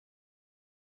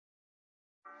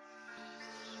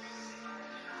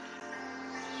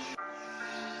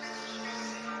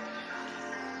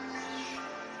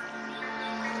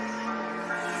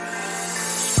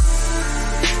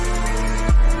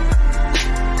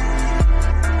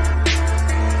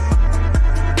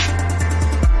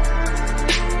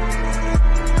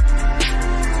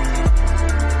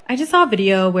saw a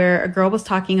video where a girl was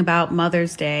talking about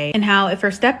Mother's Day and how if her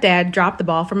stepdad dropped the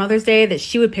ball for Mother's Day, that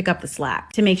she would pick up the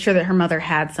slack to make sure that her mother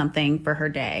had something for her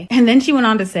day. And then she went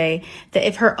on to say that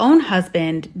if her own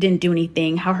husband didn't do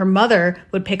anything, how her mother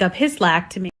would pick up his slack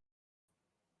to make.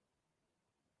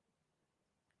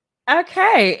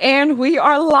 Okay, and we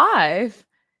are live.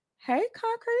 Hey,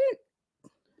 Concrete.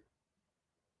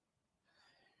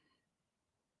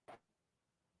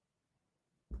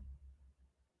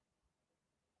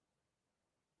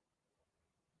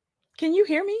 Can you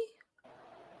hear me?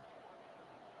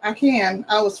 I can.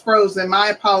 I was frozen. My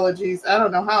apologies. I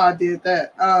don't know how I did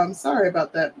that. Sorry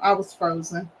about that. I was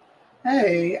frozen.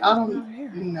 Hey, I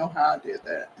don't know how I did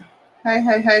that.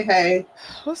 Hey.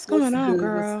 What's going on,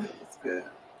 girl? What's good?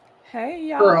 Hey,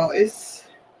 y'all. Girl, it's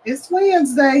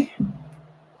Wednesday.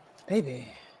 Baby,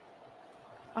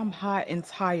 I'm hot and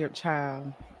tired,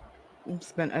 child.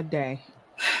 It's been a day.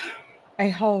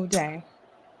 A whole day.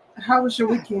 How was your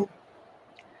weekend?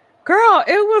 Girl,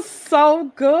 it was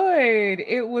so good.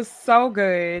 It was so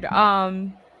good.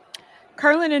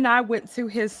 Curlin and I went to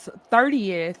his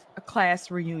 30th class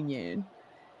reunion.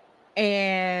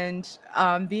 And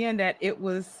being that it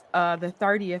was the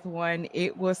 30th one,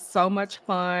 it was so much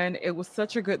fun. It was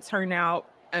such a good turnout,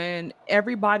 and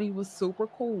everybody was super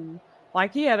cool.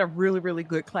 Like, he had a really, really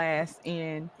good class,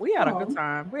 and we had a good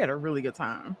time. We had a really good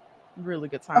time. Really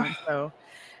good time. So,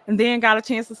 and then got a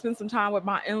chance to spend some time with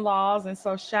my in-laws, and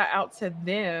so shout out to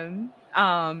them.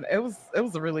 It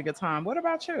was a really good time. What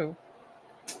about you?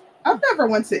 I've never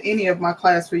went to any of my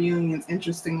class reunions,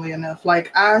 interestingly enough.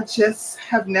 Like, I just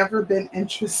have never been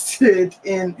interested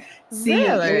in seeing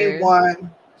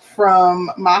anyone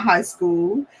from my high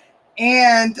school.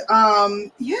 And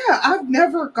I've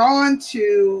never gone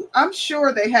to, I'm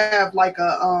sure they have like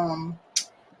a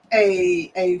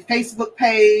Facebook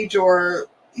page, or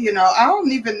I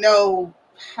don't even know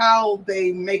how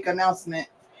they make announcement.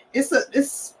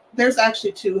 There's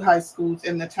actually 2 high schools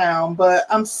in the town, but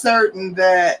I'm certain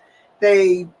that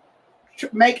they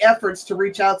make efforts to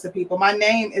reach out to people. My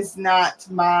name is not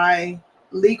my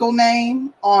legal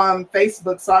name on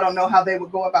Facebook, so I don't know how they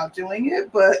would go about doing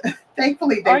it, but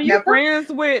thankfully Are you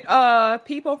friends with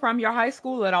people from your high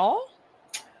school at all?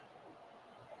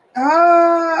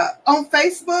 On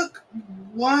Facebook,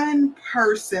 one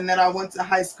person that I went to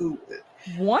high school with.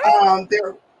 What? I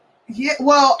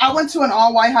went to an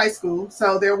all-white high school,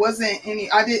 so there wasn't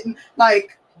any. I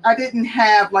didn't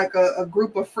have like a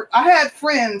group of I had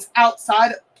friends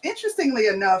outside, interestingly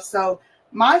enough. So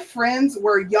my friends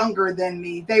were younger than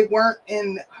me. They weren't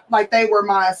they were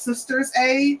my sister's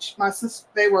age.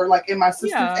 They were like in my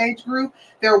sister's age group.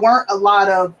 There weren't a lot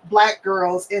of Black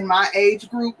girls in my age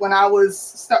group when I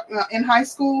was in high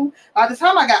school. By the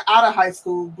time I got out of high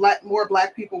school, more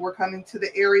Black people were coming to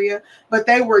the area, but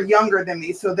they were younger than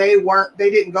me. So they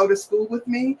didn't go to school with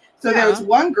me. So there was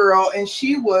one girl, and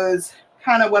she was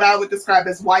kind of what I would describe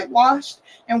as whitewashed,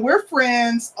 and we're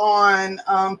friends on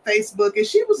Facebook, and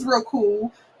she was real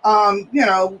cool.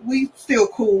 We still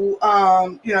cool.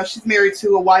 She's married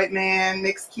to a white man,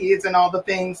 mixed kids, and all the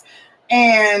things.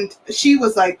 And she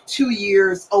was like 2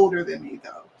 years older than me,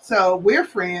 though. So we're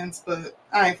friends, but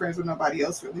I ain't friends with nobody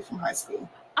else really from high school.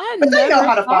 But they know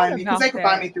how to find me because they can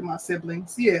find me through my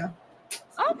siblings. Yeah.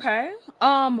 Okay.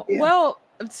 Well,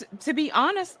 to be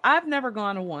honest, I've never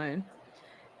gone to one.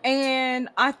 And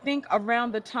I think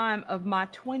around the time of my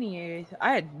 20th,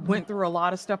 I had went through a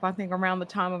lot of stuff, I think around the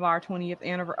time of our 20th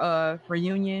anniversary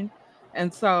reunion.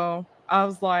 And so I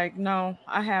was like, no,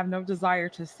 I have no desire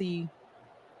to see.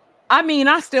 I mean,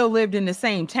 I still lived in the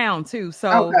same town too.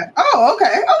 So okay. Oh,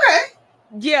 okay.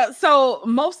 Yeah. So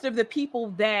most of the people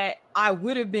that I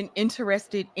would have been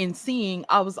interested in seeing,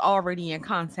 I was already in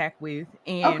contact with.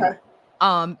 And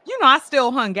I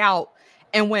still hung out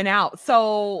and went out.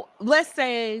 So let's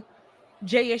say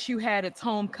JSU had its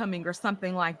homecoming or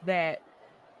something like that.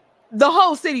 The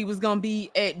whole city was going to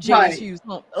be at JSU's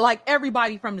home. Like,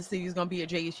 everybody from the city is going to be at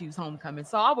JSU's homecoming.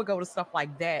 So I would go to stuff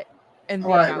like that. And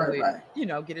then I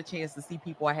would, get a chance to see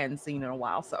people I hadn't seen in a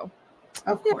while. So,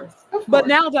 of course. But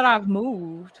now that I've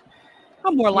moved,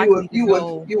 I'm more likely to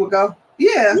go. You would go?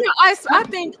 Yeah. Yeah, I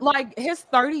think like his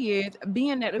 30th,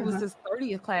 being that it was his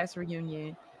 30th class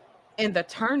reunion, and the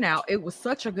turnout, it was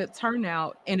such a good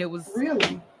turnout. And it was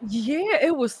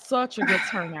it was such a good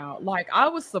turnout. Like, I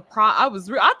was surprised.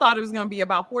 I thought it was going to be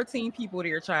about 14 people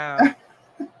there, child.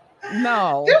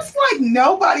 No, there's like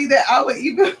nobody that I would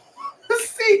even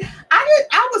see.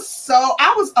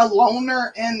 I was a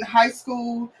loner in high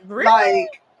school. Really?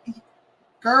 Like,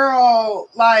 girl,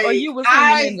 like, or you was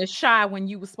hanging in the shy when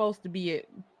you were supposed to be at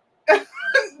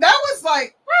that was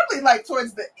like probably like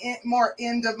towards the more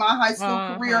end of my high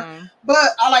school career.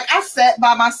 But I sat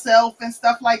by myself and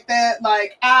stuff like that.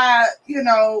 Like I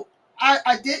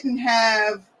didn't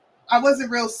have, I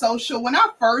wasn't real social when I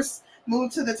first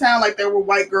moved to the town. Like there were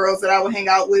white girls that I would hang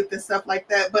out with and stuff like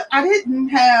that. But I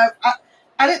didn't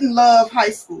love high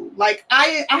school. Like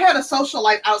I had a social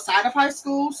life outside of high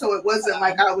school, so it wasn't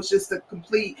like I was just a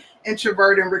complete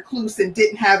introvert and recluse and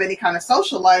didn't have any kind of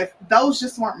social life. Those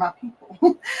just weren't my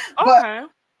people.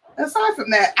 But aside from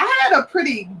that, I had a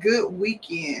pretty good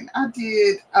weekend. I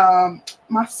did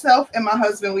myself and my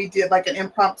husband, we did like an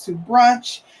impromptu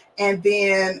brunch. And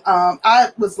then I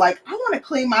was like, I want to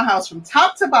clean my house from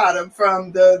top to bottom,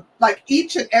 from the like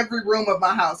each and every room of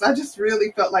my house. I just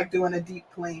really felt like doing a deep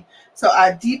clean. So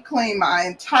I deep cleaned my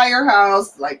entire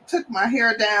house, like took my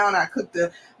hair down. I cooked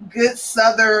a good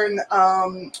Southern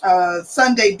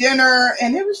Sunday dinner,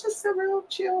 and it was just a real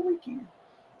chill weekend.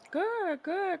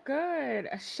 Good.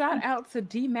 A shout out to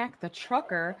D-Mac the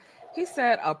trucker. He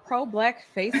said a pro-black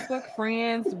Facebook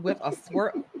friends with a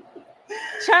swerve.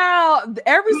 Child,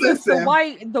 ever since the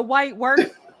white work,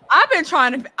 I've been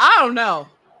trying to, I don't know.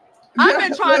 I've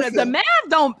been trying to, the math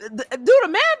don't, do the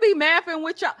math be mathing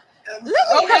with y'all?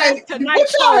 Let me ask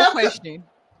tonight's poll question.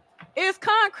 Is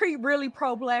Concrete really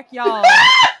pro-black, y'all?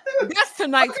 That's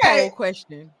tonight's poll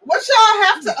question. What y'all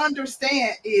have to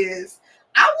understand is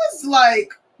I was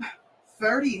like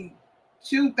 31,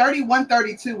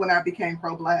 32 when I became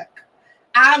pro-black.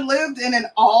 I lived in an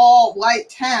all-white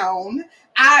town.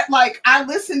 I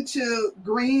listened to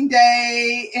Green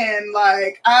Day, and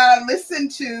like I listened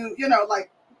to,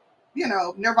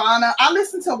 Nirvana. I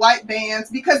listened to white bands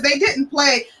because they didn't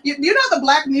play, you know, the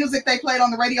black music they played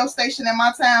on the radio station in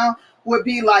my town would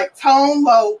be like Tone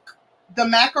Loc, the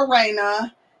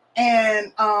Macarena,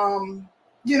 and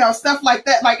stuff like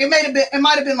that. Like it might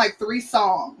have been like 3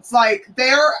 songs. Like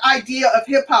their idea of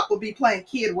hip hop would be playing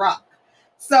Kid Rock.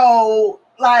 So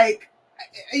like,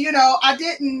 I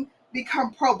didn't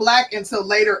become pro-black until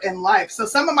later in life. So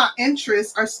some of my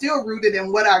interests are still rooted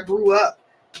in what I grew up,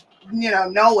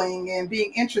 knowing and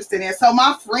being interested in. So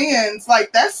my friends,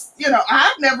 like that's,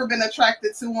 I've never been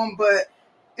attracted to them, but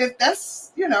if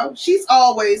that's, she's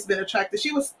always been attracted.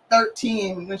 She was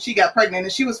 13 when she got pregnant,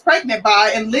 and she was pregnant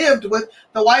by and lived with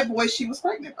the white boy she was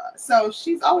pregnant by. So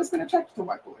she's always been attracted to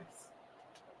white boys.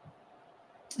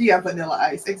 Yeah, Vanilla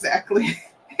Ice. Exactly.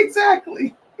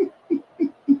 Exactly.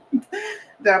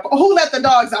 Who Let the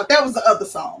Dogs Out? That was the other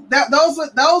song.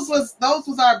 Those was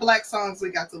our black songs we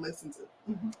got to listen to.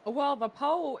 Mm-hmm. Well, the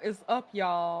poll is up,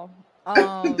 y'all.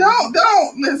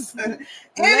 Don't listen.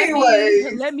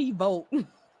 Anyways, let me vote. Anyways,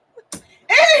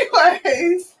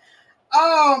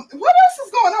 what else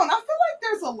is going on? I feel like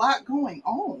there's a lot going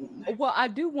on. Well, I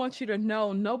do want you to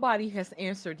know nobody has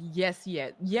answered yes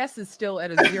yet. Yes is still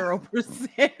at a 0%.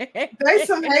 They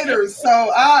some haters, so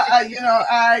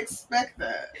I expect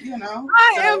that.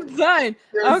 I am done.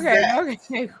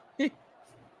 Okay.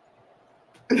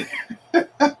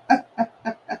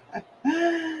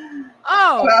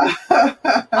 Oh,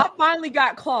 I finally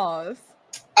got claws.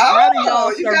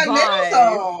 Oh, you got nails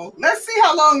on. Let's see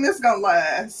how long this gonna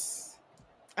last.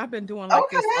 I've been doing like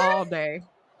this all day.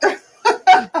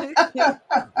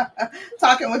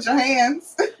 Talking with your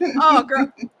hands. Oh,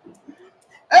 girl.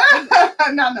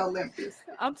 Not no Olympus.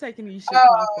 I'm taking these shit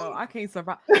off though. I can't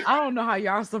survive. I don't know how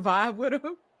y'all survive with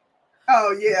them.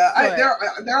 Oh yeah,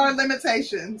 there are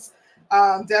limitations.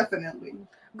 Definitely.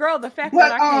 Girl, the fact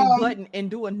that I can't button and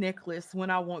do a necklace when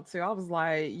I want to, I was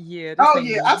like, yeah.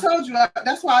 I told you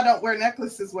that's why I don't wear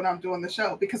necklaces when I'm doing the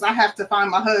show, because I have to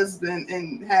find my husband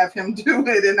and have him do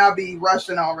it, and I'll be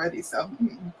rushing already. So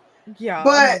yeah,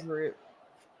 but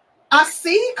I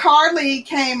see Carly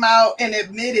came out and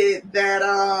admitted that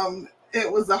it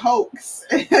was a hoax,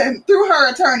 and through her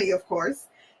attorney, of course.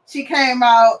 She came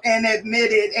out and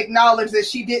acknowledged that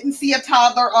she didn't see a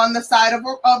toddler on the side of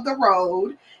the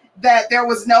road, that there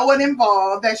was no one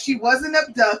involved, that she wasn't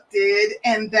abducted,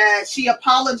 and that she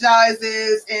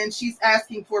apologizes and she's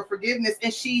asking for forgiveness,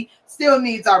 and she still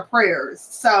needs our prayers.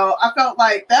 So I felt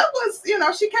like that was,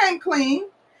 she came clean,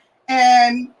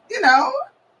 and,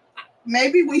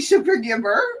 maybe we should forgive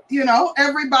her.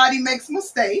 Everybody makes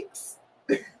mistakes.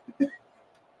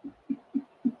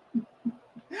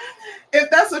 If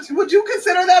that's would you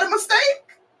consider that a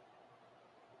mistake?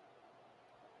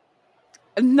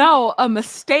 No, a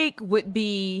mistake would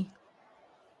be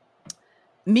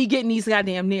me getting these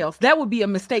goddamn nails. That would be a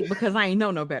mistake because I ain't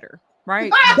know no better,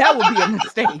 right? That would be a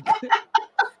mistake.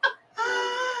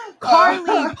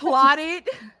 Carly plotted,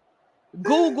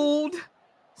 Googled,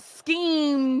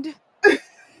 schemed,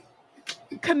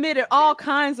 committed all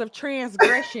kinds of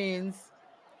transgressions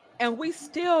And we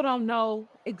still don't know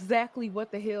exactly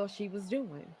what the hell she was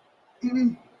doing.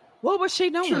 Mhm. What was she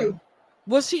doing? True.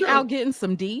 Was she True. out getting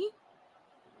some D?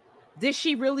 Did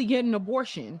she really get an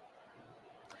abortion?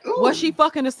 Ooh. Was she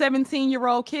fucking a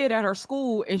 17-year-old kid at her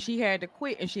school and she had to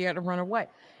quit and she had to run away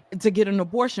to get an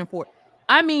abortion for it?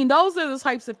 I mean, those are the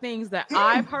types of things that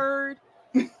I've heard,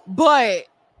 but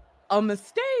a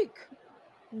mistake?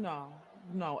 No,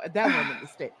 that wasn't a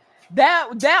mistake.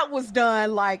 That was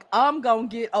done like, I'm gonna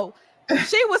get,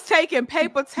 she was taking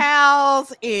paper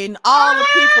towels and all the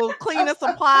people cleaning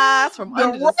supplies from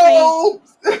under the sink.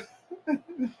 robes.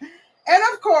 And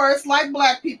of course, like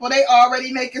Black people, they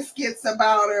already making skits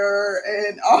about her.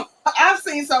 And I've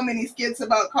seen so many skits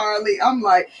about Carly. I'm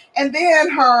like, and then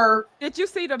her. Did you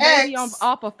see the baby on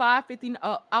Alpha 550,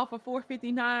 Alpha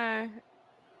 459?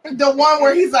 The one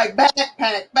where he's like,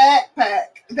 backpack.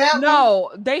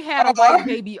 They had a white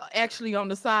baby actually on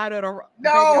the side of the no,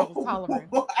 baby I was hollering.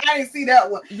 I didn't see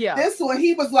that one. Yeah, this one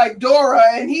he was like Dora,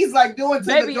 and he's like doing to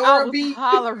baby, the Dora I was beat,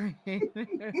 hollering.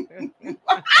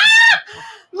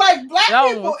 like Black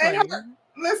That people. And her,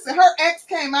 listen, her ex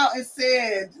came out and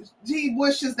said he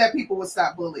wishes that people would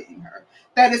stop bullying her.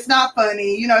 That it's not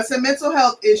funny, it's a mental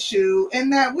health issue,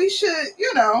 and that we should,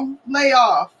 lay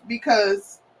off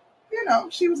because.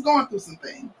 She was going through some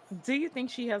things. Do you think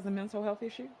she has a mental health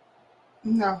issue?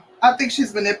 No, I think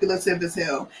she's manipulative as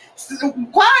hell.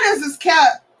 Quiet as this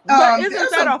cat.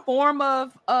 Isn't that a form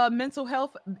of mental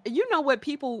health? You know what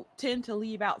people tend to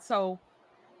leave out. So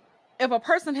if a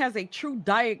person has a true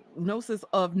diagnosis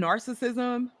of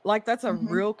narcissism, like that's a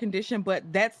real condition, but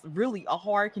that's really a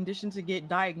hard condition to get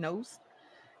diagnosed.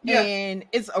 Yeah. And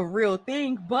it's a real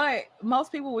thing, but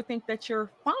most people would think that you're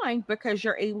fine because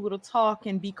you're able to talk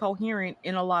and be coherent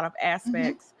in a lot of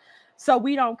aspects. So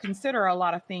we don't consider a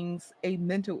lot of things a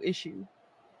mental issue.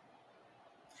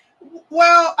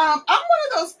 Well, I'm one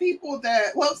of those people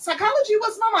that, psychology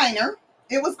was my minor.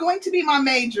 It was going to be my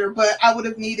major, but I would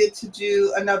have needed to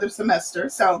do another semester.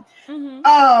 So,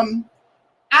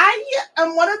 I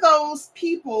am one of those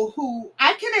people who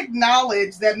I can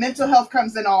acknowledge that mental health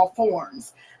comes in all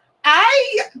forms.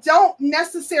 I don't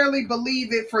necessarily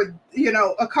believe it for,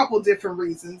 a couple different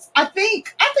reasons. I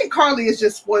think Carly is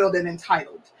just spoiled and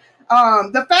entitled.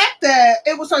 The fact that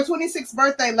it was her 26th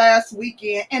birthday last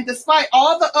weekend, and despite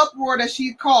all the uproar that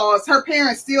she caused, her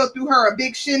parents still threw her a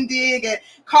big shindig and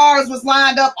cars was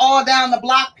lined up all down the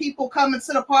block, people coming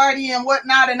to the party and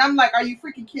whatnot. And I'm like, are you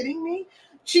freaking kidding me?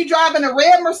 She driving a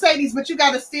red Mercedes, but you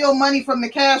got to steal money from the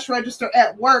cash register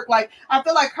at work. Like, I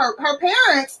feel like her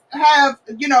parents have,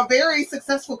 very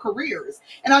successful careers.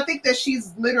 And I think that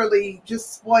she's literally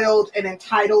just spoiled and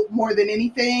entitled more than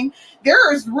anything.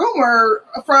 There is rumor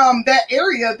from that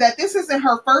area that this isn't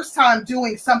her first time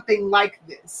doing something like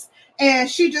this. And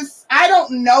I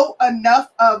don't know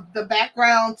enough of the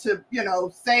background to,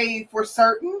 say for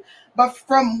certain. But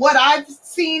from what I've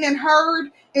seen and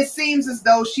heard, it seems as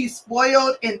though she's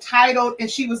spoiled, entitled, and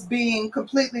she was being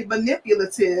completely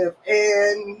manipulative.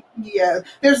 And yeah,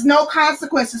 there's no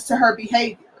consequences to her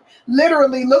behavior.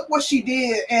 Literally, look what she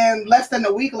did. And less than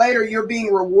a week later, you're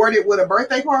being rewarded with a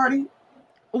birthday party.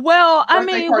 Well,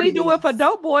 we do it for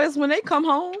dope boys when they come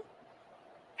home.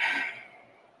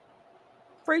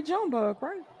 Free Junebug,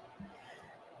 right?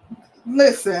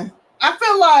 Listen, I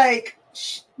feel like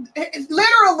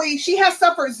literally she has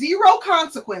suffered zero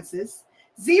consequences.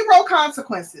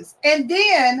 And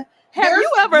then have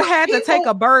you ever had to take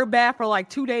a bird bath for like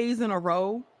 2 days in a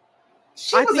row?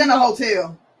 She was in a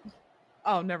hotel.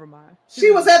 Oh, never mind.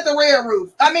 She was at the Rare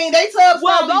Roof. I mean, they tubs.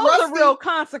 Well, those are real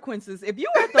consequences. If you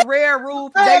at the Rare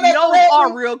Roof, baby, those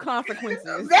are real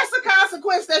consequences. That's a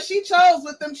consequence that she chose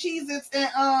with them Cheez-Its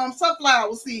and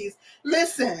sunflower seeds.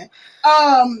 Listen,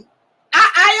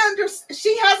 I understand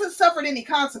she hasn't suffered any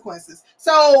consequences.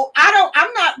 So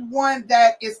I'm not one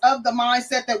that is of the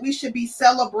mindset that we should be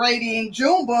celebrating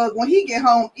Junebug when he get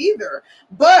home either.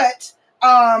 But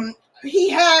he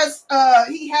has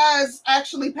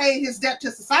actually paid his debt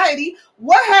to society.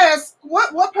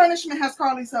 What punishment has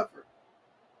Carly suffered?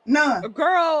 None.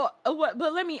 Girl,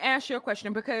 but let me ask you a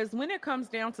question, because when it comes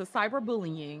down to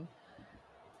cyberbullying,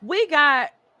 we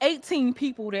got 18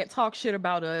 people that talk shit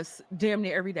about us damn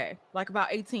near every day. Like about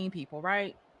 18 people,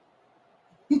 right?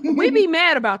 We be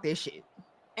mad about this shit.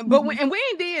 But we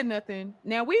ain't did nothing.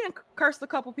 Now, we didn't curse a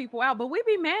couple people out, but we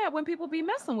be mad when people be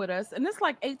messing with us. And it's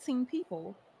like 18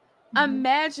 people.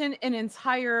 Imagine an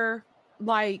entire,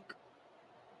 like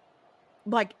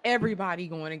everybody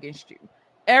going against you.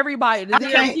 Everybody. The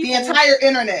entire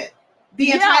internet.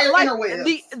 The entire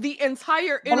interweb. The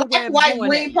entire interweb. Black, white,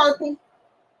 green, purple.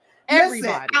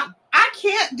 Everybody. Listen, I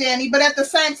can't, Danny, but at the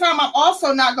same time, I'm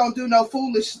also not gonna do no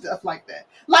foolish stuff like that.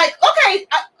 Like, okay,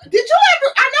 did you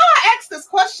ever? I know I asked this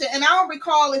question, and I don't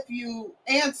recall if you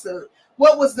answered.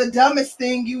 What was the dumbest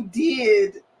thing you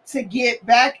did to get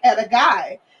back at a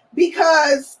guy?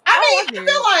 Because I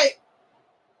feel like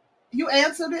you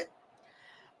answered it.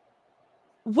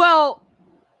 Well,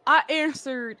 I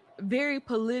answered very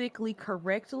politically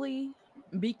correctly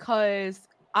because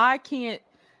I can't.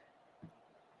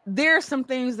 There's some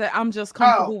things that I'm just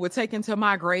comfortable with taking to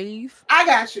my grave. I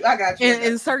got you.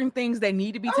 And certain things that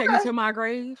need to be taken to my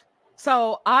grave.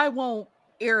 So I won't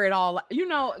air it all. You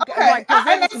know, like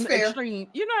that's fair. Extreme.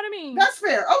 You know what I mean? That's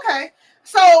fair. Okay.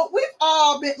 So we've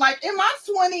all been like in my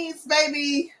 20s,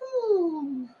 baby.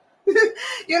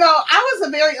 You know, I was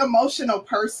a very emotional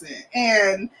person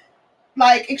and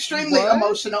like extremely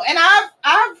emotional. And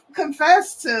I've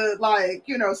confessed to like,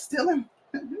 you know, stealing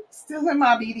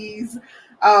my BD's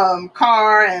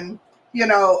car and, you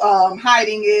know,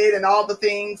 hiding it and all the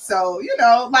things. So, you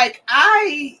know, like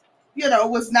I, you know,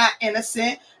 was not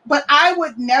innocent, but I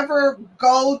would never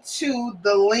go to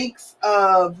the lengths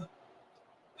of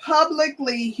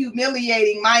publicly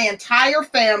humiliating my entire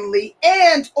family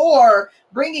and or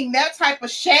bringing that type of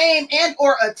shame and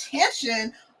or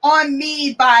attention on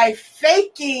me by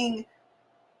faking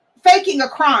a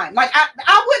crime. Like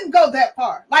I wouldn't go that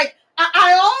far. Like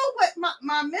I always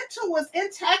my mental was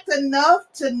intact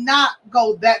enough to not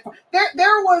go that far.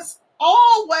 There was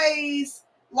always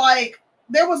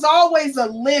a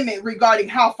limit regarding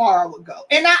how far I would go.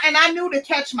 And I knew to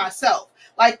catch myself.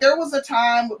 Like there was a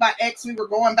time with my ex, we were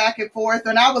going back and forth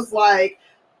and I was like,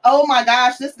 oh my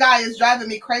gosh, this guy is driving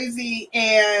me crazy.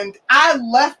 And I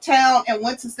left town and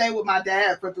went to stay with my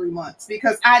dad for 3 months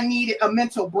because I needed a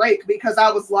mental break because I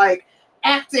was like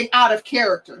acting out of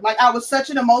character. Like I was such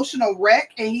an emotional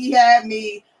wreck and he had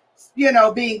me, you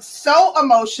know, being so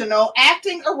emotional,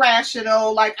 acting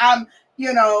irrational. Like I'm,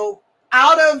 you know,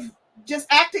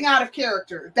 acting out of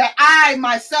character that I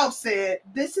myself said,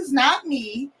 this is not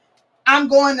me. I'm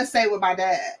going to stay with my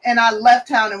dad. And I left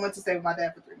town and went to stay with my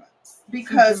dad for 3 months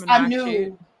because I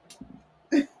knew,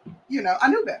 you know, I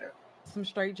knew better. Some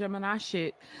straight Gemini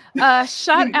shit.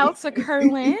 Shout out to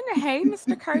Curlin. Hey,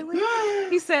 Mr. Curlin.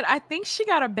 He said, I think she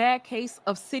got a bad case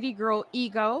of city girl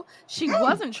ego. She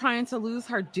wasn't trying to lose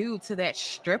her dude to that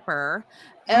stripper.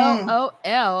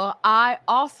 LOL. I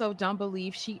also don't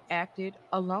believe she acted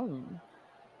alone.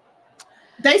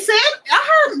 They said,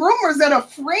 I heard rumors that a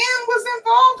friend was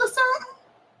involved or something.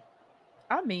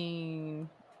 I mean,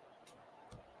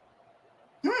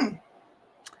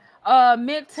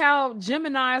 MGTOW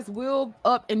Geminis will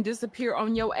up and disappear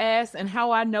on your ass. And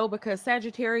how I know, because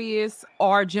Sagittarius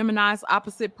are Gemini's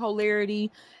opposite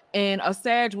polarity, and a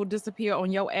Sag will disappear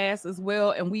on your ass as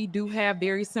well. And we do have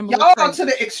very similar y'all traits. To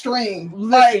the extreme.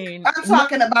 Listen, like I'm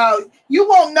talking about, you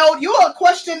won't know. You'll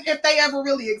question if they ever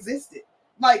really existed.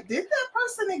 Like, did that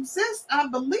person exist? I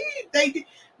believe they did.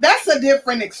 That's a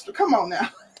different come on now.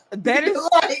 That is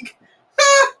like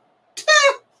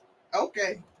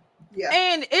okay. Yeah.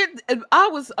 And I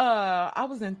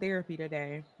was in therapy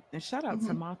today. And shout out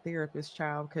to my therapist,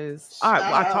 child, because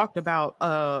I talked about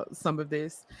some of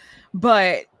this.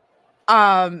 But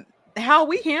how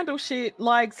we handle shit,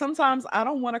 like sometimes I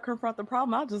don't want to confront the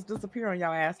problem. I'll just disappear on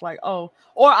y'all ass, like, oh,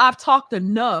 or I've talked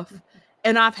enough.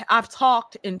 And I've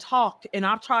talked and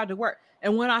I've tried to work.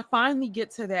 And when I finally get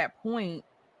to that point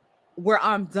where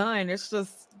I'm done, it's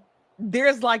just,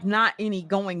 there's like not any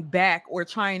going back or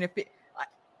trying to fit.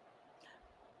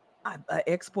 An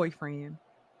ex-boyfriend,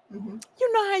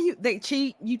 you know how they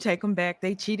cheat, you take them back.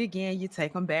 They cheat again, you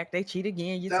take them back. They cheat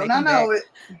again, you take them back. It.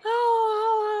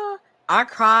 Oh, I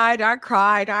cried.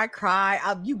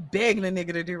 You begging a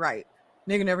nigga to do right.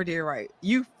 Nigga never did right.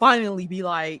 You finally be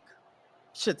like,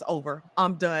 shit's over.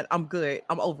 I'm done. I'm good.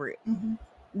 I'm over it.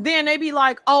 Then they be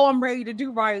like, oh, I'm ready to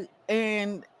do right.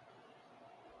 And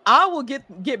I will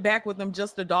get back with them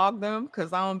just to dog them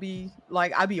because I don't be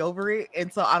like, I be over it.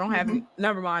 And so I don't have any,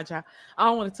 never mind, y'all. I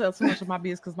don't want to tell too much of my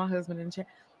business because my husband in the chat.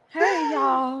 Hey,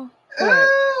 y'all.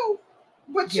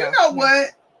 But you know what?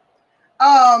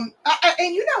 And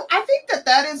you know, I think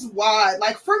that is why,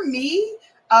 like for me,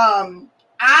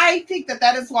 I think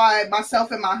that is why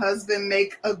myself and my husband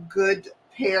make a good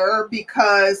pair,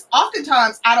 because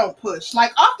oftentimes I don't push.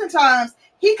 Like oftentimes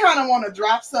he kind of want to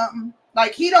drop something.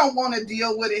 Like he don't want to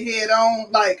deal with it head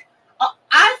on. Like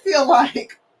I feel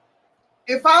like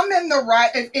if I'm in the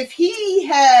right, if he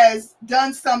has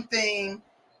done something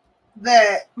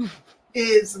that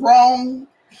is wrong,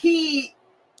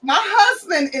 my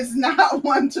husband is not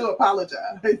one to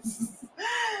apologize.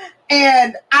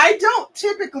 And I don't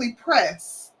typically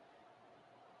press.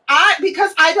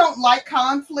 Because I don't like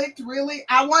conflict really,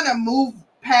 I want to move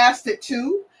past it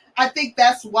too. I think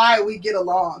that's why we get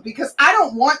along, because I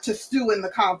don't want to stew in the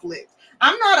conflict.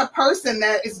 I'm not a person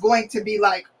that is going to be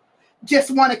like,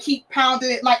 just want to keep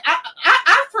pounding it. Like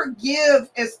I forgive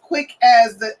as quick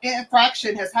as the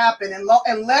infraction has happened, and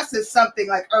unless it's something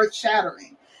like earth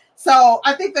shattering. So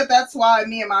I think that that's why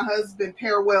me and my husband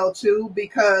pair well too,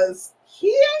 because he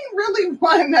ain't really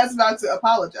one that's about to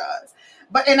apologize.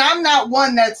 And I'm not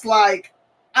one that's like,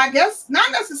 I guess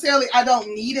not necessarily, I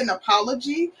don't need an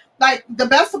apology. Like the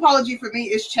best apology for me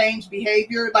is change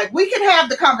behavior. Like we can have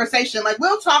the conversation, like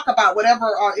we'll talk about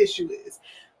whatever our issue is,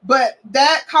 but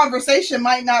that conversation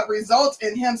might not result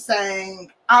in him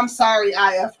saying, I'm sorry,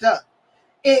 I effed up.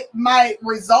 It might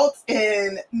result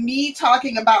in me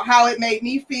talking about how it made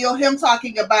me feel, him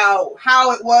talking about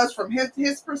how it was from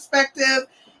his perspective,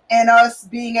 and us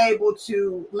being able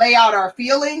to lay out our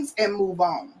feelings and move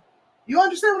on. You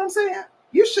understand what I'm saying?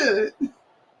 You should.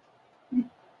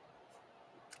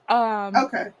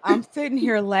 Okay. I'm sitting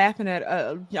here laughing at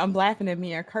I'm laughing at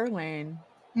me and Curlin.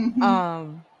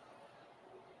 Mm-hmm.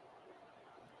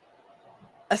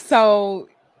 So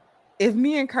if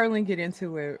me and Curlin get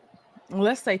into it,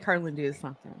 let's say Curlin did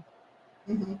something.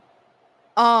 Mm-hmm.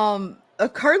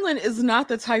 Curlin is not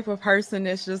the type of person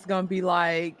that's just gonna be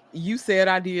like, you said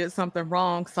I did something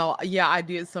wrong, so yeah, I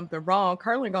did something wrong.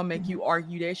 Curlin gonna make you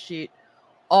argue that shit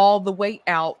all the way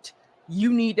out.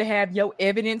 You need to have your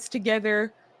evidence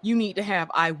together. You need to have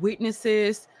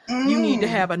eyewitnesses. You need to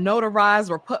have a notarized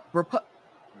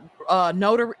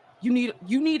notary. You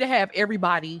need to have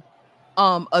everybody.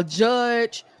 A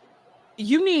judge.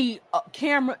 You need a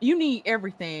camera. You need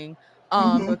everything.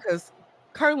 Because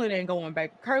Curlin ain't going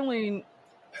back. Curlin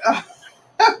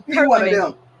one of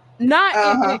them.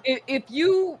 Not if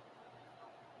you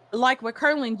like with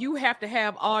Curlin, you have to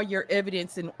have all your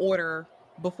evidence in order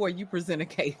before you present a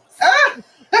case.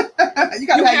 You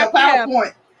gotta have your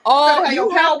PowerPoint. You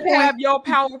have to have your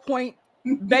PowerPoint,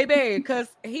 baby, because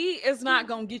he is not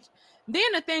gonna get you.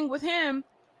 Then the thing with him,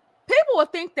 people will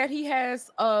think that he has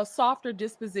a softer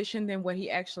disposition than what he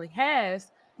actually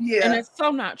has. Yeah. And it's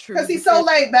so not true. Because he's so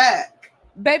laid back.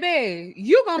 Baby,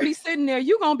 you're gonna be sitting there,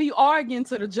 you're gonna be arguing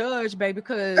to the judge, baby,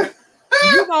 because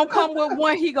you're gonna come with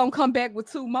one, he gonna come back with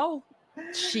two more.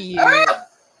 Shit.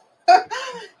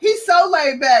 He's so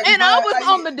laid back. And I was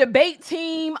on the debate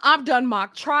team. I've done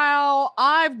mock trial.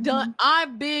 I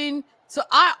argue.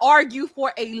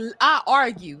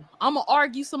 I'm gonna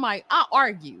argue somebody. I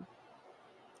argue.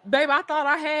 Baby, I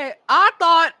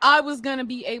thought I was gonna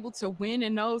be able to win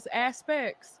in those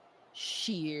aspects.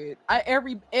 Shit.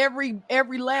 Every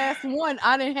last one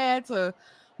I didn't have to,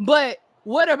 but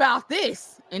what about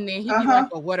this? And then he'd be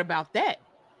like, well, what about that?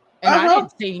 And I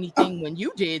didn't say anything when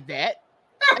you did that.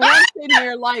 And I'm sitting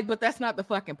there like, but that's not the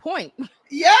fucking point.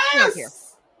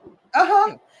 Yes.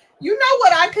 You know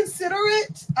what I consider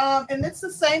it? And it's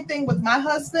the same thing with my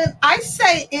husband. I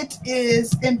say it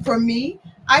is, and for me,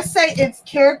 I say it's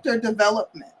character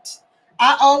development.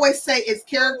 I always say it's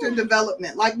character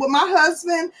development. Like with my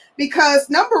husband, because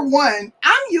number one,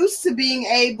 I'm used to being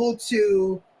able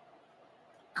to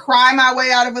cry my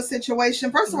way out of a situation.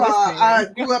 First of all, I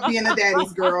grew up being a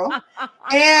daddy's girl,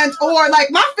 or like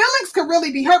my feelings could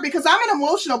really be hurt because I'm an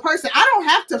emotional person. I don't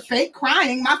have to fake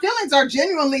crying. My feelings are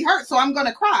genuinely hurt, so I'm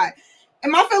gonna cry,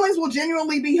 and my feelings will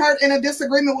genuinely be hurt in a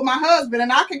disagreement with my husband,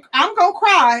 and I'm gonna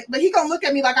cry, but he gonna look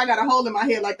at me like I got a hole in my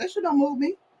head, like that shit don't move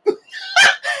me.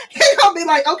 He gonna be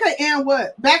like, okay, and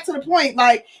what? Back to the point.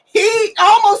 Like he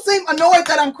almost seemed annoyed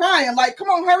that I'm crying. Like, come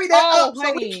on, hurry that up.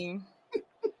 Honey.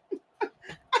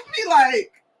 I'd be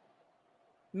like,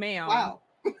 ma'am, wow,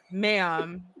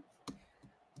 ma'am,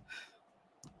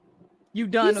 you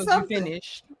done or you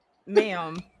finished,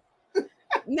 ma'am.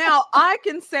 Now I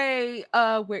can say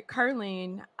with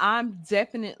Curlin, I'm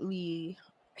definitely,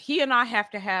 he and I have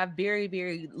to have very,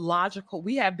 very logical.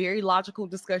 We have very logical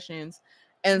discussions,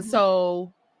 and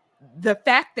so the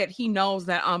fact that he knows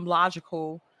that I'm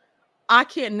logical, I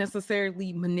can't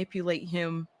necessarily manipulate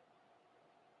him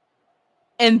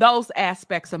in those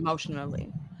aspects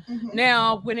emotionally.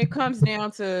 Now, when it comes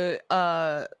down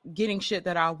to getting shit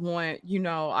that I want, you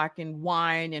know, I can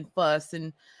whine and fuss,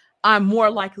 and I'm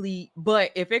more likely. But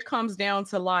if it comes down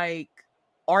to like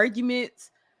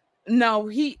arguments, no,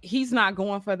 he's not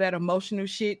going for that emotional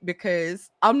shit,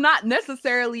 because I'm not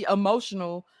necessarily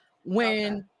emotional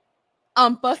when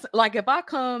I'm fussing. Like if I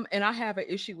come and I have an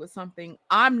issue with something,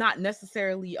 I'm not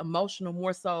necessarily emotional.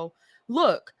 More so,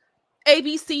 look,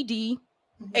 ABCD.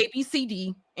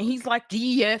 ABCD, and he's like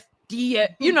DF,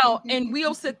 you know, and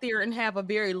we'll sit there and have a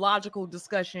very logical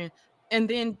discussion, and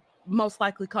then most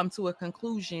likely come to a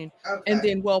conclusion, and Okay.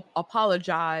 then we'll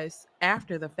apologize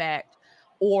after the fact,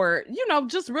 or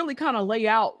just really kind of lay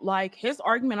out like his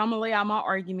argument, I'm gonna lay out my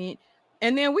argument,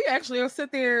 and then we actually will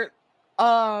sit there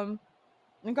and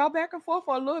go back and forth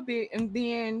for a little bit, and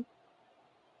then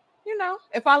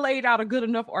if I laid out a good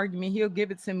enough argument, he'll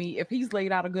give it to me. If he's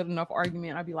laid out a good enough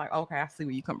argument, I'd be like, okay, I see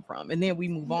where you come from, and then we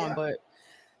move on. Yeah. But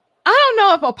I don't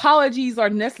know if apologies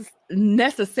are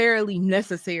necessarily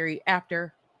necessary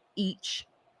after each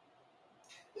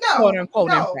quote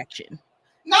unquote infraction.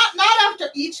 Not after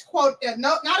each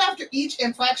not after each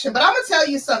infraction. But I'm gonna tell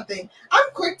you something. I'm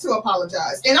quick to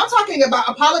apologize, and I'm talking about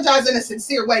apologize in a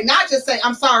sincere way, not just say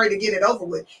I'm sorry to get it over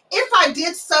with. If I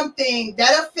did something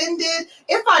that offended,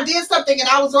 if I did something and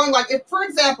I was wrong, like if, for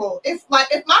example, if my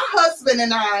husband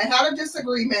and I had a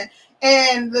disagreement,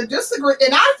 and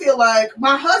I feel like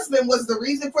my husband was the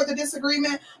reason for the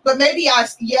disagreement, but maybe I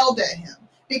yelled at him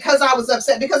because I was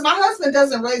upset, because my husband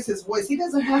doesn't raise his voice. He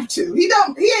doesn't have to. He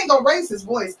ain't gonna raise his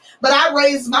voice. But I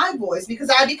raised my voice because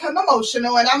I become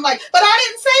emotional, and I'm like, but I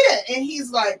didn't say that. And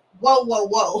he's like, whoa, whoa,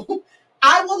 whoa.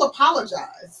 I will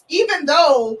apologize, even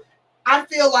though I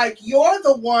feel like you're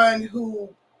the one who,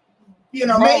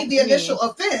 made the initial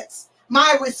offense.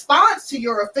 My response to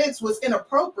your offense was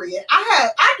inappropriate. I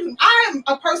am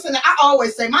a person that I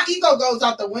always say my ego goes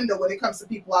out the window when it comes to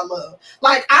people I love.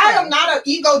 Like, I am not an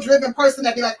ego-driven person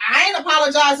that be like, I ain't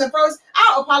apologizing first.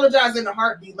 I'll apologize in a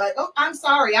heartbeat. Like, oh, I'm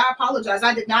sorry. I apologize.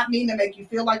 I did not mean to make you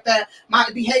feel like that. My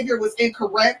behavior was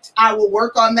incorrect. I will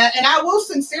work on that. And I will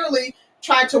sincerely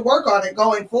try to work on it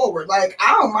going forward. Like,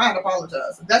 I don't mind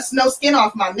apologizing. That's no skin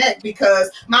off my neck,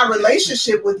 because my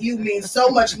relationship with you means so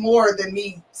much more than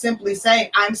me simply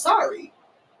saying I'm sorry.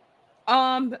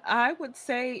 I would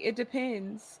say it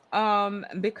depends.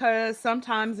 Because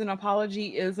sometimes an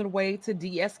apology is a way to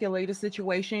de-escalate a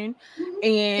situation.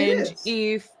 And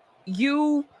if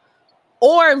you,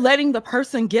 or letting the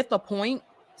person get the point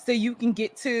so you can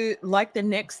get to like the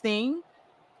next thing.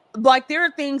 Like, there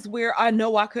are things where I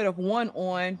know I could have won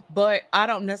on, but I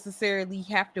don't necessarily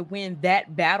have to win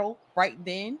that battle right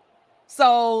then.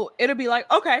 So it'll be like,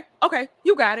 okay,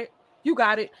 you got it.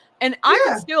 And I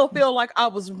can still feel like I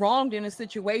was wronged in a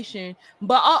situation,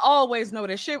 but I always know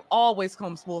that shit always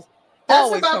comes full.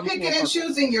 That's about picking and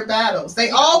choosing your battles.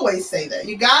 They always say that.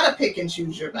 You gotta pick and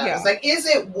choose your battles. Like, is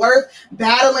it worth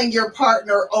battling your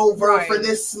partner over for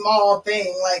this small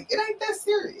thing? Like, it ain't that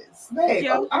serious.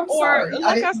 Babe, I'm sorry.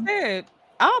 Like I said,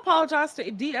 I'll apologize to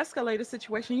de-escalate a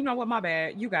situation. You know what? My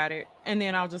bad. You got it. And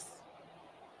then I'll just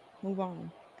move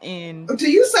on. And do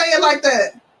you say it like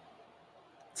that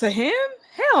to him?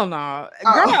 Hell no,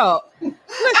 girl. Listen,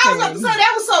 I was about to say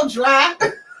that was so dry.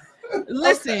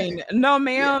 Listen, no,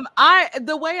 ma'am.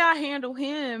 The way I handle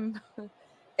him,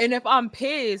 and if I'm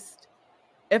pissed,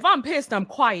 I'm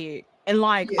quiet. And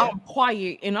I'm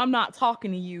quiet and I'm not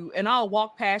talking to you, and I'll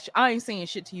walk past you. I ain't saying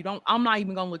shit to you. I'm not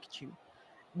even gonna look at you.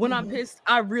 When I'm pissed,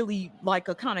 I really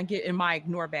kind of get in my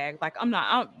ignore bag. Like, I'm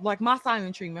like my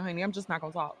silent treatment, honey. I'm just not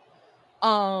gonna talk.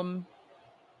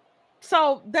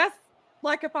 So that's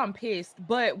like if I'm pissed.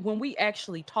 But when we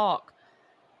actually talk,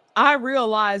 I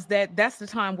realize that that's the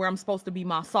time where I'm supposed to be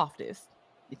my softest.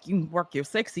 If you can work your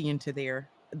sexy into there,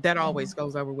 that always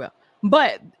goes over well.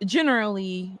 But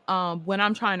generally, when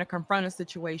I'm trying to confront a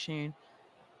situation,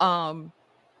 I'm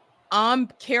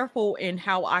careful in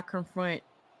how I confront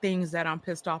things that I'm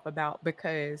pissed off about,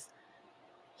 because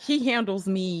he handles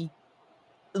me,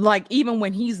 like, even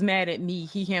when he's mad at me,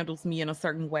 he handles me in a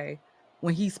certain way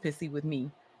when he's pissy with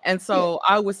me. And so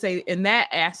I would say in that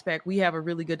aspect, we have a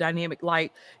really good dynamic.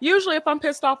 Like, usually if I'm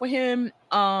pissed off with him,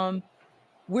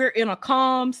 we're in a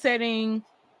calm setting.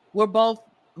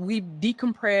 We've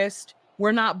decompressed.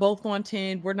 We're not both on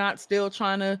 10. We're not still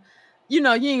trying to, you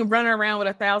ain't running around with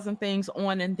 1,000 things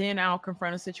on, and then I'll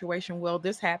confront a situation. Well,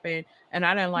 this happened and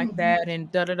I didn't like that,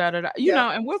 and da da da da,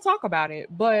 and we'll talk about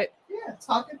it. But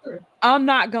talk it through. I'm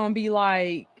not gonna be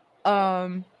like,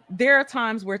 there are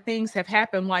times where things have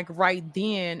happened like right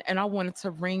then, and I wanted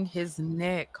to wring his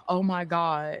neck. Oh my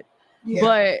God.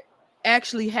 But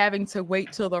actually having to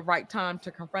wait till the right time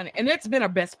to confront it. And it's been a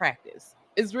best practice.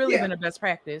 It's really been a best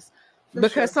practice,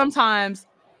 because sometimes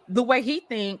the way he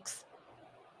thinks,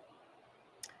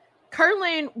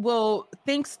 Curlin will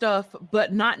think stuff,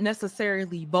 but not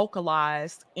necessarily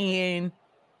vocalized. And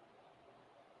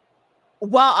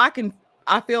while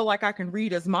I feel like I can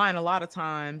read his mind a lot of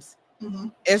times,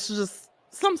 it's just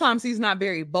sometimes he's not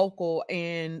very vocal.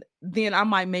 And then I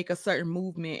might make a certain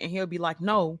movement and he'll be like,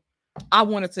 no, I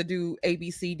wanted to do A,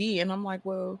 B, C, D. And I'm like,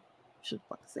 well, should have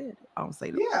fucking said it. I don't say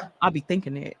that. I'll be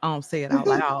thinking it. I don't say it out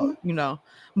loud,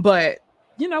 But,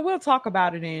 we'll talk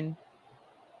about it, and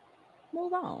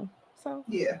move on. So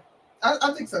yeah,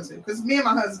 I think so too. Because me and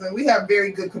my husband, we have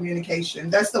very good communication.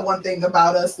 That's the one thing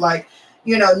about us. Like,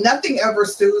 nothing ever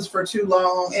stews for too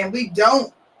long, and we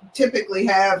don't typically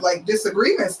have like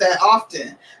disagreements that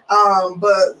often.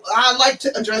 But I like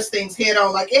to address things head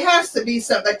on. Like, it has to be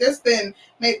something. Like, there's been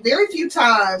very few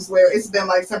times where it's been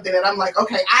like something that I'm like,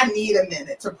 okay, I need a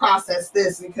minute to process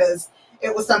this, because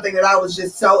it was something that I was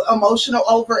just so emotional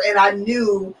over, and I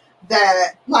knew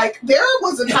that, like, there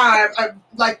was a time,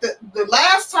 like the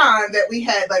last time that we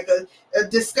had like a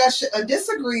discussion, a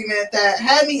disagreement that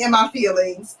had me in my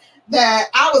feelings, that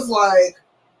I was like,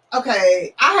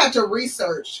 okay, I had to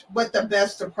research what the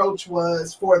best approach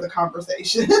was for the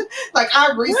conversation. Like,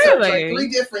 I researched like 3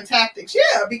 different tactics.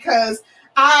 Yeah, because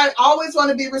I always want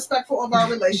to be respectful of our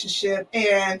relationship,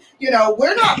 and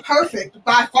we're not perfect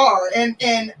by far, and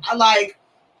like,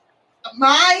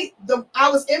 I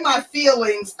was in my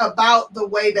feelings about the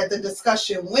way that the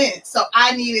discussion went, so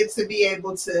I needed to be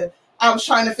able to. I was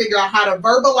trying to figure out how to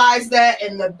verbalize that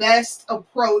and the best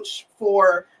approach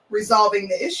for resolving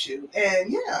the issue,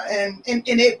 and and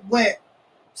it went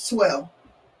swell.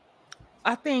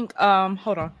 I think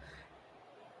hold on.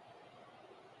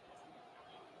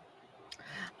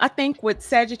 I think with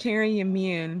Sagittarian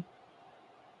men,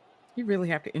 you really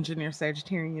have to engineer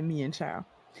Sagittarian men, child.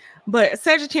 But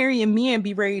Sagittarian men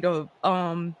be ready to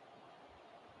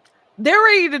they're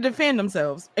ready to defend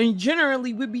themselves, and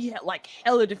generally would be like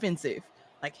hella defensive,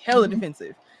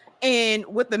 defensive. And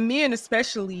with the men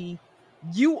especially,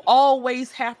 you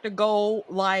always have to go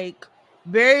like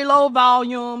very low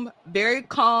volume, very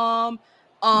calm.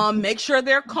 Make sure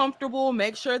they're comfortable,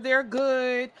 make sure they're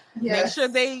good, make sure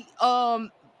they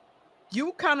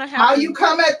you kind of have how you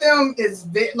come at them is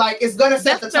like, it's gonna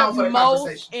set the tone for the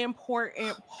conversation. Most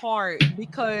important part,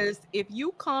 because if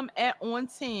you come at on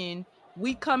 10,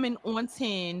 we come in on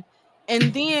 10,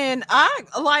 and then I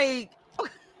like,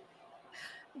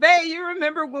 babe, you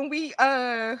remember when we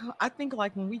I think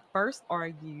like when we first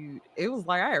argued, it was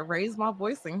like I had raised my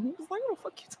voice, and he was like, "What the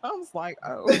fuck you talking?" I was like,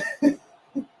 "Oh."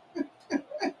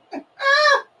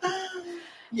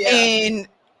 Yeah. And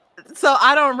so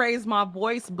I don't raise my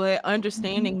voice, but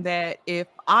understanding that if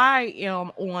I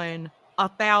am on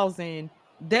 1,000,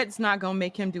 that's not gonna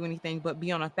make him do anything but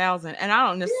be on 1,000, and I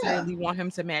don't necessarily want him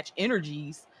to match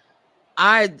energies.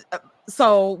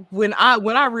 So when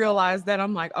I realized that,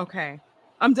 I'm like, okay,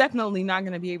 I'm definitely not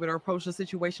gonna be able to approach a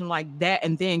situation like that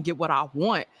and then get what I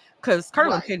want, because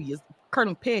Colonel Petty is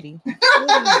Colonel Petty.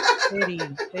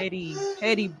 Petty.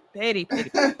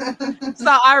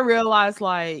 So I realized,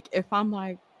 like, if I'm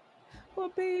like, well,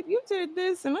 babe, you did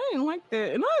this and I didn't like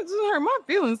that, and I just hurt my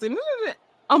feelings, and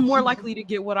I'm more likely to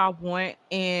get what I want,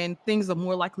 and things are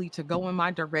more likely to go in my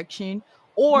direction,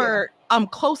 or I'm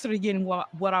closer to getting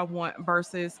what I want,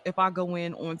 versus if I go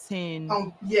in on 10.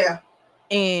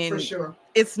 And for sure,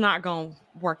 it's not gonna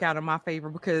work out in my favor,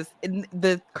 because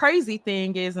the crazy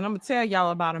thing is, and I'm gonna tell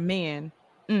y'all about a man.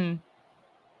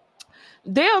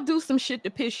 They'll do some shit to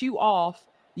piss you off.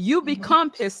 You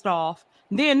become pissed off.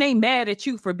 Then they mad at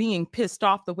you for being pissed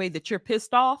off the way that you're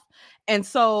pissed off. And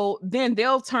so then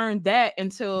they'll turn that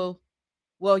into,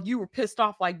 well, you were pissed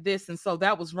off like this, and so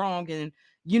that was wrong. And,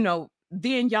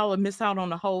 then y'all will miss out on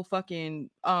the whole fucking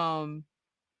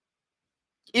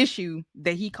issue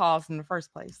that he caused in the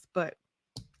first place. But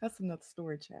that's another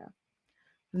story, child.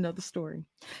 Another story.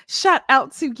 Shout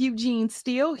out to Eugene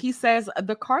Steele. He says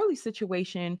the Carly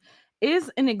situation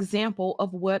is an example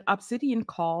of what Obsidian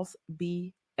calls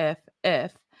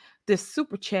BFF. This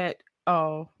super chat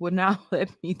would not let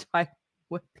me type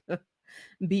what the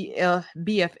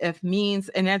BFF means,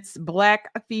 and that's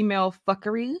black female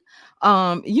fuckery.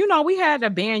 We had to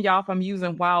ban y'all from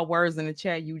using wild words in the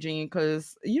chat, Eugene,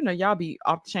 because y'all be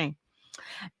off the chain.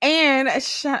 And a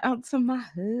shout out to my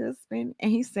husband,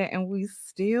 and he said, and we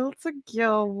still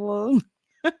together.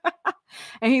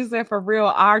 And he said, for real,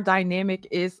 our dynamic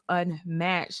is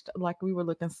unmatched. Like, we were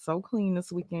looking so clean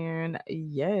this weekend.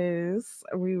 Yes,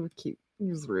 we were cute. He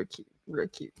was real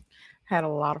cute. Had a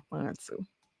lot of fun too.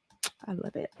 I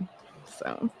love it.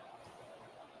 So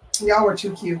y'all were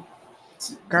too cute.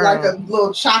 Girl. Like a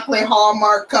little chocolate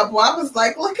Hallmark couple. I was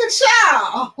like, look at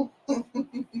y'all.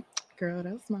 Girl,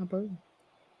 that's my boo.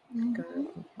 Girl,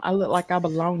 I look like I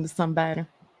belong to somebody.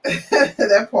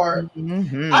 That part.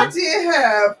 I did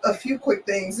have a few quick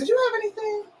things. Did you have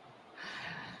anything?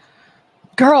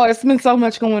 Girl, it's been so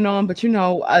much going on, but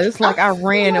it's like I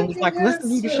ran and was like, let's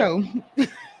do the show.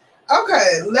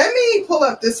 Okay, let me pull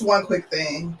up this one quick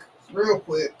thing real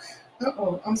quick.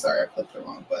 I'm sorry, I clicked the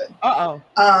wrong button.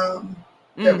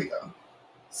 There we go.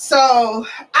 So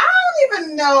I don't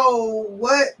even know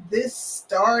what this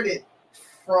started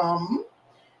from.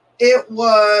 It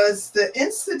was the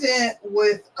incident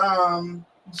with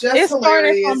Just It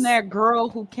started Hilarious. from that girl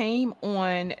who came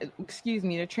on, excuse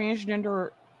me, the transgender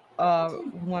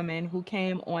woman who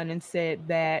came on and said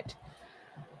that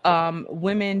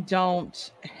women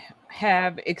don't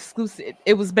have exclusive.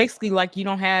 It was basically like you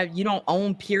don't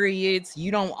own periods,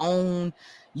 you don't own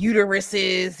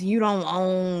uteruses, you don't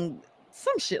own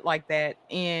some shit like that.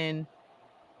 And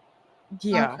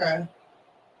yeah. Okay.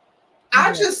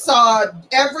 I just saw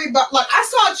everybody, like I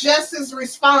saw Jess's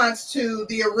response to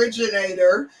the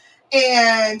originator,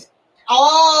 and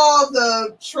all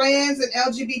the trans and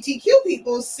LGBTQ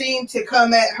people seemed to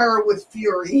come at her with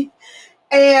fury.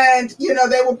 And, you know,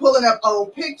 they were pulling up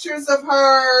old pictures of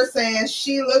her saying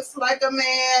she looks like a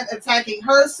man, attacking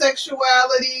her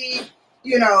sexuality,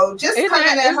 you know, just coming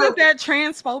at her. Isn't that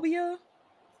transphobia?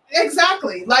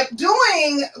 Exactly. Like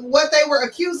doing what they were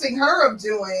accusing her of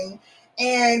doing.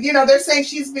 And, you know, they're saying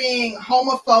she's being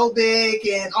homophobic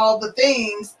and all the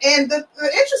things. And the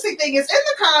interesting thing is in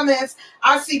the comments,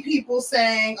 I see people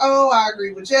saying, oh, I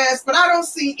agree with Jess, but I don't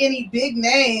see any big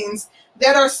names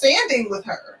that are standing with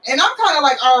her. And I'm kind of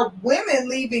like, are women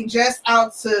leaving Jess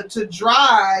out to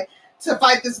dry to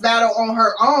fight this battle on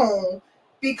her own?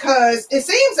 Because it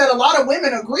seems that a lot of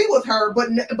women agree with her,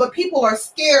 but people are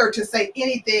scared to say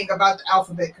anything about the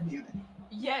alphabet community.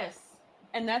 Yes.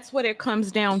 And that's what it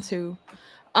comes down to.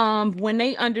 When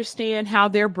they understand how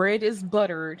their bread is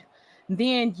buttered,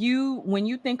 then when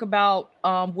you think about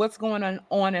what's going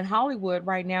on in Hollywood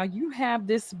right now, you have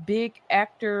this big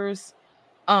actors,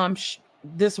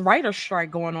 this writer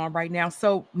strike going on right now.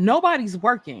 So nobody's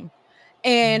working.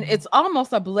 And it's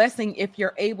almost a blessing if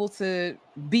you're able to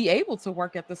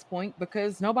work at this point,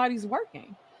 because nobody's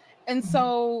working. And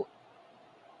so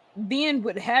then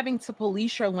with having to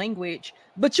police your language,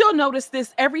 but you'll notice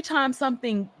this every time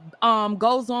something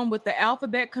goes on with the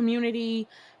alphabet community.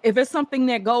 If it's something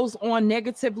that goes on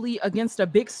negatively against a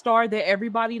big star that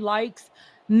everybody likes,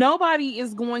 nobody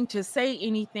is going to say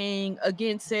anything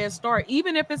against said star,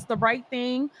 even if it's the right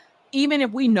thing, even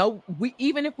if we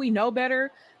know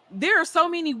better. There are so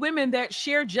many women that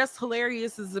share Just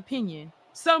Hilarious's opinion.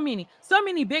 So many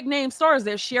big name stars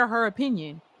that share her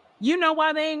opinion. You know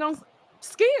why they ain't gonna?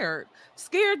 Scared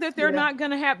that they're not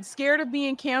gonna have, scared of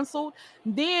being canceled.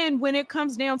 Then when it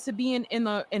comes down to being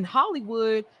in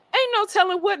Hollywood, ain't no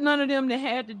telling what none of them that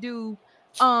had to do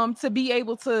to be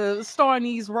able to star in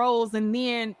these roles. And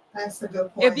then that's a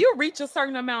good point. If you reach a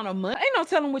certain amount of money, ain't no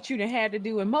telling what you done had to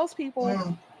do. And most people,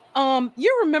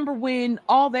 you remember when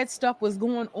all that stuff was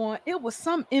going on, it was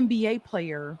some NBA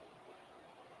player,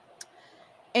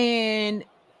 and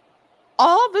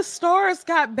all the stars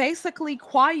got basically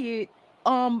quiet.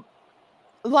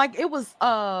 Like it was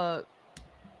I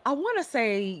want to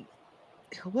say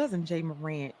it wasn't Jay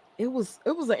Morant. It was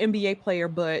an NBA player,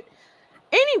 but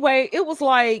anyway, it was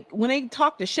like when they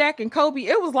talked to Shaq and Kobe,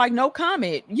 it was like no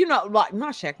comment. You know, like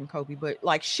not Shaq and Kobe, but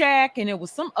like Shaq, and it was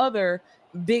some other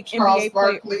big Charles NBA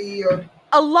Barkley player.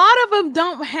 A lot of them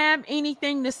don't have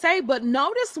anything to say, but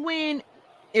notice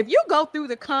if you go through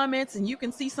the comments and you can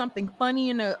see something funny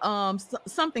in a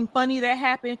something funny that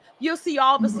happened, you'll see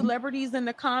all the celebrities in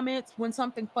the comments when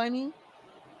something funny.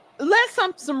 Let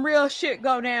some real shit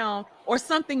go down, or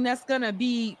something that's gonna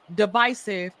be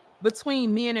divisive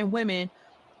between men and women,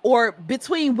 or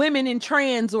between women and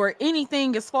trans, or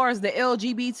anything as far as the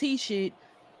LGBT shit.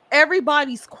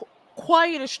 Everybody's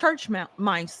quiet as church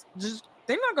mice. Just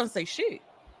they're not gonna say shit.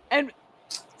 And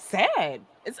sad.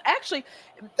 It's actually,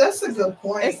 that's a good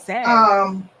point. It's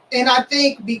sad. And I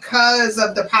think because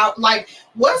of the power, like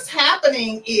what's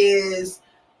happening is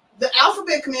the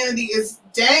alphabet community is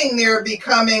dang near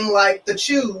becoming like the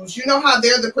Jews. You know how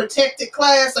they're the protected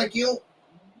class, like you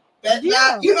bet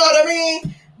not, you know what I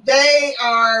mean? They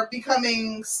are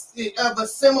becoming of a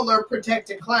similar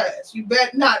protected class. You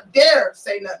bet not dare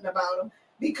say nothing about them,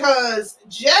 because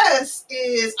Jess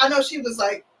is, I know she was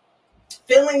like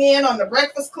filling in on the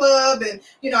Breakfast Club and,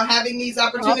 you know, having these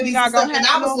opportunities and stuff. And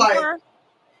I was like,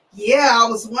 I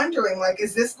was wondering, like,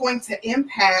 is this going to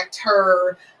impact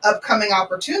her upcoming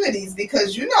opportunities?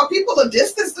 Because, you know, people will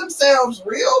distance themselves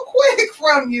real quick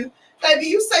from you. Maybe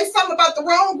you say something about the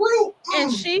wrong group.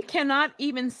 And she cannot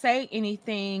even say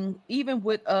anything, even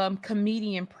with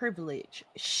comedian privilege.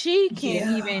 She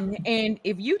can't even. And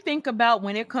if you think about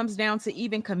when it comes down to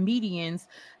even comedians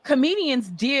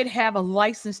did have a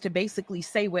license to basically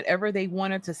say whatever they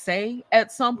wanted to say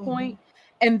at some point.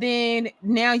 And then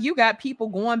now you got people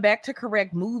going back to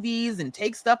correct movies and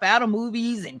take stuff out of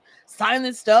movies and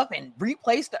silence stuff and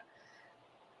replay stuff.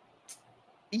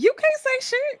 You can't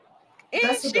say shit. And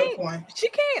that's a good point. She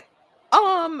can't.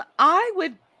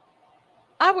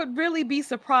 I would really be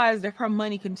surprised if her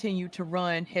money continued to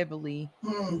run heavily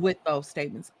with those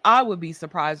statements. I would be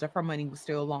surprised if her money was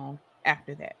still long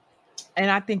after that. And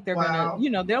I think they're gonna,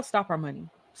 Wow. they'll stop our money.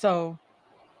 So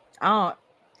I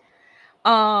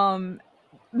don't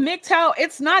MGTOW,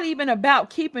 it's not even about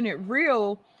keeping it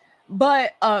real,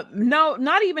 but no,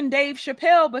 not even Dave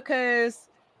Chappelle, because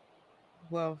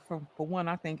well, for one,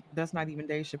 I think that's not even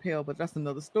Dave Chappelle, but that's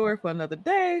another story for another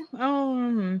day.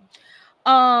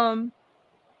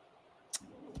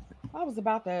 I was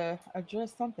about to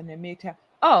address something in MGTOW.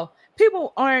 Oh,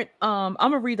 people aren't. I'm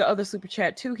gonna read the other super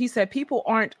chat too. He said people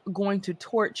aren't going to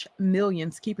torch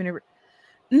millions keeping it.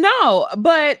 No,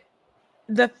 but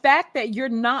the fact that you're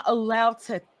not allowed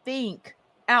to think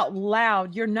out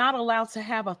loud, you're not allowed to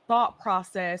have a thought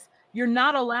process, you're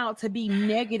not allowed to be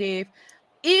negative,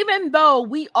 even though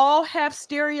we all have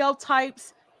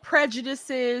stereotypes,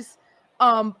 prejudices,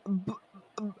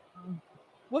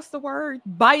 what's the word?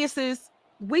 Biases.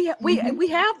 We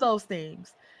have those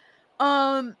things.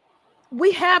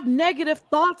 We have negative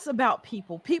thoughts about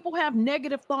people. People have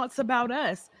negative thoughts about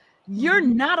us. You're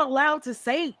not allowed to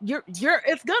say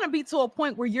it's gonna be to a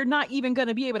point where you're not even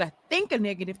gonna be able to think a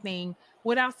negative thing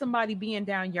without somebody being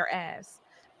down your ass.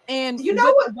 And You know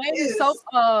with what the way is?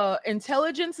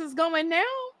 intelligence is going now,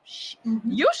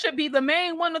 you should be the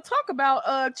main one to talk about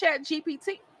Chat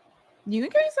GPT. You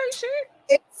can't say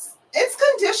shit. It's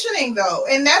conditioning though,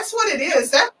 and that's what it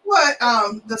is. That's what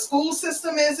the school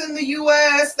system is in the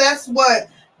US. That's what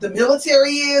the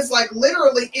military is. Like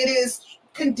literally it is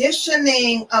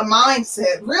conditioning a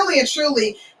mindset. Really and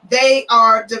truly, they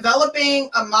are developing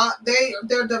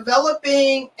they're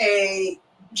developing a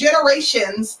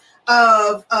generations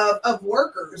of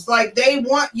workers. Like they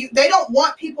don't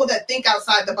want people that think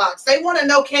outside the box. They want to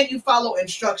know, can you follow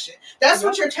instruction? That's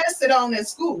what you're tested on in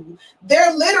school.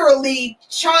 They're literally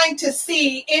trying to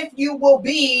see if you will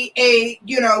be a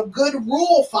good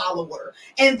rule follower,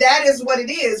 and that is what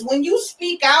it is. When you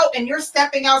speak out and you're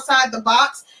stepping outside the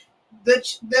box,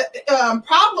 the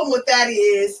problem with that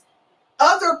is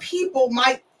other people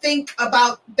might think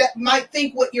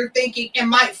what you're thinking and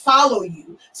might follow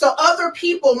you. So other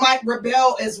people might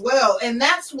rebel as well. And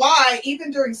that's why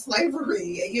even during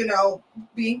slavery,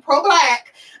 being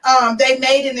pro-Black, they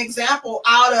made an example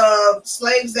out of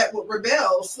slaves that would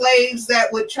rebel, slaves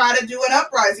that would try to do an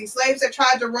uprising, slaves that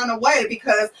tried to run away,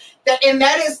 because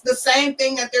that is the same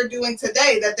thing that they're doing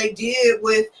today that they did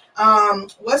with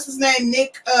what's his name,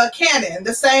 Nick Cannon.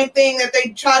 The same thing that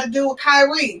they try to do with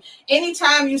Kyrie.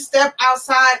 Anytime you step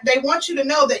outside, they want you to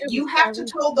know that you have to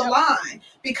toe the line,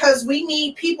 because we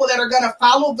need people that are going to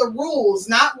follow the rules,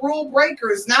 not rule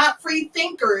breakers, not free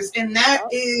thinkers, and that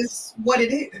is what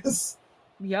it is.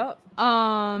 Yep.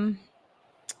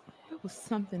 It was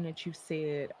something that you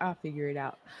said. I'll figure it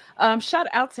out. Shout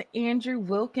out to Andrew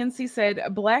Wilkins. He said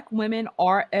Black women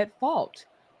are at fault.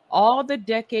 All the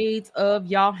decades of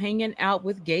y'all hanging out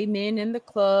with gay men in the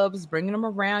clubs, bringing them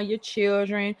around your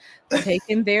children,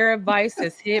 taking their advice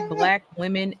has hit Black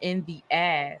women in the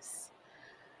ass.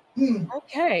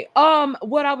 Okay.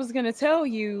 What I was gonna tell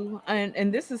you,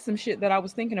 and this is some shit that I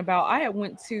was thinking about. I had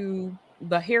went to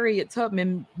the Harriet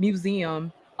Tubman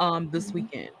Museum this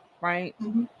weekend, right?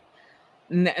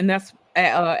 And that's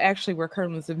actually where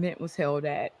Kirtland's event was held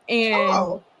at.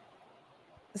 And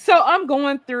so I'm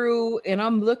going through and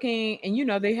I'm looking,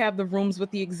 and they have the rooms with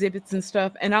the exhibits and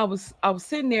stuff. And I was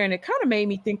sitting there, and it kind of made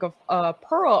me think of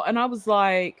Pearl. And I was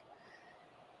like,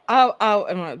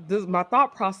 my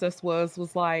thought process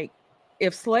was like,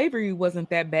 if slavery wasn't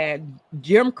that bad,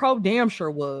 Jim Crow damn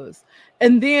sure was.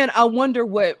 And then I wonder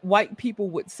what white people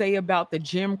would say about the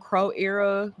Jim Crow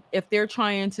era if they're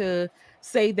trying to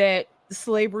say that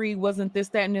slavery wasn't this,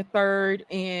 that, and the third,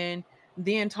 and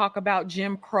then talk about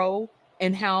Jim Crow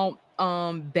and how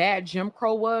bad Jim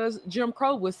Crow was. Jim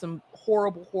Crow was some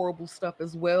horrible stuff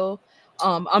as well.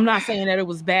 I'm not saying that it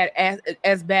was bad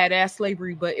as bad as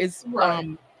slavery, but it's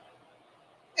and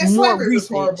slavery was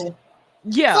horrible.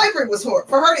 Yeah, slavery was horrible.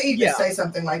 For her to even say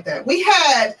something like that, we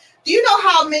had. Do you know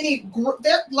how many?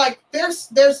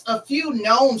 There's a few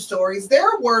known stories.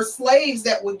 There were slaves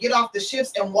that would get off the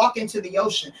ships and walk into the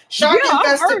ocean,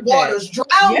 shark-infested waters,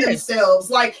 drown themselves.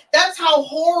 Like that's how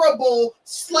horrible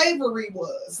slavery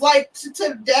was. Like to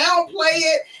downplay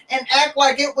it and act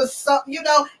like it was something,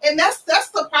 And that's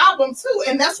the problem too.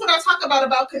 And that's what I talk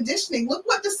about conditioning. Look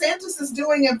what DeSantis is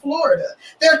doing in Florida.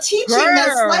 They're teaching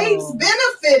that slaves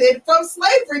benefited from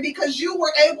slavery because you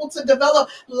were able to develop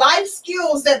life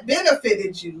skills that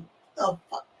benefited you. Oh,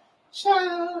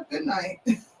 child. Good night.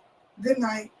 Good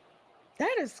night.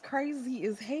 That is crazy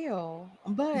as hell.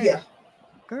 But yeah,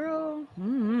 girl,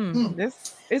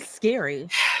 this is scary.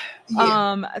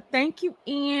 Thank you,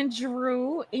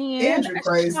 Andrew. And Andrew a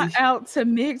crazy. shout out to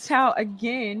MGTOW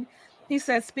again. He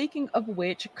says, speaking of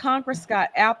which, Congress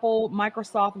got Apple,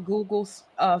 Microsoft, Google,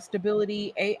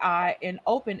 Stability AI, and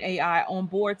OpenAI on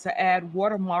board to add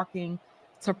watermarking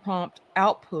to prompt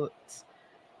outputs.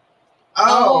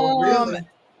 Oh, really?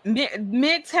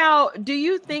 MGTOW, do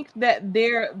you think that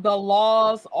the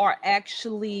laws are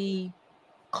actually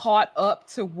caught up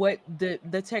to what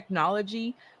the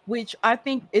technology, which I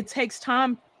think it takes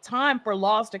time for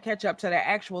laws to catch up to the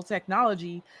actual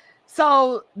technology?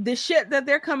 So the shit that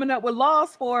they're coming up with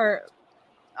laws for,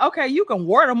 okay, you can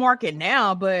watermark it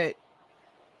now, but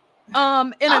in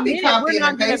a minute we're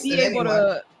not going to be able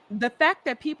to. The fact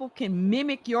that people can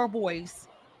mimic your voice.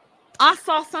 I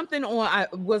saw something I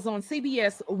was on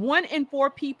CBS. 1 in 4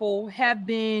 people have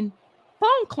been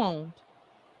phone cloned.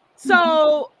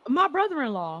 So my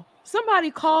brother-in-law,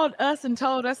 somebody called us and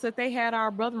told us that they had our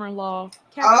brother-in-law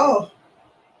captured.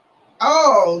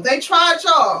 Oh, they tried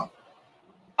y'all.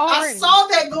 Already. I saw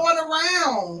that going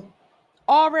around.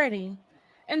 Already.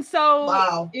 And so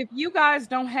wow. If you guys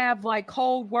don't have like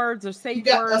code words or safe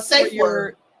words a safe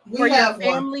word for your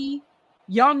family,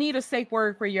 y'all need a safe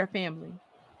word for your family.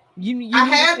 I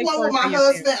had one with my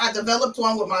husband. I developed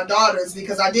one with my daughters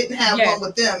because I didn't have one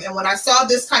with them. And when I saw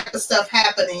this type of stuff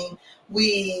happening,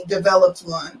 we developed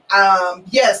one.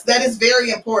 Yes, that is very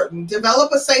important.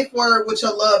 Develop a safe word with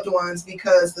your loved ones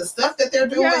because the stuff that they're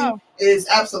doing is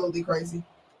absolutely crazy.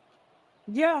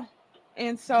 Yeah.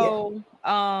 And so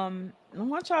I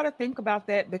want y'all to think about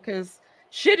that because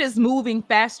shit is moving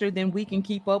faster than we can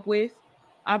keep up with,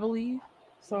 I believe.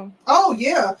 So. Oh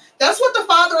yeah, that's what the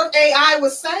father of AI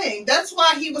was saying. That's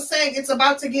why he was saying it's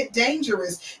about to get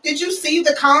dangerous. Did you see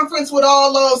the conference with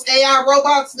all those AI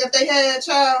robots that they had,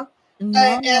 child? No.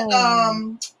 At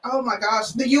oh my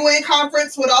gosh, the UN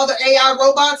conference with all the AI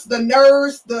robots, the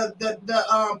nurse, the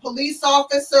police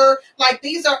officer, like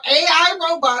these are AI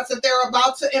robots that they're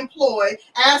about to employ.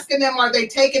 Asking them, are they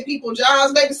taking people's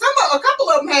jobs? Maybe a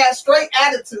couple of them had straight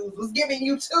attitudes, was giving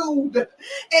you tube.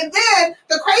 And then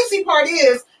the crazy part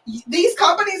is these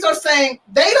companies are saying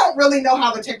they don't really know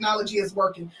how the technology is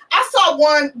working. I saw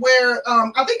one where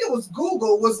I think it was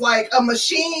Google was like a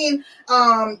machine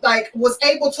was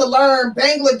able to learn a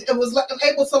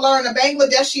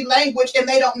Bangladeshi language and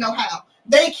they don't know how.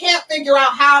 They can't figure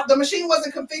out how. The machine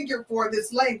wasn't configured for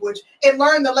this language. It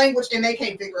learned the language and they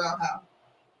can't figure out how.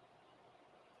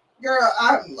 Girl,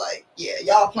 I'm like, yeah,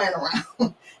 y'all playing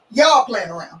around. Y'all playing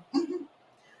around.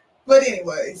 But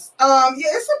anyways, it's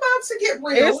about to get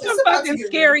real. It's some fucking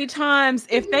scary times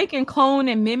if they can clone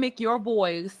and mimic your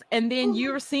voice, and then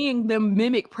you're seeing them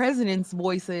mimic presidents'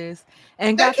 voices,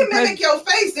 and they can mimic your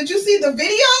face. Did you see the videos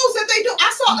that they do?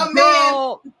 I saw a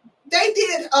man. They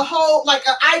did a whole like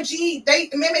an IG. They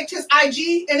mimicked his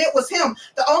IG, and it was him.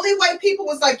 The only way people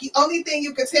was like, the only thing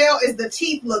you could tell is the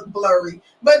teeth look blurry,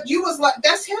 but you was like,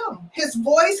 that's him. His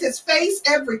voice, his face,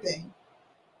 everything.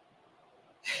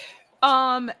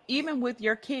 Even with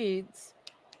your kids,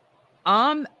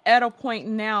 I'm at a point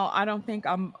now, I don't think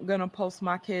I'm gonna post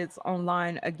my kids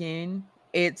online again.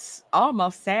 It's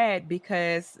almost sad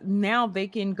because now they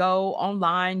can go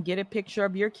online, get a picture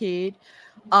of your kid,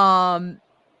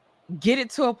 get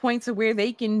it to a point to where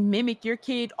they can mimic your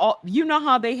kid. You know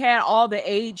how they had all the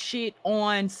age shit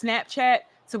on Snapchat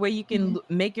to where you can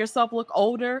make yourself look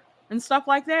older and stuff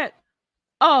like that.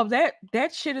 Oh, that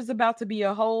shit is about to be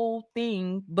a whole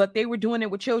thing, but they were doing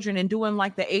it with children and doing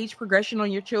like the age progression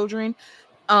on your children.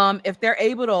 If they're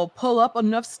able to pull up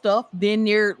enough stuff, then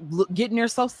they're getting their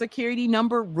social security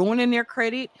number, ruining their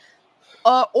credit.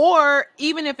 Or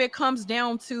even if it comes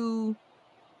down to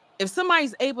if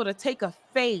somebody's able to take a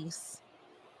face,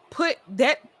 put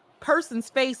that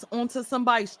person's face onto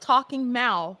somebody's talking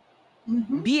mouth,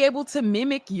 be able to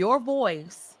mimic your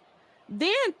voice.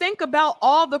 Then think about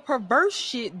all the perverse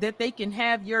shit that they can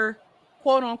have your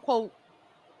quote unquote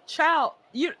child.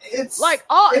 It's like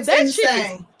that insane. Shit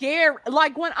is scary.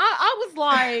 Like when I was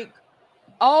like,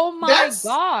 oh my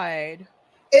God.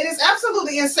 It is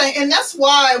absolutely insane. And that's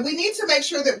why we need to make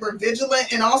sure that we're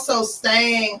vigilant and also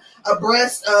staying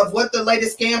abreast of what the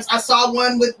latest scams. I saw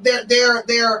one with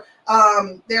they're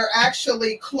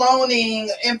actually cloning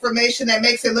information that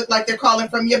makes it look like they're calling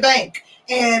from your bank.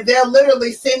 And they'll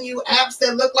literally send you apps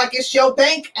that look like it's your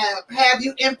bank app, have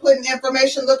you inputting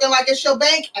information looking like it's your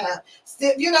bank app.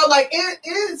 You know, like it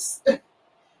is,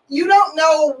 you don't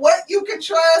know what you can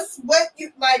trust, what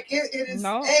you like, it is.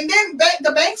 No. And then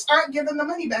the banks aren't giving the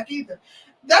money back either.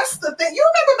 That's the thing. You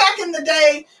remember back in in the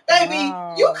day, baby,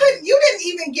 Wow. you didn't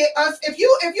even get us. If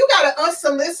you got an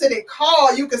unsolicited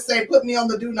call, you could say, put me on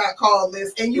the do not call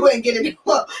list, and you ain't getting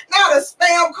now the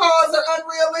spam calls are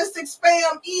unrealistic,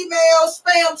 spam emails,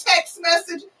 spam text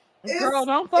message. Girl,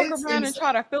 don't fuck it's around and insane.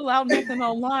 try to fill out nothing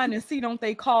online and see don't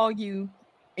they call you,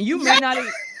 and you may not.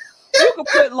 You could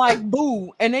put like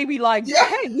boo, and they be like, Yeah.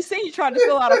 "Hey, we seen you try to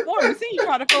fill out a form. We seen you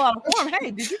try to fill out a form.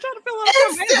 Hey, did you try to fill out a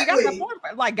form? Hey, we got the Instantly. form."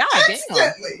 Like, god damn,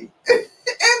 Instantly.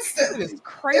 Instantly. it's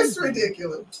crazy. It's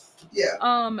ridiculous. Yeah.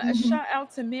 A shout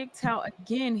out to MGTOW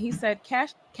again. He said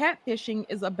catfishing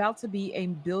is about to be a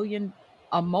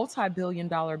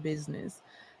multi-billion-dollar business.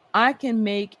 I can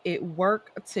make it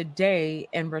work today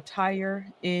and retire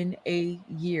in a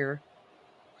year.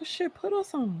 Oh, shit, put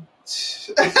us on.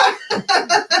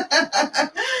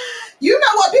 You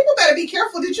know what? People better be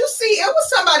careful. Did you see? It was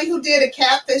somebody who did a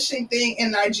catfishing thing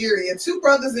in Nigeria. Two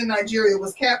brothers in Nigeria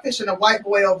was catfishing a white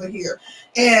boy over here.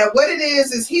 And what it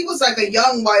is he was like a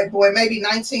young white boy, maybe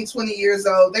 19, 20 years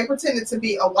old. They pretended to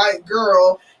be a white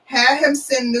girl, had him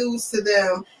send news to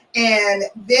them, and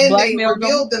then they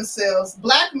revealed themselves,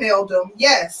 blackmailed him,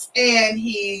 yes, and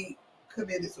he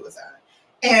committed suicide.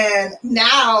 And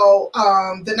now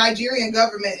the Nigerian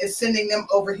government is sending them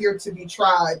over here to be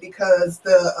tried because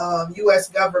the U.S.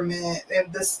 government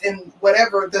and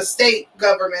whatever the state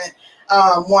government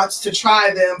wants to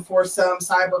try them for some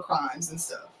cyber crimes and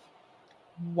stuff.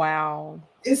 Wow,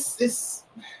 it's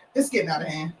getting out of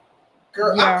hand,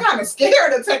 girl. Yeah. I'm kind of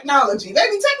scared of technology.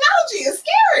 Baby, technology is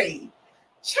scary,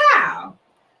 child.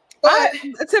 But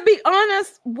to be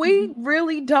honest, we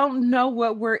really don't know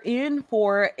what we're in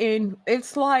for. And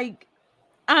it's like,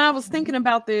 I was thinking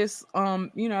about this,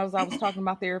 as I was talking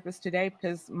about therapists today,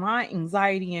 because my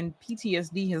anxiety and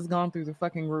PTSD has gone through the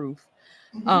fucking roof.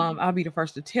 I'll be the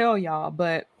first to tell y'all,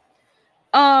 but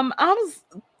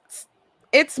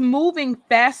it's moving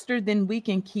faster than we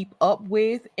can keep up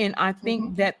with. And I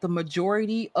think that the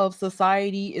majority of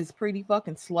society is pretty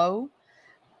fucking slow.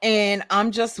 And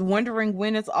I'm just wondering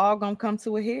when it's all gonna come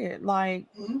to a head. Like,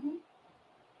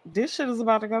 this shit is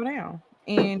about to go down,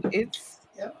 and it's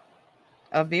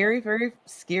a very, very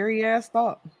scary ass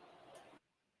thought.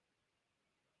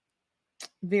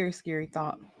 Very scary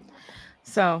thought.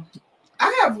 So,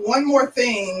 I have one more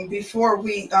thing before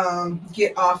we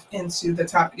get off into the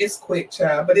topic. It's quick,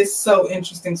 child, but it's so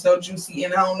interesting, so juicy,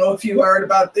 and I don't know if you heard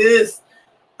about this.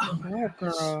 Oh my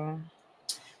girl.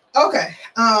 Okay,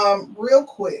 real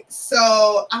quick.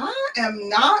 So I am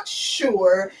not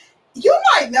sure. You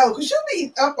might know because you'll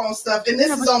be up on stuff, and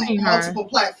this is on multiple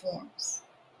platforms.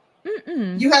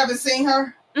 You haven't seen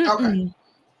her? Okay.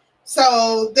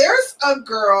 So there's a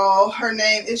girl, her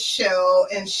name is Shell,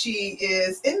 and she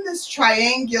is in this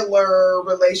triangular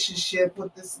relationship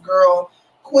with this girl,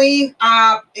 Queen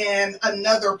Op, and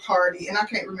another party, and I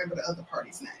can't remember the other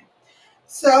party's name.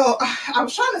 So I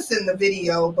was trying to send the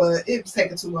video, but it was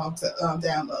taking too long to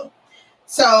download.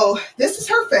 So this is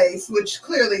her face, which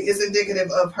clearly is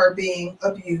indicative of her being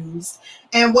abused.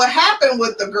 And what happened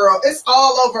with the girl, it's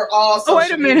all over all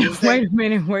social media. Wait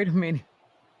a minute.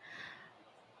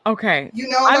 Okay. You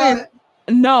know about it?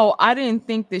 No, I didn't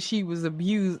think that she was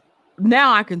abused.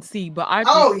 Now I can see, but I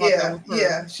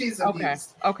just she's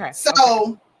abused. Okay.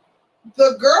 So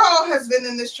the girl has been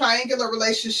in this triangular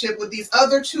relationship with these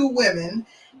other two women,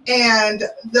 and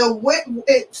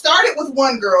it started with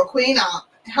one girl, Queen Op.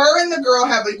 Her and the girl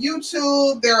have a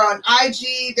YouTube. They're on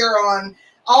IG. They're on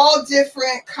all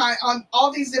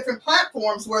these different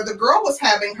platforms where the girl was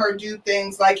having her do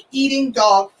things like eating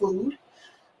dog food.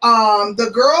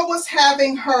 The girl was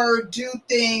having her do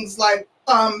things like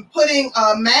putting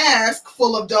a mask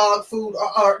full of dog food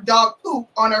or dog poop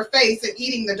on her face and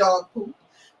eating the dog poop.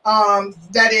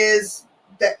 That is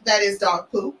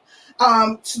dog poop.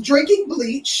 Drinking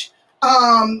bleach.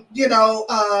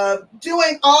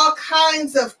 Doing all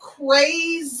kinds of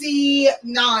crazy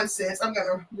nonsense. I'm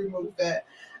gonna remove that.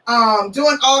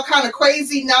 Doing all kind of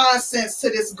crazy nonsense to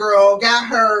this girl, got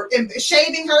her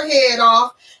shaving her head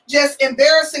off, just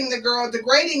embarrassing the girl,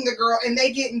 degrading the girl, and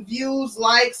they getting views,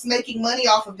 likes, making money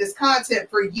off of this content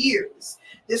for years.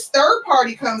 This third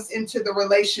party comes into the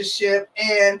relationship,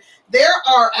 and there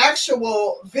are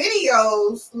actual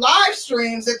videos, live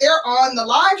streams that they're on the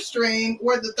live stream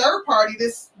where the third party,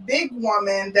 this big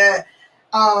woman that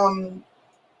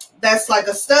that's like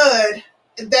a stud,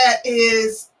 that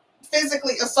is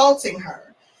physically assaulting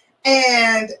her.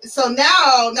 And so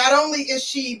now not only is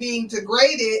she being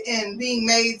degraded and being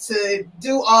made to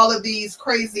do all of these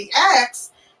crazy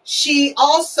acts, she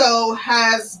also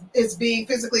is being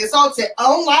physically assaulted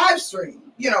on live stream,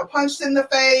 punched in the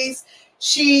face.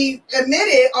 she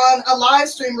admitted on a live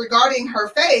stream regarding her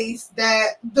face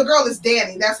that the girl is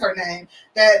Danny, that's her name,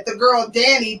 that the girl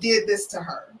Danny did this to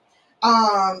her.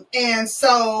 And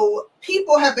so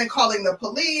people have been calling the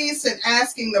police and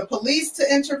asking the police to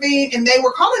intervene, and they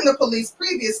were calling the police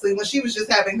previously when she was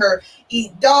just having her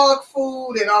eat dog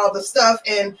food and all the stuff,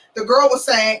 and the girl was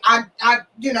saying, I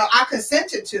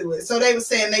consented to it. So they were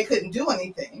saying they couldn't do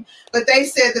anything, but they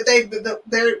said that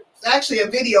there's actually a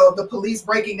video of the police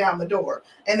breaking down the door,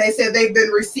 and they said they've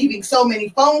been receiving so many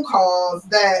phone calls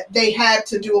that they had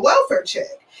to do a welfare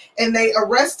check. And they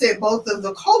arrested both of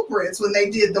the culprits when they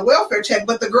did the welfare check.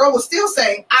 But the girl was still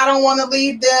saying, I don't want to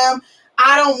leave them.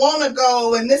 I don't want to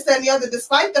go. And this, that, and the other,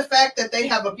 despite the fact that they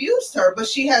have abused her. But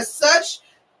she has such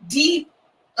deep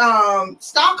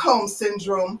Stockholm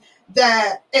syndrome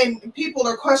that, and people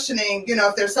are questioning,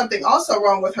 if there's something also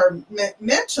wrong with her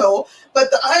mental.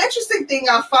 But the interesting thing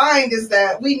I find is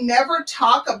that we never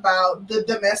talk about the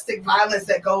domestic violence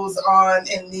that goes on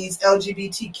in these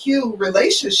LGBTQ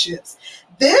relationships.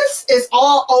 This is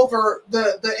all over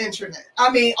the internet. I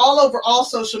mean, all over all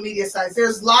social media sites.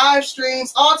 There's live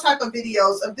streams, all type of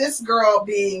videos of this girl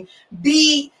being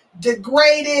beat,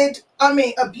 degraded,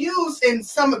 abused in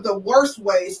some of the worst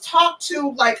ways, talked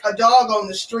to like a dog on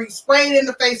the street, sprayed in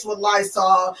the face with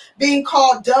Lysol, being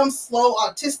called dumb, slow,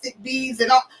 autistic bees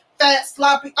and all fat,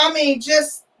 sloppy.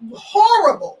 Just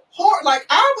horrible. Like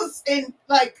I was in,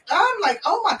 like, I'm like,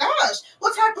 oh my gosh,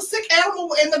 what type of sick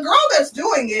animal? And the girl that's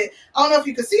doing it, I don't know if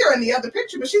you can see her in the other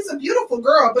picture, but she's a beautiful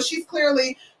girl, but she's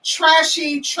clearly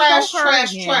trashy, trash.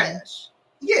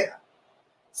 Yeah.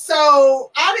 So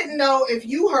I didn't know if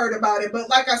you heard about it, but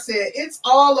like I said, it's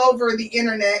all over the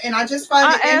internet, and I just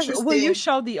find it interesting. Will you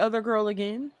show the other girl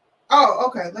again? Oh,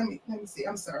 okay. Let me see.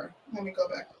 I'm sorry. Let me go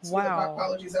back. Wow. My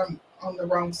apologies. I'm on the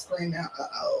wrong screen now.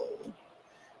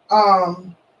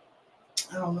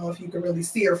 I don't know if you can really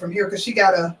see her from here because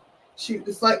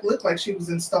looked like she was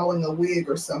installing a wig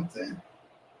or something.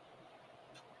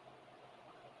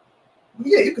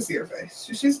 Yeah, you can see her face.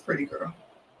 She's a pretty girl.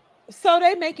 So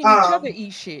they making each other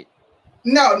eat shit.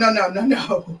 No.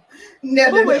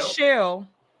 Who is Shell?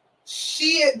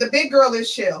 The big girl is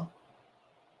Shell.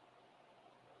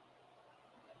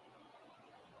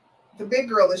 The big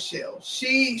girl is Shell.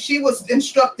 She was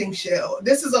instructing Shell.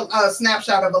 This is a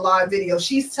snapshot of a live video.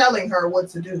 She's telling her what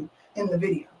to do in the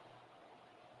video.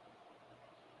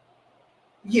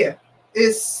 Yeah,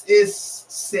 it's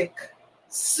sick.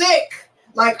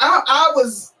 Like I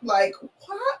was like,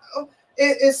 what?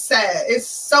 It's sad. It's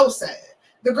so sad.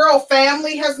 The girl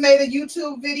family has made a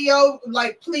YouTube video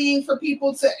like pleading for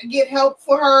people to get help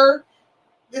for her.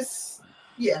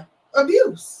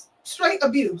 Abuse. Straight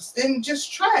abuse and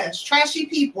just trashy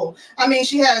people.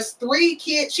 She has 3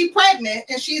 kids. She's pregnant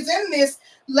and she's in this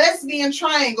lesbian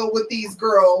triangle with these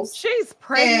girls. She's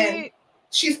pregnant. And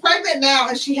she's pregnant now,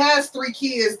 and she has 3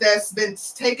 kids that's been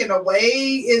taken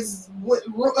away.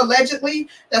 Allegedly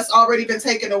that's already been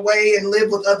taken away and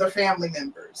live with other family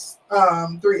members.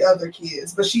 3 other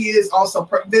kids, but she is also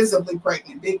visibly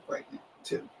pregnant, big pregnant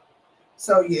too.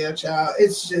 So yeah, child,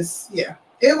 it's just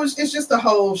It's just a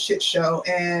whole shit show.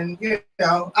 And,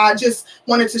 I just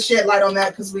wanted to shed light on that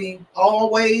because we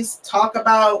always talk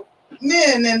about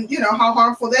men and, how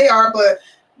harmful they are. But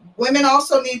women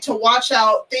also need to watch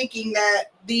out thinking that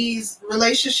these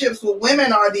relationships with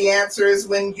women are the answers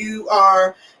when you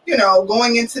are,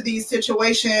 going into these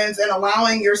situations and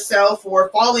allowing yourself or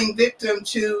falling victim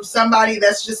to somebody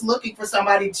that's just looking for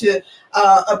somebody to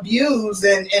abuse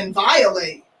and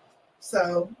violate.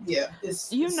 So, yeah,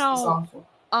 it's awful.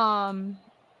 I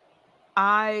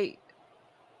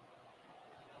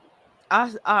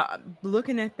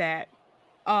looking at that,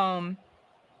 I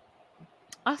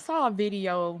saw a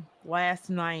video last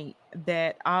night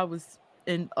that I was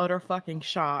in utter fucking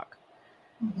shock.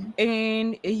 Mm-hmm.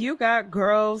 And you got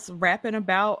girls rapping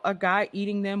about a guy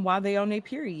eating them while they on their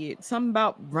period. Something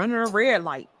about running a red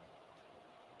light.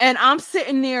 And I'm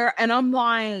sitting there and I'm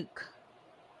like,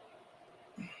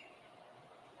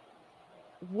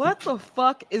 what the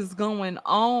fuck is going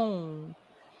on?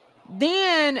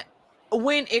 Then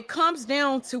when it comes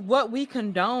down to what we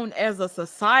condone as a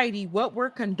society, what we're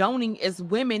condoning as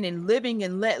women and living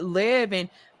and let live.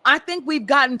 And I think we've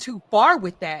gotten too far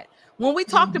with that. When we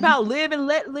talked about live and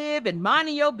let live and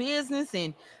minding your business,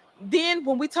 and then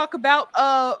when we talk about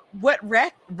what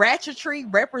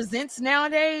ratchetry represents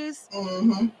nowadays,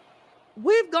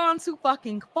 we've gone too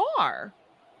fucking far.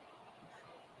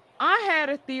 I had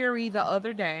a theory the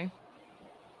other day,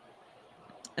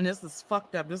 and this is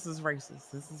fucked up. This is racist.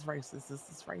 This is racist.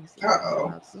 This is racist.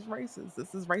 Uh-oh. This is racist.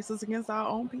 This is racist against our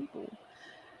own people.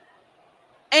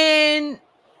 And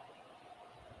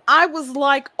I I was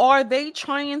like, are they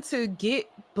trying to get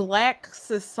Black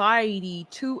society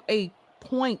to a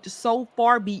point so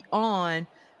far beyond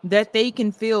that they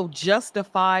can feel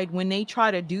justified when they try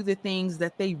to do the things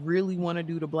that they really want to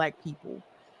do to Black people?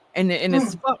 And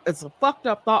it's a fucked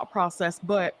up thought process,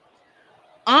 but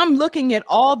I'm looking at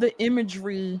all the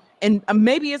imagery, and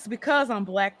maybe it's because I'm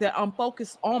Black that I'm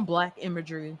focused on Black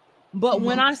imagery. But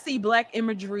when I see Black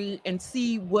imagery and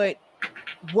see what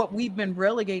we've been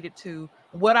relegated to,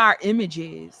 what our image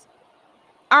is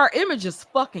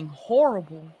fucking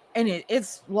horrible. And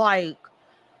it's like,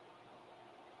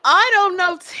 I don't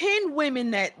know 10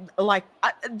 women that like,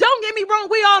 don't get me wrong,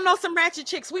 we all know some ratchet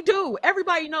chicks. We do.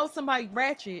 Everybody knows somebody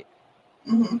ratchet.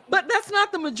 But that's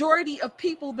not the majority of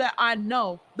people that I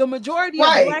know. The majority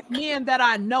of Black men that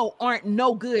I know aren't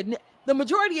no good. The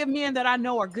majority of men that I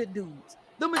know are good dudes.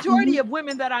 The majority of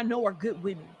women that I know are good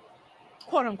women,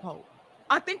 quote unquote.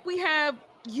 I think we have,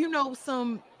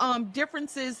 some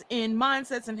differences in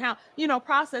mindsets and how,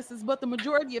 processes, but the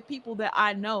majority of people that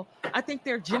I know, I think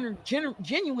they're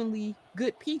genuinely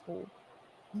good people.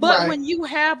 But when you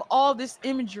have all this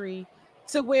imagery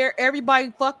to where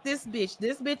everybody, fuck this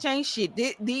bitch ain't shit,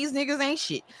 these niggas ain't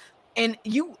shit, and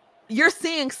you're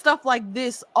seeing stuff like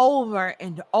this over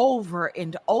and over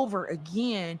and over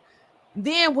again,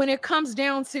 then when it comes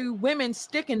down to women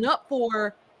sticking up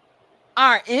for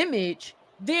our image,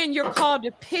 then you're called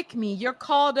a pick me, you're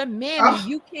called a man,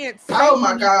 you can't say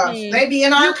my gosh, they be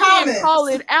in our comments. Can't call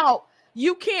it out.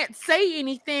 You can't say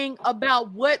anything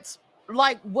about what's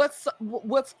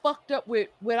fucked up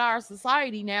with our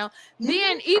society now.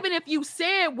 Then even if you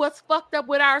said what's fucked up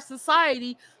with our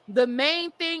society, the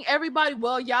main thing everybody,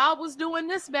 well, y'all was doing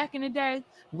this back in the day.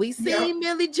 We seen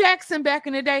Millie Jackson back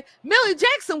in the day. Millie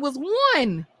Jackson was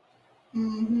one.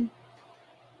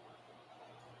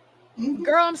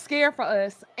 Girl, I'm scared for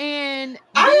us. And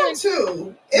I am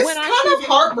too. It's kind of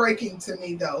heartbreaking to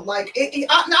me though. Like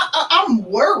I'm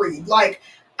worried. Like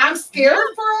I'm scared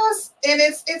for us, and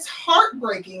it's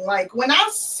heartbreaking. Like when I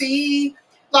see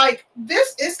like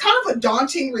this, it's kind of a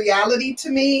daunting reality to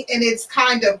me, and it's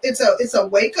a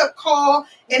wake up call,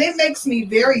 and it makes me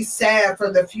very sad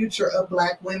for the future of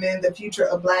Black women, the future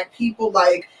of Black people.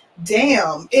 Like,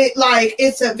 damn,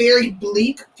 it's a very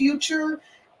bleak future,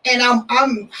 and I'm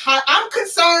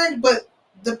concerned, but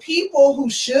the people who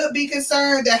should be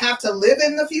concerned that have to live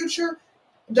in the future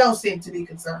don't seem to be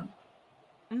concerned.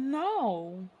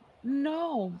 No,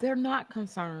 they're not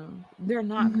concerned. They're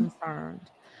not concerned.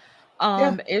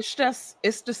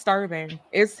 It's disturbing.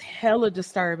 It's hella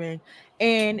disturbing.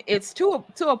 And it's to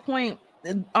a point,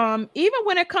 even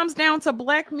when it comes down to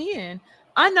Black men,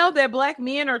 I know that Black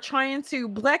men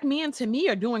to me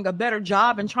are doing a better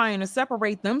job in trying to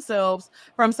separate themselves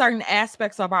from certain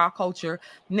aspects of our culture.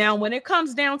 Now, when it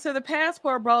comes down to the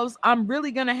Passport Bros, I'm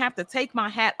really going to have to take my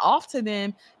hat off to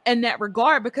them in that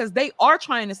regard, because they are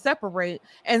trying to separate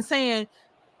and saying,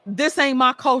 this ain't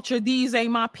my culture, these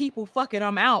ain't my people, fuck it,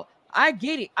 I'm out. I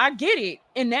get it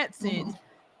in that sense,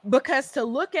 because to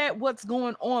look at what's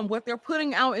going on, what they're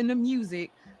putting out in the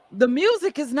music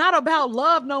is not about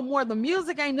love no more. The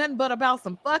music ain't nothing but about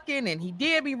some fucking, and he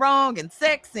did me wrong, and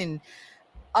sex, and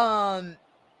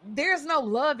there's no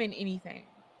love in anything.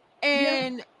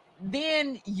 And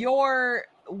then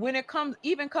when it comes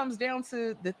down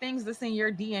to the things that's in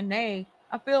your DNA,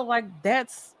 I feel like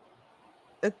that's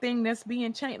the thing that's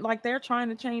being changed. Like they're trying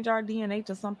to change our DNA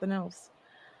to something else.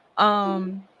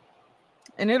 And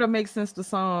it'll make sense to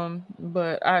some,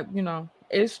 but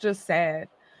it's just sad.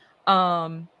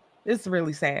 It's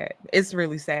really sad. It's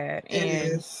really sad. It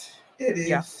is.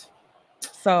 Yeah.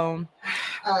 So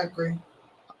I agree.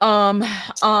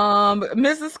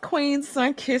 Mrs. Queen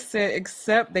Sunkiss said,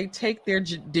 except they take their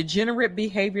degenerate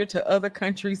behavior to other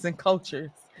countries and cultures.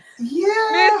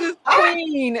 Yeah. Mrs.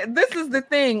 Queen, this is the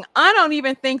thing. I don't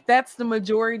even think that's the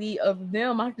majority of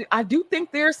them. I do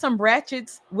think there's some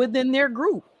ratchets within their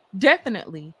group.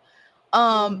 Definitely.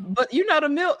 But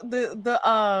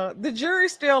the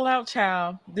jury's still out,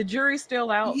 child. The jury's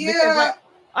still out. Yeah. Because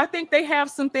I think they have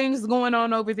some things going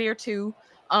on over there too.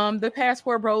 The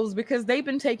Passport Bros, because they've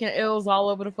been taking L's all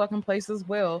over the fucking place as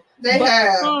well.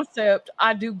 The concept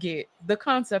I do get. The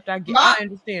concept I get. I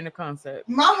understand the concept.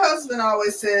 My husband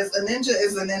always says a ninja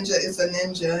is a ninja is a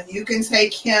ninja. You can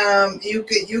take him, you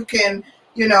can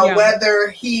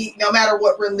whether no matter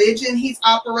what religion he's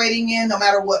operating in, no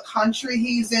matter what country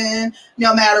he's in,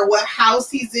 no matter what house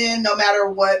he's in, no matter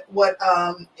what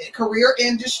career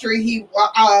industry he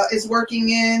is working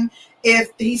in,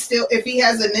 if he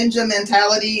has a ninja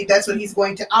mentality, that's what he's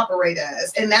going to operate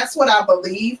as. And that's what I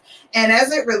believe. And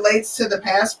as it relates to the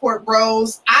Passport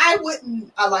Bros, I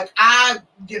wouldn't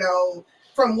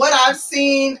from what I've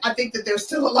seen, I think that there's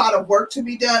still a lot of work to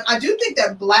be done. I do think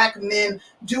that Black men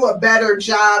do a better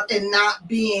job in not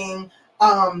being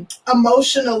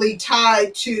emotionally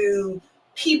tied to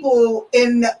people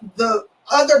in the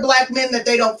other Black men that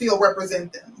they don't feel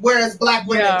represent them, whereas Black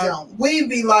women don't. We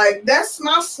be like, that's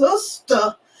my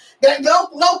sister. That no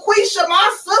Quisha,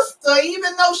 my sister,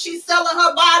 even though she's selling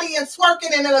her body and twerking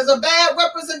and it is a bad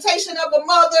representation of a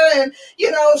mother, and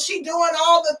you know she doing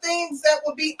all the things that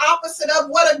would be opposite of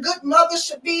what a good mother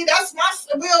should be. That's my.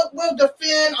 We'll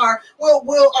defend our. We'll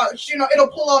you know, it'll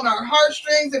pull on our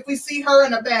heartstrings if we see her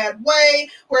in a bad way.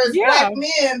 Whereas Black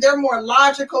men, they're more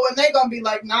logical and they're gonna be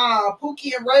like, nah,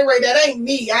 Pookie and Ray Ray, that ain't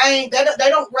me. I ain't. They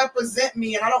don't represent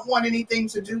me, and I don't want anything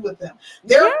to do with them.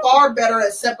 They're far better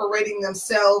at separating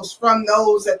themselves from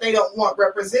those that they don't want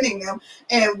representing them,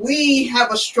 and we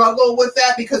have a struggle with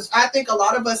that because I think a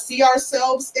lot of us see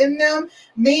ourselves in them,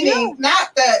 meaning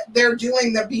not that they're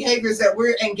doing the behaviors that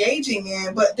we're engaging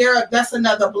in, but that's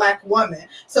another Black woman,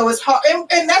 so it's hard,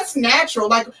 and that's natural.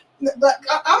 Like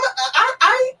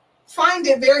I find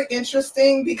it very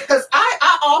interesting because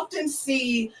I often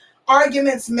see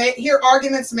hear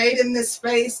arguments made in this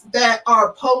space that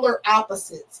are polar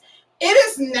opposites. It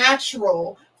is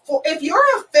natural. If you're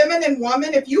a feminine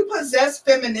woman, if you possess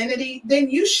femininity, then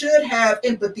you should have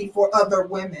empathy for other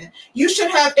women. You should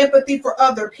have empathy for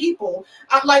other people.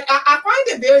 I find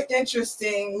it very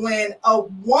interesting when a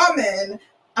woman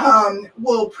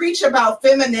will preach about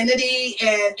femininity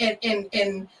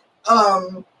and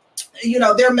you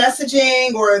know, their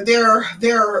messaging or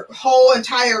their whole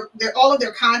entire all of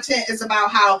their content is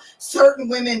about how certain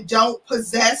women don't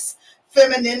possess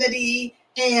femininity,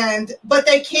 but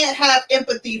they can't have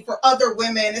empathy for other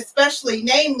women,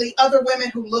 namely other women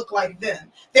who look like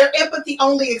them. Their empathy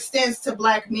only extends to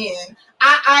Black men.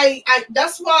 I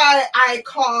that's why I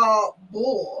call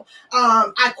bull.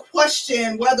 I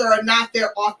question whether or not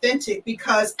they're authentic,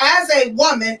 because as a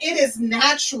woman, it is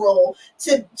natural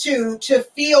to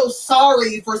feel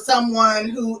sorry for someone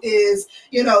who is,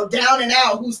 you know, down and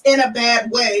out, who's in a bad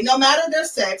way, no matter their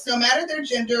sex, no matter their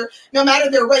gender, no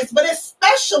matter their race, but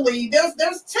especially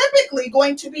there's typically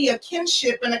going to be a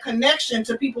kinship and a connection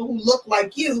to people who look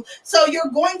like you. So you're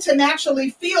going to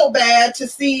naturally feel bad to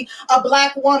see a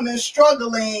Black woman struggling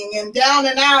and down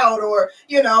and out, or,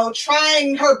 you know,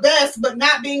 trying her best but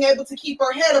not being able to keep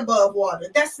her head above water.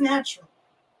 That's natural.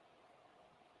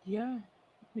 Yeah.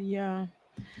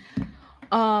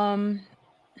 I'm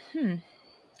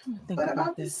What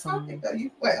about this topic though?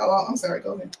 I'm sorry,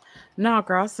 go ahead. No,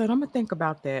 girl, I said I'm gonna think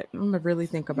about that. I'm gonna really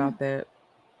think about that,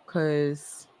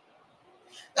 because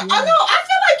I know, I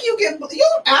feel like you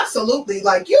absolutely,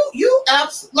 like you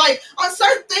like on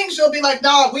certain things you'll be like,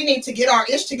 no, we need to get our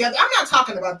ish together. I'm not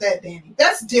talking about that, Danny.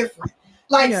 That's different.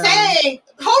 Like saying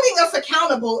holding us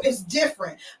accountable is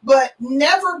different, but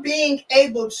never being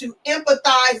able to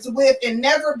empathize with and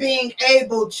never being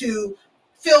able to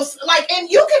feel like, and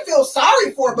you can feel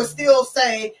sorry for it, but still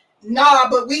say, nah,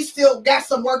 but we still got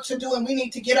some work to do and we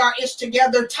need to get our ish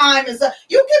together. Time is up.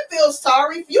 You can feel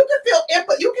sorry. You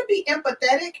can be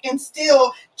empathetic and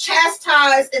still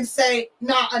chastise and say,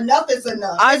 nah, enough is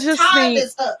enough. Time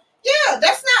is up. Yeah,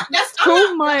 that's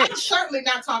too much. I'm certainly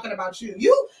not talking about you.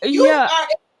 You are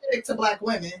empathetic to Black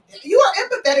women. You are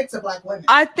empathetic to Black women.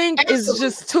 I think it's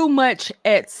just too much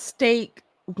at stake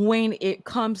when it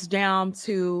comes down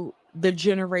to the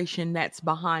generation that's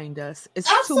behind us. It's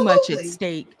too much at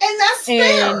stake. And that's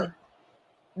fair.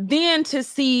 Then to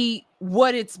see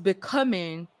what it's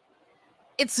becoming,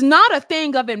 it's not a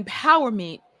thing of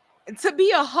empowerment. To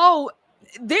be a hoe,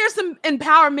 there's some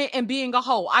empowerment in being a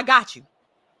hoe. I got you.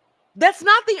 That's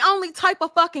not the only type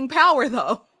of fucking power,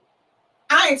 though.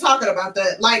 I ain't talking about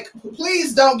that. Like,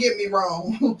 please don't get me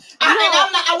wrong.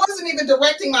 I wasn't even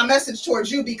directing my message towards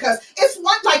you, because it's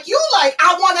one like you like,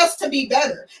 I want us to be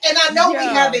better. And I know we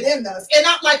have it in us. And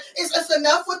I'm like, it's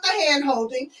enough with the hand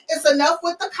holding. It's enough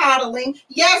with the coddling.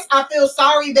 Yes, I feel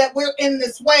sorry that we're in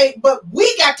this way, but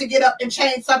we got to get up and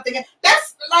change something. And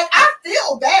that's like, I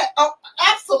feel that. Oh,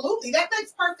 absolutely. That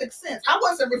makes perfect sense. I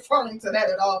wasn't referring to that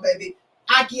at all, baby.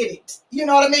 I get it. You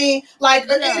know what I mean? Like,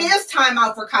 it is time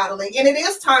out for coddling, and it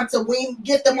is time to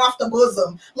get them off the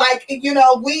bosom. Like, you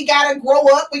know, we got to grow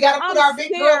up. We got to put our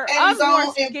big girl panties on.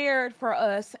 I'm scared for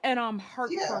us, and I'm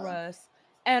hurt for us.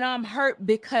 And I'm hurt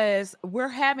because we're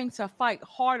having to fight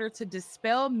harder to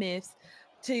dispel myths,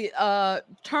 to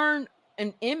turn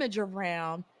an image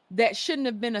around that shouldn't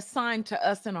have been assigned to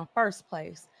us in the first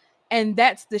place. And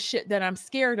that's the shit that I'm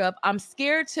scared of. I'm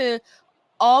scared to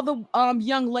all the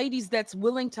young ladies that's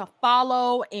willing to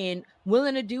follow and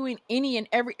willing to do any and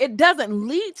every, it doesn't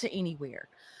lead to anywhere.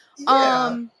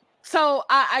 So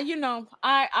I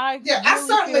Yeah, I really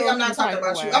certainly feel am not some talking type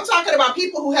of about you. way. I'm talking about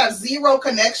people who have zero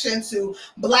connection to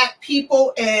Black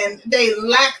people and they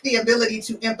lack the ability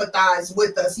to empathize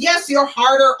with us. Yes, you're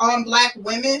harder on Black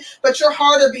women, but you're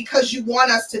harder because you want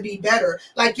us to be better.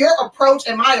 Like your approach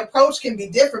and my approach can be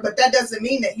different, but that doesn't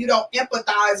mean that you don't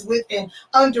empathize with and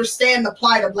understand the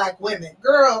plight of Black women.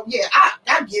 Girl, yeah,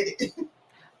 I get it.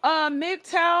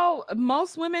 MGTOW,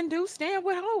 most women do stand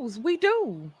with hoes. We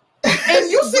do. And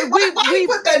You see, why you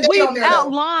put that date we've on there though?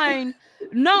 outlined.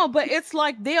 No, but it's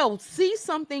like they'll see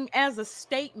something as a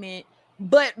statement,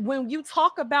 but when you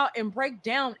talk about and break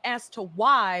down as to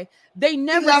why, they He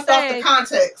never left off the say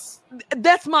context.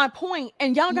 that's my point.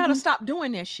 And y'all gotta Mhm. stop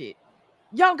doing that shit.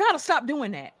 Y'all gotta stop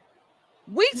doing that.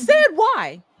 We Mhm. said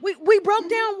why. We broke Mhm.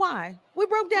 down why. We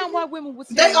broke down Mhm. why women would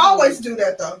They stand with always hoes. do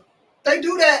that though. They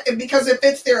do that because it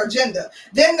fits their agenda.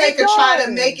 Then they It could try to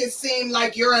make does. it seem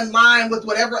like you're in line with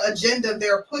whatever agenda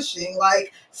they're pushing.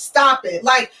 Like, stop it.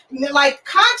 Like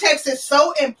context is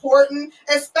so important,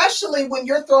 especially when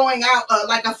you're throwing out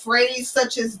like a phrase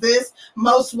such as this.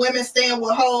 Most women stand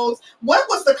with hoes. What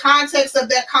was the context of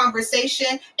that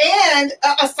conversation? And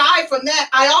aside from that,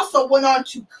 I also went on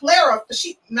to clarify.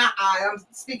 I'm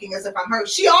speaking as if I'm her.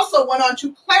 She also went on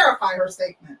to clarify her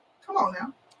statement. Come on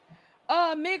now.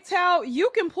 MGTOW, you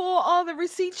can pull all the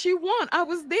receipts you want. I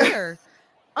was there.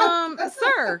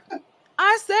 Sir,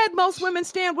 I said most women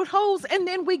stand with hoes, and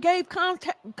then we gave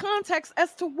context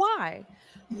as to why.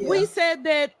 Yeah. We said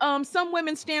that some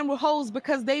women stand with hoes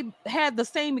because they had the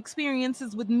same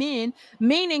experiences with men,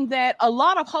 meaning that a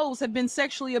lot of hoes have been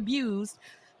sexually abused.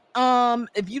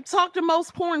 If you talk to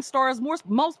most porn stars,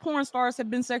 most porn stars have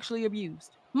been sexually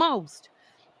abused. Most.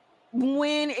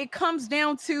 When it comes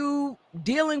down to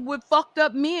dealing with fucked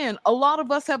up men, a lot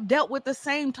of us have dealt with the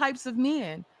same types of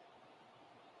men.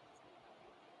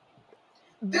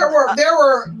 Uh,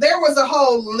 There was a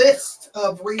whole list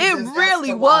of it reasons as really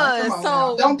to why. Come was. on now.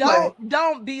 So Don't play.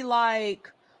 don't be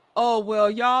like, oh well,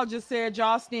 y'all just said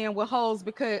y'all stand with hoes,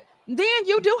 because then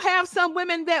you do have some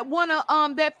women that wanna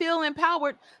that feel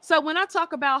empowered. So when I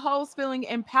talk about hoes feeling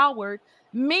empowered,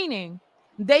 meaning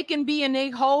they can be in a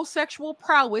whole sexual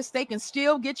prowess, they can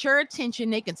still get your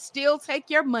attention, they can still take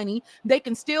your money, they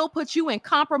can still put you in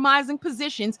compromising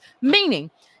positions, meaning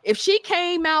if she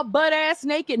came out butt ass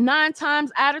naked 9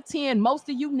 times out of 10, most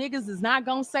of you niggas is not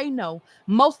gonna say no.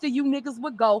 Most of you niggas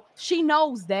would go. She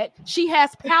knows that. She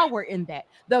has power in that.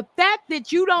 The fact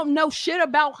that you don't know shit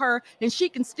about her and she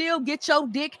can still get your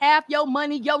dick, half your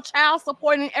money, your child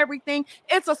support, and everything,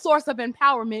 it's a source of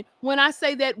empowerment. When I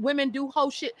say that women do whole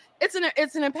shit, it's an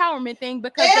empowerment thing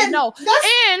because they And know. that's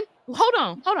And hold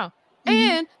on. mhm.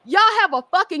 And y'all have a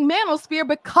fucking manosphere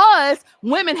because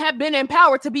women have been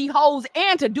empowered to be hoes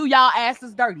and to do y'all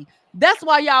asses dirty. That's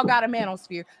why y'all got a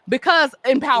manosphere, because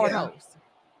empowered Yeah. hoes.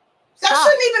 That Stop.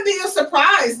 shouldn't even be a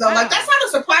surprise though. Like that's Wow. not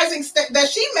a surprising that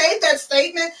she made that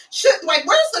statement.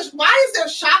 Why is there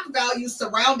shock value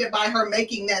surrounded by her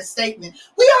making that statement?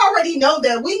 We already know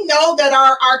that. We know that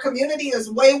our community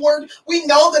is wayward. We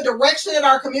know the direction that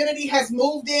our community has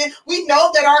moved in. We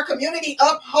know that our community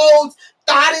upholds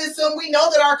thoughtism. We know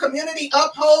that our community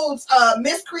upholds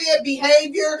miscreant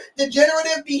behavior,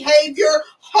 degenerative behavior,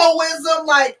 hoism.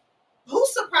 Like,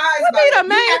 who's surprised We by be the that? You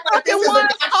main act like this fucking is a ones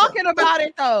gotcha. talking about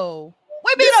it though.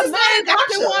 We be This the is not a main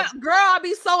fucking gotcha. one. Girl, I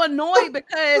be so annoyed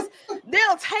because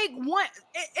they'll take one.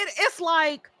 It's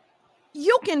like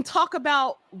you can talk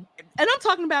about, and I'm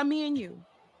talking about me and you.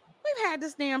 We've had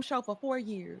this damn show for 4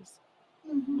 years.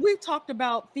 Mhm. We've talked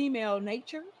about female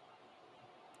nature.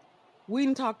 We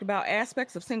done talked about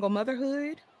aspects of single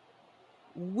motherhood.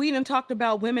 We done talked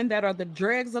about women that are the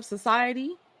dregs of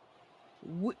society.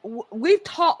 We've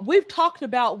talked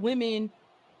about women.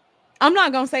 I'm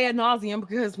not gonna say ad nauseum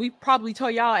because we probably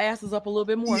tore y'all asses up a little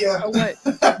bit more. Yeah. So what?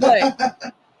 But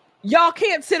y'all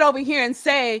can't sit over here and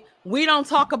say we don't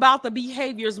talk about the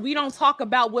behaviors. We don't talk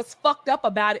about what's fucked up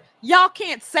about it. Y'all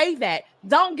can't say that.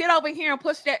 Don't get over here and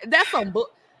push that. That's some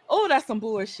that's some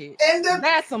bullshit. and the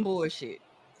That's some bullshit.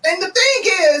 And the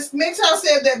thing is, MGTOW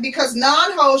said that because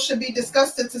non-hoes should be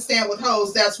disgusted to stand with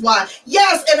hoes, that's why.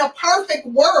 Yes, in a perfect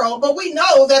world, but we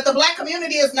know that the Black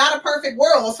community is not a perfect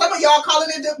world. Some of y'all calling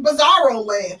it the bizarro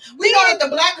land. We know that the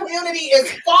Black community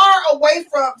is far away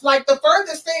from, like, the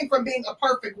furthest thing from being a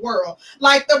perfect world.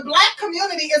 Like, the Black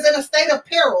community is in a state of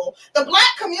peril. The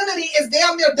Black community is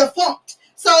damn near defunct.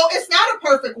 So it's not a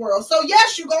perfect world. So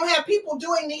yes, you're gonna have people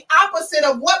doing the opposite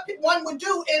of what one would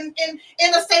do in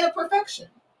a state of perfection.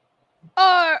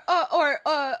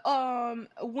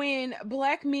 When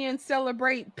black men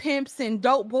celebrate pimps and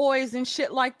dope boys and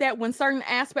shit like that, when certain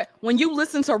aspect, when you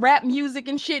listen to rap music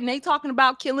and shit, and they talking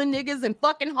about killing niggas and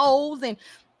fucking hoes, and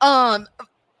um,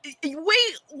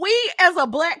 we as a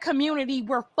black community,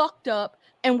 we're fucked up,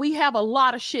 and we have a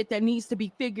lot of shit that needs to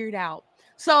be figured out.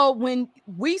 So when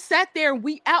we sat there and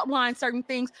we outlined certain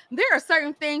things, there are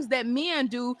certain things that men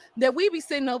do that we be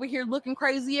sitting over here looking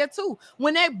crazy at too.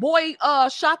 When that boy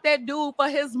shot that dude for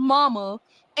his mama,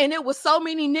 and it was so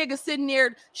many niggas sitting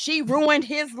there, she ruined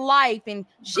his life and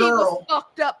she was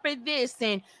fucked up for this,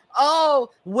 and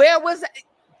oh, where was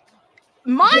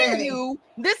mind you,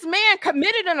 this man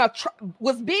committed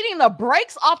was beating the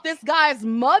brakes off this guy's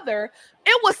mother.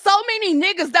 It was so many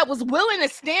niggas that was willing to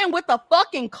stand with the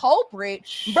fucking culprit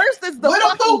versus the what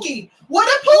fucking, a pookie. What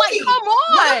a pookie. Like, come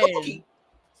on.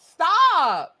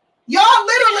 Stop. Y'all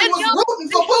literally was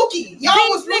rooting for Pookie. Y'all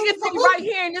was rooting for Pookie. Right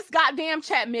here in this goddamn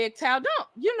chat, MGTOW. Don't,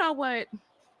 you know what?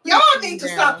 Y'all need to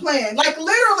stop playing. Like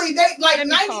literally, they like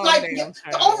 90, like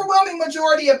the overwhelming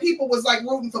majority of people was like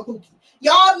rooting for Pookie.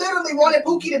 Y'all literally wanted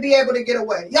Pookie to be able to get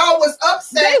away. Y'all was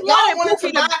upset. They y'all wanted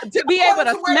Pookie to be able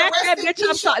to smack that bitch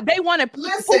upside. They wanted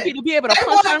Pookie to be able to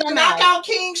punch her in the mouth. Knockout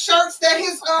King shirts that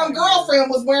his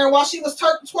girlfriend was wearing while she was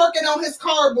twerking on his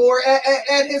cardboard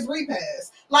at his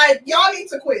repast. Like, y'all need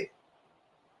to quit.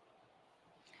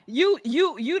 You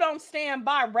don't stand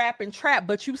by rap and trap,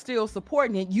 but you still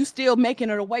supporting it. You still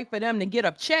making it a way for them to get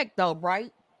a check though,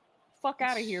 right? Fuck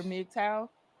out of here, MGTOW.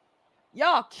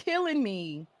 Y'all killing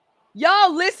me.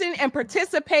 Y'all listen and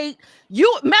participate.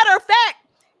 You, matter of fact,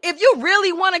 if you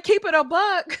really want to keep it a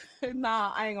buck,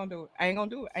 nah, I ain't gonna do it.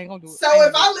 So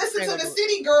if I listen to the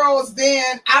City Girls,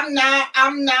 then I'm not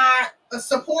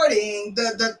supporting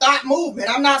the thought movement.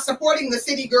 I'm not supporting the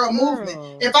City Girl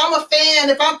movement. If I'm a fan,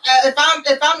 if I'm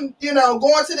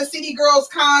going to the City Girls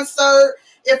concert,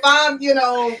 if I'm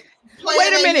playing.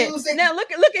 Wait a minute. Music. Now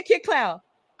look at Kid Cloud.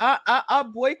 I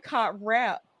boycott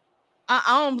rap.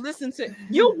 I don't listen to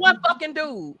you. One fucking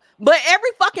dude, but every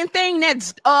fucking thing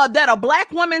that a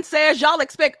black woman says, y'all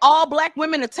expect all black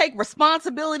women to take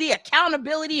responsibility,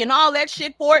 accountability, and all that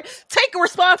shit for it. Take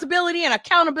responsibility and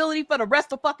accountability for the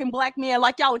rest of fucking black men,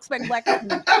 like y'all expect black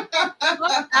women.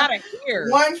 Out of here.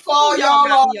 One fall,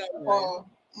 y'all fall.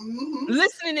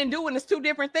 Listening and doing is two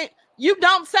different things. You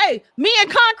don't say. Me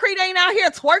and Concrete ain't out here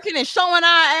twerking and showing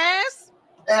our ass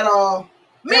at all.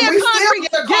 Me and Concrete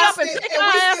get up and take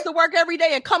our ass to work every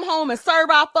day and come home and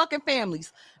serve our fucking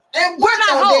families. And we're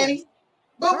not hoes, Danny.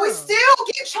 But we still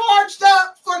get charged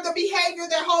up for the behavior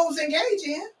that hoes engage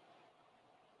in.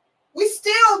 We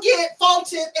still get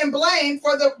faulted and blamed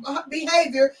for the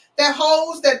behavior that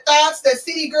hoes, that thoughts, that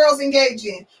City Girls engage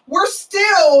in. We're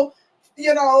still,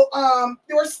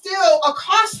 we're still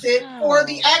accosted for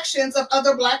the actions of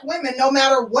other black women, no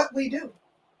matter what we do.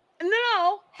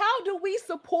 No, how do we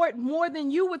support more than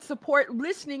you would support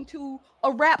listening to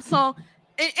a rap song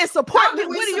and support?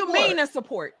 What do you mean in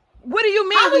support? What do you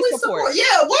mean how do we support?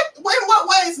 Yeah, in what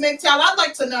ways, MGTOW? I'd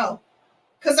like to know.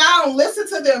 Because I don't listen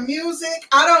to their music.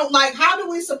 I don't how do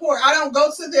we support? I don't go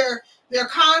to their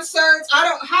concerts.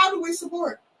 How do we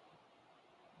support?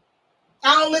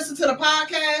 I don't listen to the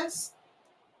podcast.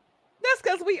 That's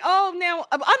because we old now.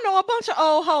 I know a bunch of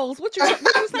old hoes. What you saying?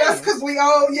 That's because we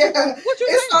old, yeah.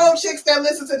 It's saying? Old chicks that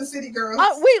listen to the City Girls.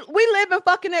 We live in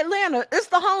fucking Atlanta. It's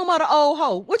the home of the old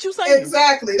hoe. What you saying?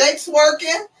 Exactly. They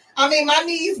twerking. I mean, my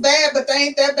knees bad, but they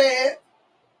ain't that bad.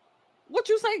 What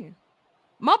you saying?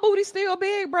 My booty still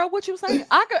big, bro. What you saying?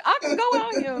 I could go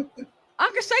on you. I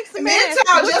can shake some ass.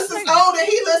 MGTOW just as old and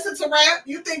he listen to rap.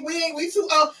 You think we too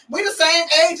old? We the same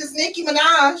age as Nicki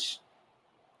Minaj.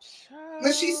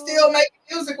 When she's still making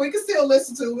music, we can still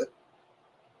listen to it.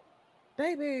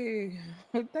 Baby,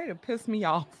 they done pissed me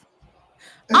off.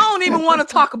 I don't even want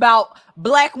to talk about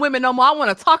black women no more. I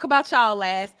want to talk about y'all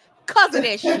ass because of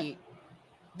that shit.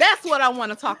 That's what I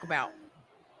want to talk about.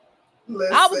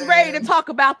 Listen, I was ready to talk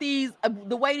about these,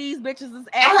 the way these bitches is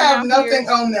acting. I have nothing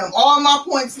on them. All my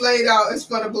points laid out is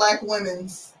for the black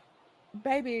women's.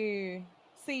 Baby,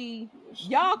 see,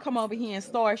 y'all come over here and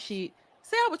start shit.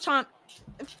 See, I was trying...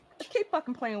 Keep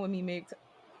fucking playing with me, Mick.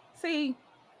 See,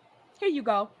 here you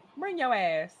go. Bring your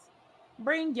ass.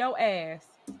 Bring your ass.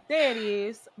 There it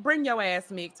is. Bring your ass,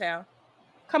 MGTOW.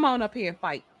 Come on up here and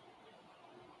fight.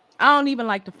 I don't even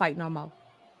like to fight no more.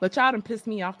 But y'all done pissed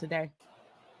me off today.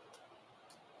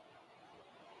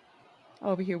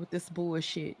 Over here with this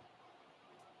bullshit.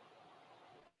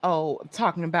 Oh, I'm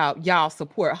talking about y'all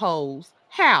support hoes.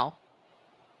 How?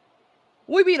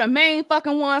 We be the main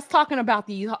fucking ones talking about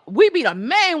these. We be the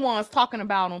main ones talking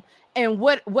about them and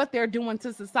what they're doing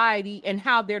to society and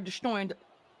how they're destroying.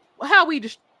 how we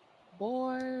just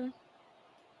boy.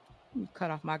 Let me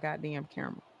cut off my goddamn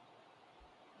camera.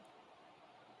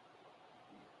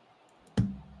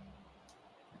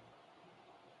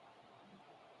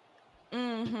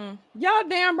 Y'all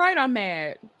damn right I'm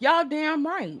mad. Y'all damn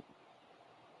right.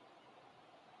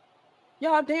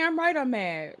 Y'all damn right I'm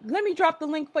mad. Let me drop the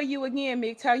link for you again,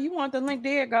 MGTOW. You want the link?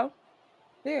 There you go.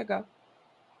 There you go.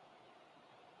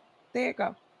 There you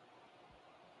go.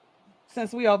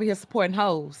 Since we over here supporting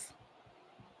hoes.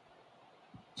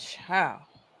 Ciao.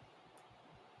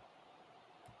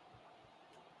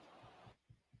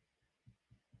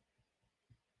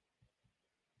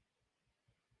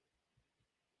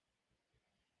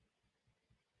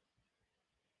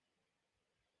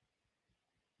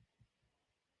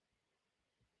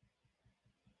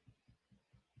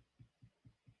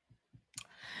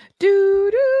 Do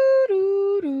do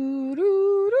do do do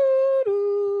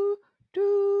do do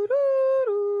do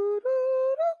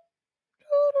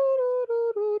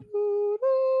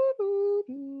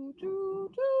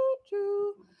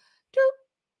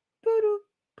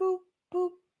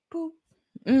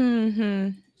mm-hmm.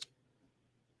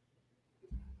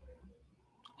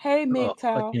 Hey, I MGTOW.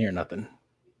 can't hear nothing.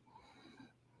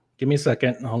 Give me a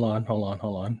second. Hold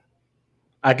on.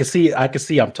 I can see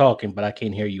I'm talking, but I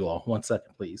can't hear you all. 1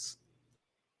 second, please.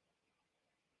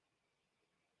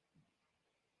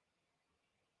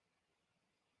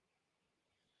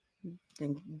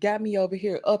 And got me over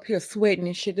here, up here sweating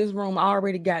and shit. This room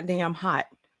already goddamn hot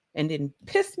and then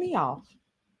pissed me off.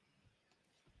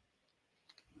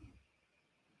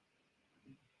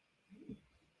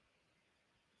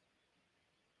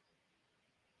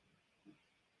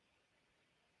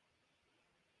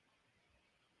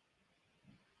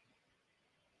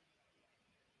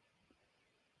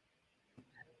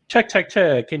 Check.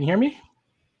 Can you hear me?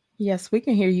 Yes, we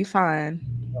can hear you fine.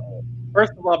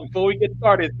 First of all, before we get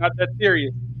started, it's not that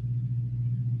serious.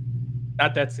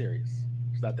 Not that serious.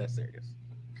 It's not that serious.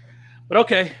 But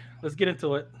okay, let's get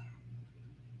into it.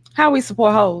 How we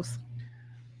support hoes?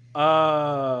 Those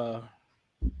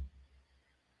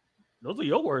are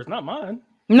your words, not mine.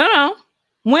 No.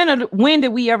 When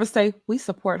did we ever say we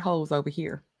support hoes over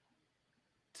here?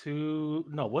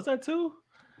 Was that 2?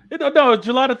 No,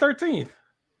 July the 13th.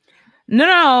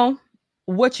 No.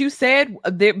 What you said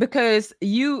because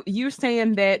you're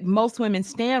saying that most women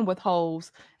stand with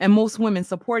hoes and most women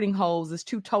supporting hoes is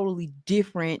 2 totally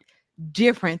different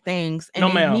things. And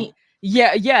no, ma'am.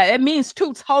 It means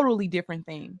 2 totally different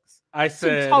things. I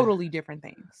said 2 totally different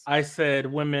things. I said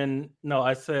women. No,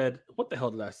 I said what the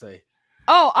hell did I say?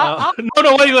 Oh,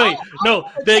 no, wait. No,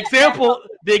 the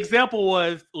example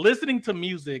was listening to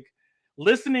music,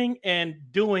 listening and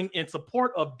doing in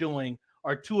support of doing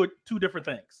are two different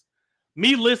things.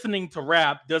 Me listening to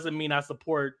rap doesn't mean I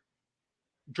support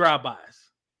drive-bys.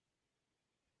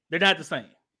 They're not the same.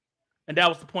 And that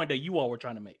was the point that you all were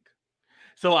trying to make.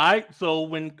 So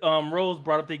when Rose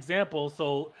brought up the example,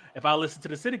 so if I listen to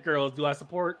the City Girls, do I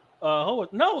support hoes?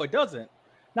 No, it doesn't.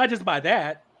 Not just by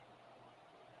that.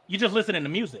 You just listening to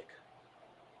music.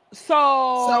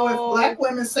 So if black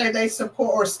women say they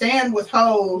support or stand with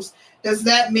hoes, does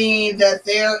that mean that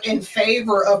they're in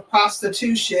favor of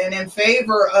prostitution, in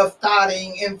favor of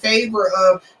thotting, in favor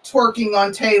of twerking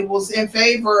on tables, in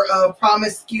favor of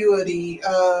promiscuity?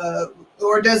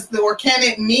 Or can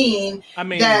it mean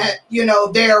that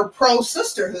they're pro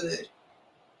sisterhood?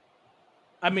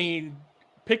 I mean,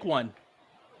 pick one.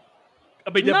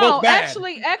 I mean, they're both bad.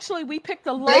 Actually, we picked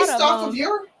a lot based of off of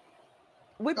your.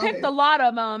 We picked a lot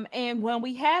of them, and when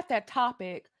we had that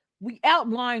topic, we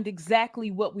outlined exactly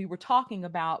what we were talking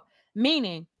about.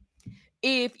 Meaning,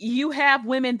 if you have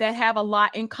women that have a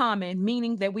lot in common,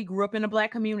 meaning that we grew up in a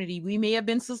black community, we may have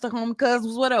been sister, home,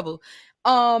 cousins, whatever.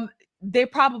 They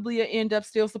probably end up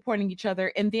still supporting each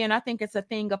other. And then I think it's a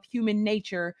thing of human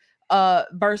nature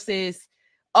versus,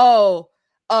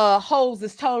 hoes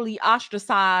is totally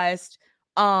ostracized.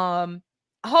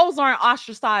 Hoes aren't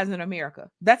ostracized in America.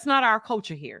 That's not our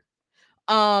culture here.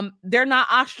 They're not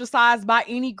ostracized by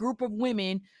any group of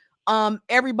women.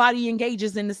 Everybody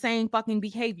engages in the same fucking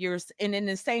behaviors and in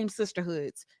the same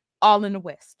sisterhoods, all in the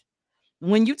West.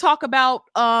 When you talk about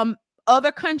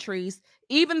other countries,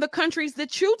 even the countries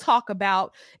that you talk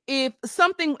about, if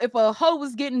a hoe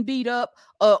was getting beat up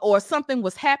or something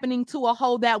was happening to a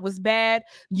hoe that was bad,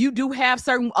 you do have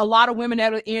a lot of women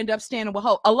that will end up standing with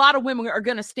hoe. A lot of women are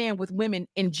going to stand with women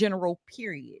in general,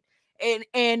 period.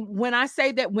 and when I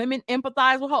say that women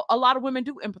empathize with hoes, a lot of women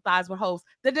do empathize with hoes.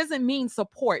 That doesn't mean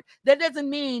support. That doesn't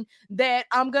mean that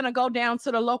I'm gonna go down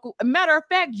to the local. Matter of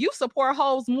fact, you support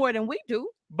hoes more than we do.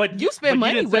 But you spend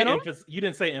money with them. You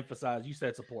didn't say emphasize. You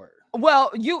said support.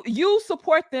 Well, you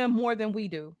support them more than we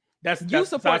do. That's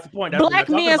support the point. Black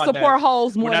men support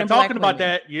hoes more than black women. We're not talking about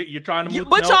that. You're trying to move.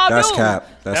 But y'all do. That's cap.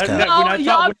 That's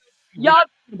cap. Y'all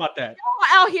about that.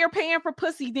 Y'all out here paying for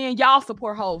pussy, then y'all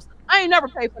support hoes. I ain't never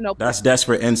paid for no pussy. That's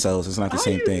desperate incels. It's not the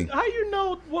same thing. How you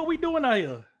know what we doing out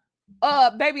here?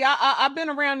 Baby, I've been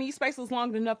around these spaces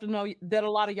long enough to know that a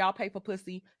lot of y'all pay for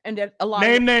pussy and that a lot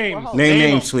name of names. Name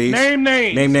names, please.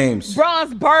 Name names.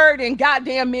 Bronze Bird and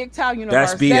goddamn MGTOW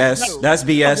University. That's BS. That's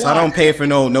BS. I don't pay for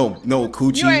no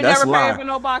coochie. You ain't That's never lie. paid for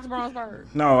no box, Bronze Bird.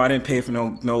 No, I didn't pay for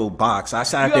no box. I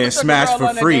sat there and smashed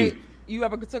for free. You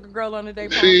ever took a girl on a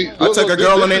date? I took a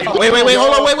girl on it. Wait,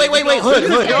 hold on, wait,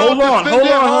 Hood. Hold on,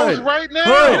 Hood. Right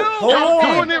now. Hold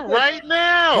on. Doing it right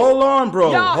now. Hold on,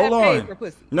 bro. Y'all Hold paid for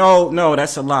pussy. on. No,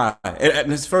 that's a lie.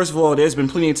 First of all, there's been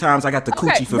plenty of times I got the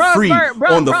coochie for free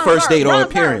on the first date or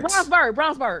appearance.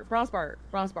 Bronze Bird.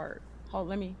 Hold,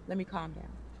 let me calm down.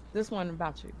 This one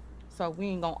about you. So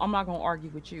I'm not gonna argue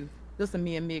with you. This is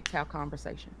me and MGTOW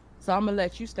conversation. So I'm gonna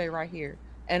let you stay right here.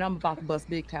 And I'm about to bust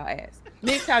MGTOW ass.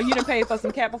 MGTOW, you done paid for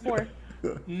some cat before?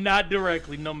 Not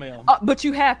directly, no ma'am. But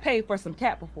you have paid for some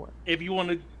cat before. If you want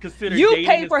to consider, you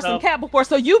paid for some cat before,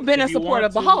 so you've been in support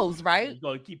of the hoes, right? You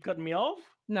gonna keep cutting me off?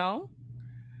 No.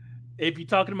 If you're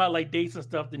talking about like dates and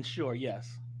stuff, then sure,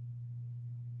 yes.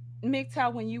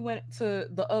 MGTOW, when you went to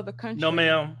the other country, no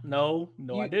ma'am, no,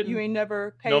 I didn't. You ain't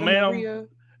never paid. No ma'am.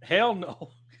 Hell no.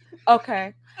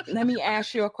 Okay. Let me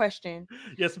ask you a question.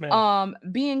 Yes, ma'am.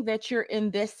 Being that you're in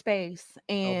this space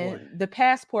and the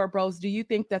passport bros, do you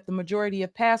think that the majority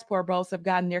of passport bros have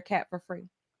gotten their cat for free?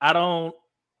 I don't.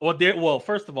 Well,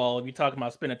 first of all, if you're talking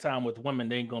about spending time with women,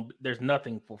 there's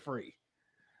nothing for free.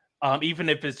 Even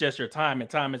if it's just your time, and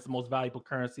time is the most valuable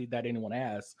currency that anyone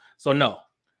has. So no.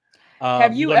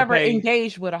 Have you ever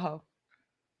engaged with a hoe?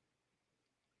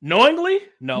 Knowingly?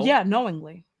 No. Yeah,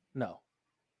 knowingly. No.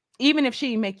 Even if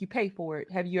she make you pay for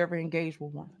it, have you ever engaged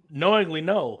with one? Knowingly,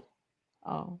 no.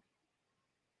 Oh,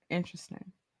 interesting.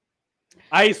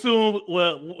 I assume.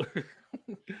 Well,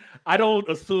 I don't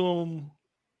assume.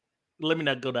 Let me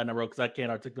not go down the road because I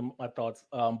can't articulate my thoughts.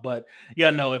 But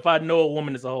yeah, no. If I know a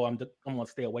woman is a hoe, I'm gonna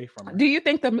stay away from her. Do you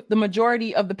think the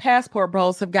majority of the passport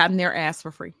bros have gotten their ass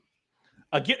for free?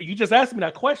 Again, you just asked me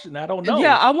that question. I don't know.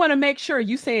 Yeah, I want to make sure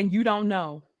you saying you don't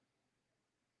know.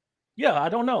 Yeah, I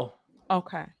don't know.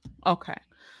 Okay.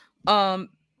 Do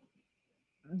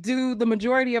the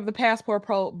majority of the passport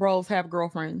bros have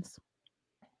girlfriends?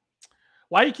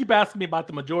 Why you keep asking me about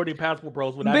the majority of passport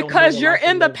bros when because I don't know you're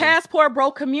in the passport bro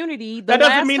community? That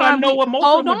doesn't mean I know what most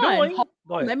of them are doing.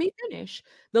 Let me finish.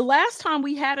 The last time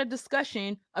we had a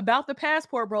discussion about the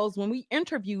passport bros, when we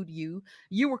interviewed you,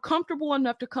 you were comfortable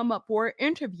enough to come up for an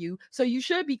interview. So you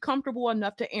should be comfortable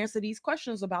enough to answer these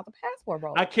questions about the passport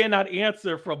bros. I cannot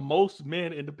answer for most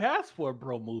men in the passport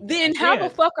bro movement. Then how the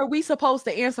fuck are we supposed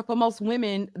to answer for most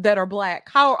women that are black?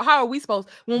 How are we supposed,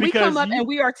 when we come up and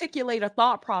we articulate a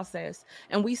thought process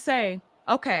and we say,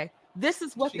 okay, this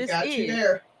is what this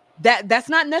is. That's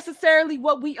not necessarily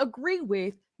what we agree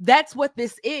with. That's what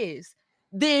this is.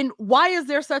 Then why is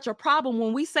there such a problem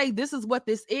when we say this is what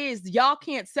this is? Y'all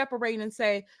can't separate and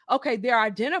say, okay, they're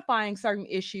identifying certain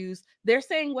issues. They're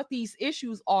saying what these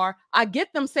issues are. I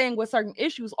get them saying what certain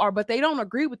issues are, but they don't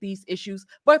agree with these issues,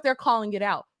 but they're calling it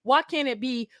out. Why can't it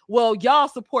be, well, y'all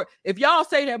support, if y'all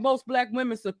say that most black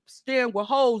women stand with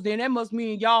hoes, then that must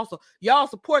mean y'all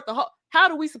support the hoe. How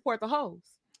do we support the hoes?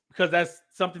 Because that's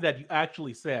something that you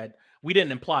actually said. We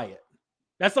didn't imply it.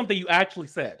 That's something you actually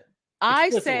said.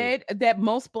 I said that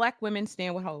most black women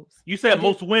stand with hoes. You said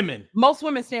most women. Most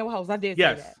women stand with hoes. I did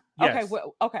say that. Yes. Okay.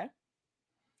 Well, okay.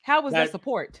 How was that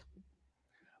support?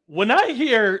 When I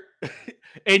hear,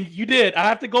 and you did, I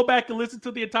have to go back and listen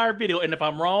to the entire video. And if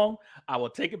I'm wrong, I will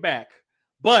take it back.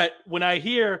 But when I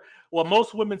hear, well,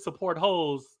 most women support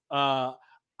hoes,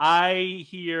 I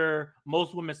hear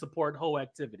most women support hoe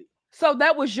activity. So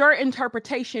that was your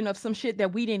interpretation of some shit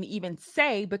that we didn't even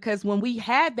say, because when we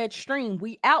had that stream,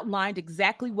 we outlined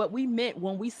exactly what we meant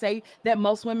when we say that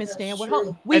most women stand with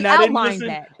hoes. We outlined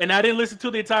that. And I didn't listen to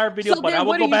the entire video, but I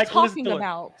will go back and listen to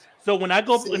it. So when I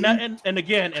go, and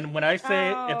again, and when I say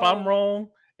if I'm wrong,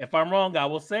 I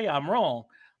will say I'm wrong.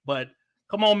 But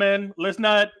come on, man, let's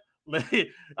not. I think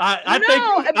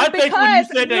when you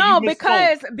said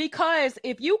that, because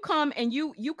if you come and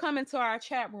you come into our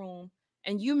chat room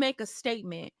and you make a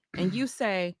statement and you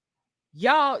say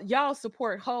y'all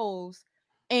support hoes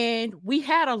and we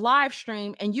had a live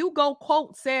stream, and you go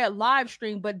quote said live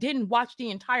stream, but didn't watch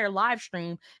the entire live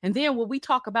stream. And then when we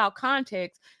talk about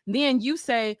context, then you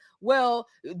say, well,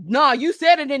 no, you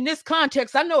said it in this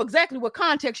context. I know exactly what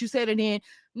context you said it in.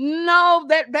 No,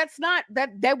 that's not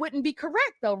that wouldn't be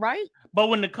correct though, right? But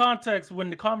when the conversation,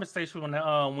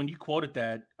 when you quoted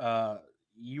that,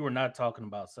 you were not talking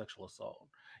about sexual assault.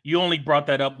 You only brought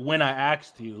that up when I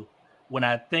asked you, when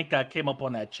I think I came up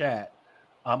on that chat.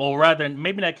 Or rather,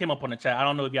 maybe that came up on the chat. I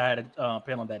don't know if y'all had a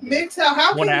panel that day. MGTOW,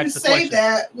 how can you say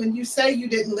that when you say you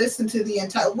didn't listen to the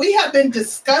entire? We have been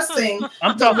discussing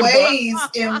the ways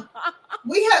in.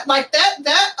 We had like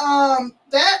that on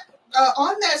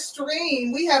that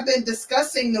stream. We have been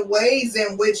discussing the ways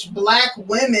in which Black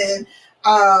women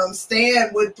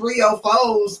stand with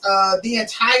 304s the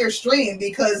entire stream,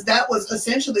 because that was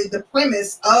essentially the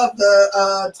premise of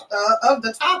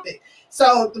the topic.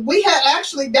 So we had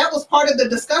actually, that was part of the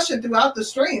discussion throughout the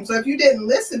stream. So if you didn't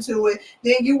listen to it,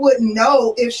 then you wouldn't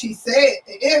know if you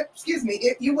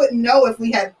wouldn't know if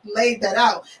we had laid that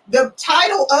out. The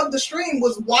title of the stream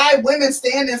was Why Women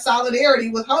Stand in Solidarity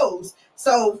with Hoes.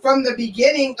 So from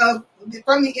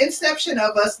the inception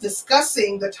of us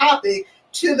discussing the topic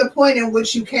to the point in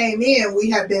which you came in, we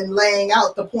have been laying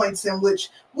out the points in which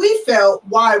we felt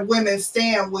why women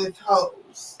stand with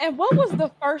hoes. And what was the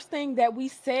first thing that we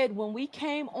said when we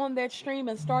came on that stream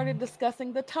and started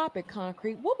discussing the topic,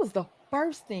 Concrete? What was the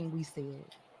first thing we said?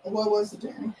 What was it,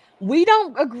 Danny? We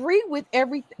don't agree with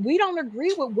everything. We don't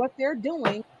agree with what they're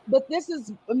doing, but this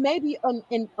is maybe a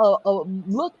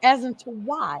look as into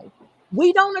why.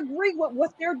 We don't agree with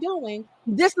what they're doing.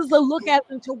 This is a look as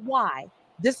into why.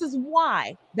 This is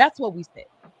why. That's what we said.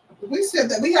 We said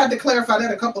that we had to clarify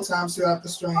that a couple times throughout the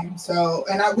stream. So,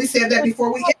 and we said that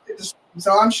before we hit the stream.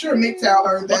 So I'm sure MGTOW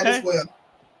heard that as well.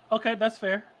 Okay, that's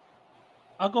fair.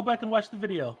 I'll go back and watch the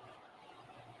video.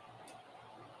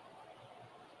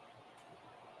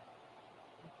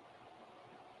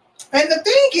 And the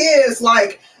thing is,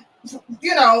 like,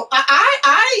 you know,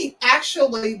 I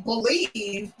actually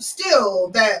believe still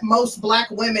that most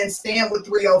Black women stand with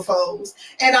 304s.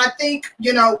 And I think,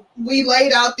 you know, we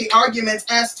laid out the arguments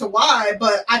as to why,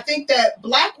 but I think that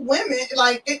Black women,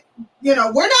 like, it, you know,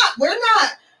 we're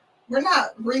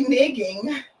not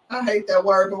reneging. I hate that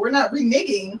word, but we're not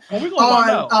reneging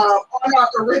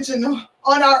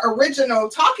on our original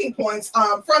talking points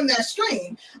from that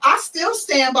stream. I still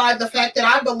stand by the fact that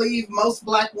I believe most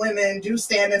Black women do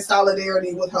stand in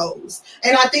solidarity with hoes,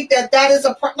 and I think that is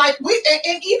and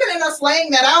even in us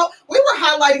laying that out, we were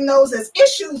highlighting those as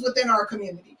issues within our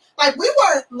community. Like, we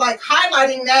weren't like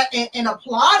highlighting that and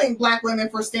applauding Black women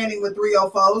for standing with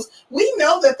 304s. We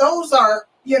know that those are,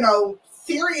 you know,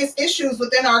 serious issues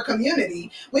within our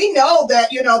community. We know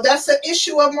that, you know, that's an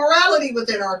issue of morality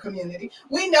within our community.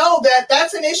 We know that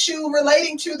that's an issue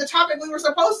relating to the topic we were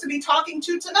supposed to be talking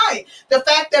to tonight. The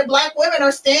fact that Black women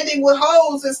are standing with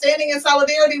hoes and standing in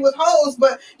solidarity with hoes,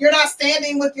 but you're not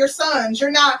standing with your sons.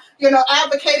 You're not, you know,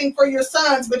 advocating for your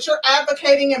sons, but you're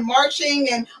advocating and marching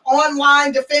and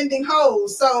online defending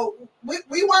hoes. So we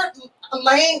weren't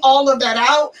laying all of that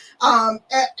out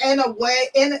in a way,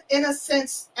 in a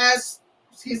sense, as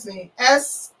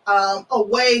a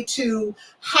way to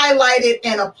highlight it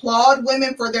and applaud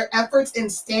women for their efforts in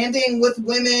standing with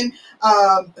women,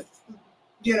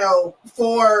 you know,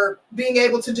 for being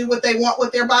able to do what they want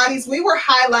with their bodies. We were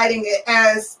highlighting it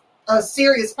as a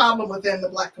serious problem within the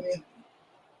Black community.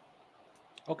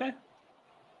 Okay.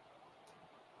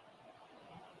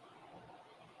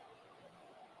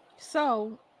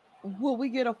 So, will we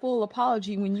get a full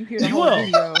apology when you hear the whole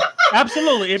video?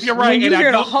 Absolutely. If you're right, when you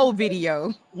hear the whole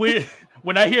video.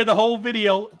 When I hear the whole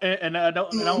video, and I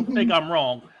don't think I'm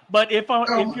wrong, but if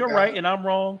you're right and I'm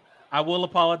wrong, I will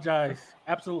apologize.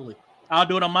 Absolutely. I'll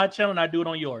do it on my channel and I do it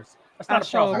on yours. That's not a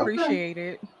problem. I appreciate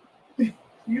it.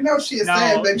 You know she is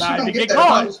sad, but she don't get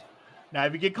caught. Now,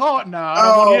 if you get caught, I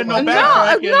don't want to hear no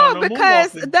backtracking. No,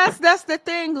 because that's the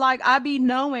thing. Like, I be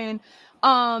knowing,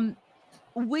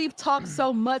 we've talked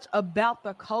so much about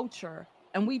the culture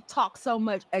and we've talked so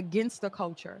much against the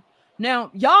culture.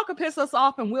 Now, y'all can piss us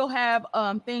off and we'll have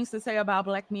things to say about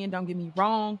Black men, don't get me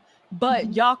wrong,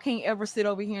 but y'all can't ever sit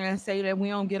over here and say that we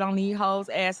don't get on these hoes'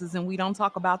 asses and we don't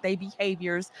talk about their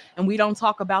behaviors and we don't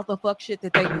talk about the fuck shit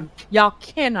that they do. Y'all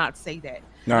cannot say that.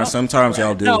 Nah, sometimes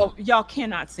y'all do. No, y'all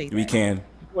cannot say that. We can.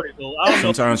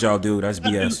 Sometimes y'all do. That's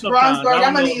BS. Brownsburg,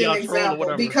 I'm gonna need an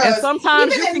example because and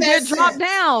sometimes you can get dropped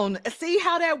down. See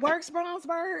how that works,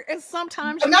 Brownsburg? And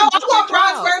sometimes I want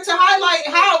Brownsburg to highlight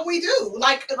how we do.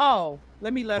 Like,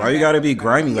 let me let. Why you gotta be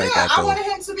grimy like that? I wanted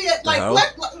him to be like. No,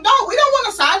 we don't want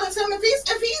to silence him if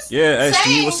he's yeah.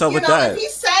 SG, what's up with that? If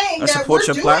he's saying I that we're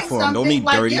doing platform. Don't be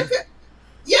dirty.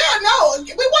 Yeah, no,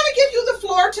 we want to give you the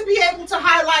floor to be able to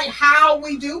highlight how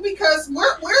we do, because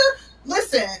we're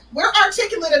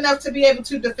articulate enough to be able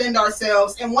to defend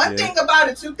ourselves. And one thing about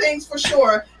it, two things for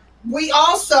sure, we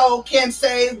also can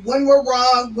say when we're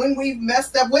wrong, when we've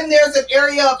messed up, when there's an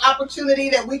area of opportunity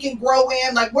that we can grow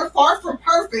in. Like, we're far from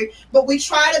perfect, but we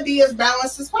try to be as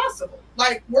balanced as possible.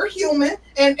 Like, we're human,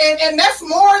 and that's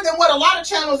more than what a lot of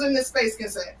channels in this space can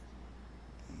say.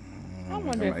 I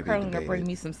wonder if Curlin will bring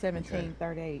me some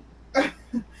 1738.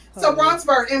 So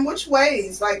Bronsberg, in which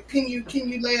ways? Like, can you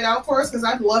lay it out for us? Because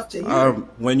I'd love to hear.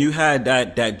 When you had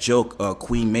that joke,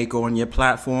 Queen Mako on your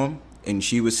platform, and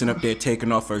she was sitting up there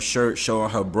taking off her shirt,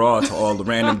 showing her bra to all the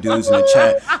random dudes in the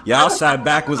chat. Y'all sat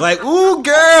back was like, "Ooh,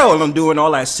 girl," and I'm doing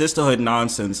all that sisterhood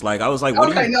nonsense. Like, I was like,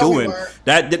 "What are you doing?"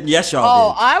 Yes,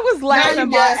 y'all did. I was laughing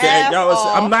my ass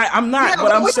off. I'm not.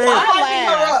 But I'm saying,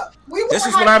 this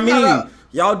is what I mean.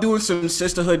 Y'all doing some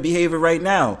sisterhood behavior right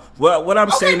now. What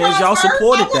I'm saying is y'all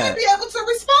supported that. I want to be able to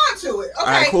respond to it. Okay. All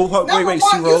right, cool. Wait,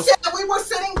 you said we were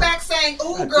sitting back saying,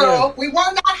 "Ooh, girl," we were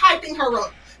not hyping her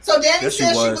up. So Danny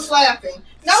said she was laughing.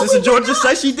 No, Sister Georgia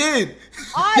said she did.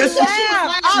 I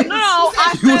laughed.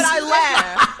 I said I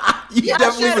laughed. You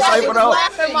definitely was hyping it up.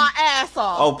 Laughing my ass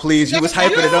off. Oh, please, you was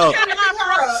hyping it up.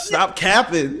 Stop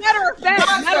capping.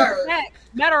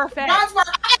 Matter of fact. I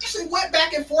actually went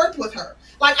back and forth with her.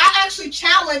 Like, I actually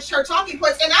challenged her talking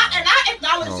points, and I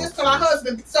acknowledged this to my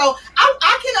husband. So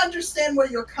I can understand where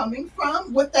you're coming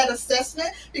from with that assessment,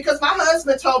 because my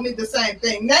husband told me the same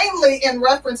thing, namely in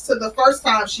reference to the first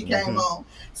time she came on.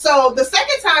 So the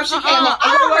second time she came on,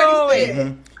 I already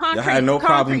said. I had no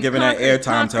problem giving that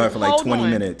airtime to her for like 20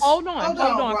 minutes. Hold on,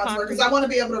 because I want to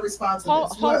be able to respond to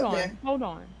this. Hold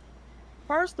on.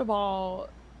 First of all,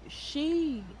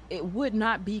 it would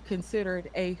not be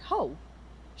considered a hoe.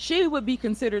 She would be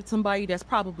considered somebody that's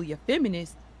probably a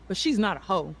feminist, but she's not a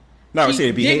hoe. No, I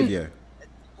said behavior.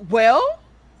 Well,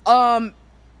 I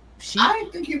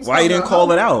didn't think he was. Why you didn't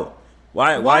call it out?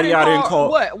 Why y'all didn't call?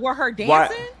 What were her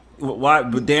dancing? Why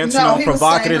dancing on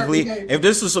provocatively? If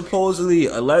this was supposedly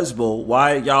a lesbo,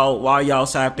 why y'all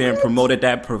sat there and promoted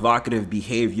that provocative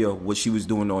behavior? What she was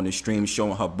doing on the stream,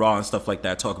 showing her bra and stuff like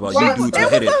that. Talk about you dudes who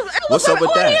hit it. What's up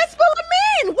with that?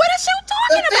 What is she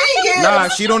talking about? Nah,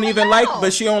 she don't even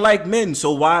but she don't like men.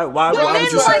 So why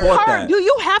would you support that? Do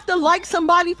you have to like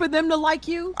somebody for them to like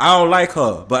you? I don't like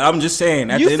her, but I'm just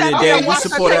saying. At the end of the day, we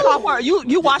support her.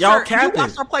 You watch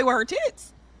her play with her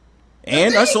tits.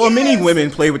 And I saw many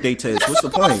women play with their tits. What's the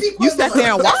point? You sat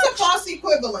there and watched. That's a false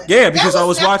equivalent. Yeah, because I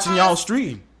was watching y'all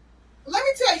stream. Let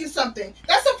me tell you something.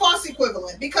 That's a false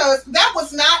equivalent, because that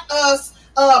was not us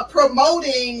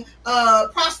promoting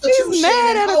prostitution. She's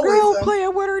mad at a girl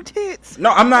playing with her tits.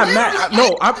 No, I'm not mad.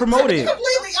 No, I promote it. To be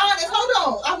completely honest,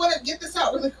 hold on. I want to get this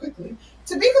out really quickly.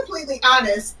 To be completely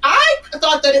honest, I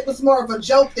thought that it was more of a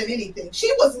joke than anything.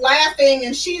 She was laughing,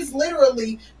 and she's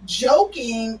literally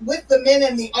joking with the men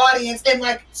in the audience. And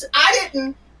like, I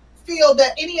didn't feel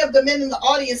that any of the men in the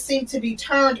audience seemed to be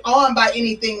turned on by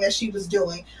anything that she was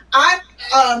doing. I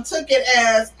took it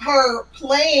as her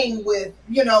playing with,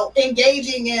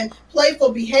 engaging in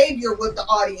playful behavior with the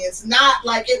audience, not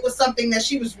like it was something that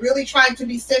she was really trying to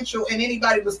be central and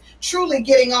anybody was truly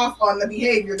getting off on the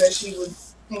behavior that she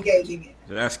was engaging in.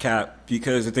 That's cap,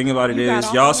 because the thing about it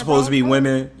is y'all supposed to be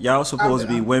women. Y'all supposed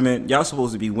to be women. Y'all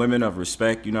supposed to be women of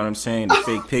respect. You know what I'm saying? The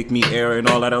fake pick me era and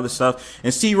all that other stuff.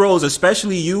 And C Rose,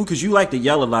 especially you, because you like to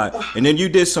yell a lot. And then you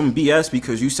did some BS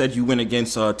because you said you went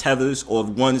against tethers or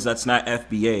ones that's not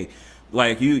FBA.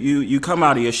 Like you come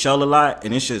out of your shell a lot,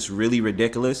 and it's just really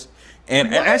ridiculous. And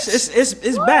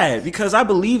it's bad, because I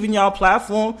believe in y'all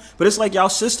platform, but it's like y'all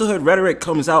sisterhood rhetoric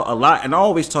comes out a lot, and I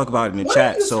always talk about it in the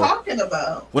chat. What are you talking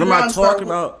about? What am I talking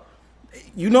about?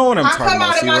 You know what I'm talking about. I come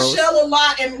out of my shell a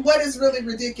lot, and what is really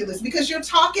ridiculous, because you're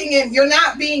talking and you're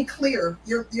not being clear.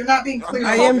 You're not being clear.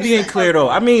 I am being clear though.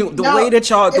 I mean, the way that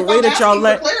y'all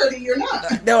let clarity, you're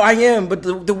not. No, I am, but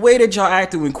the way that y'all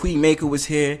acted when Queen Mako was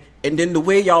here. And then the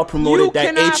way y'all promoted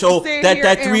that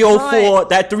that 304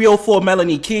 that 304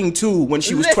 Melanie King too, when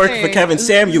she was twerking for Kevin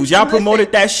Samuels. Y'all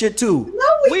promoted that shit too.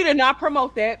 No, we did not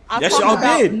promote that. Yes, y'all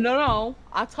did. No.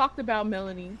 I talked about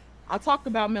Melanie.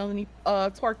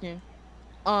 Twerking.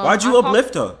 Why'd you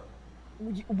uplift her?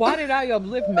 Why did I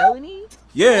uplift Melanie?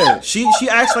 Yeah, she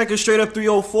acts like a straight up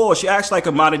 304. She acts like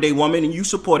a modern day woman, and you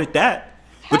supported that.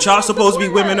 But y'all supposed to be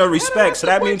women of respect, so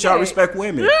that means y'all respect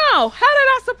women. No, how did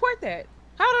I support that?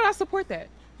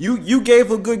 You gave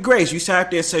her good grace. You sat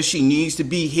there and said she needs to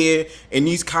be here in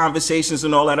these conversations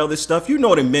and all that other stuff. You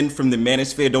know the men from the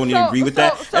manosphere don't even agree with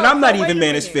that. And I'm not even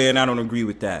manosphere, and I don't agree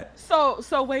with that.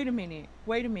 So wait a minute.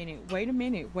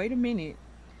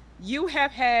 You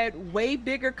have had way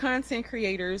bigger content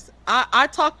creators. I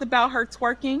talked about her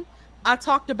twerking. I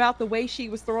talked about the way she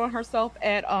was throwing herself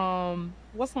at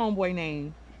what's homeboy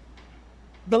name?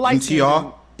 The light skinned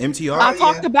dude. MTR. I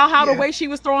talked about how the way she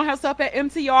was throwing herself at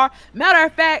MTR. Matter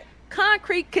of fact,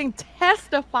 Concrete can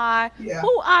testify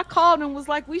who I called and was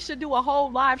like, we should do a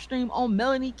whole live stream on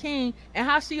Melanie King and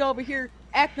how she over here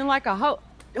acting like a hoe.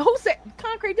 Who said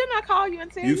Concrete? Didn't I call you and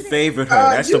tell you? You favored her.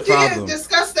 That's the problem. You did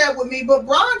discuss that with me, but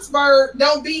Bronzebird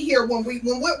don't be here when we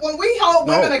hold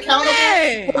women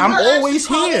accountable. I'm always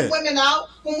here. Women out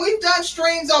when we've done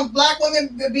streams on Black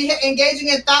women engaging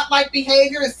in thought-like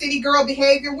behavior and city girl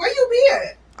behavior. Where you be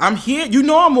at? I'm here. You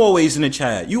know I'm always in the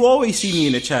chat. You always see me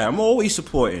in the chat. I'm always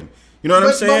supporting. You know what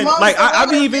I'm saying? Like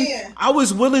I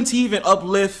was willing to even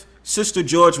uplift Sister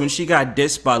George when she got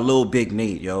dissed by Lil Big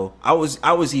Nate, yo. I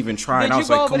was even trying. Did I was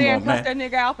you go like, over come there on, and man. cuss that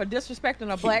nigga out for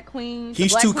disrespecting a black queen?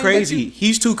 He's too crazy.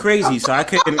 He's too crazy. So I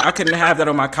couldn't have that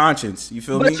on my conscience. You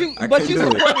feel me? But you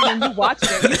supported it and you watched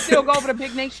it. You still go over to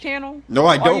Big Nate's channel? No,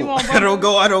 I don't. I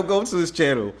don't go to his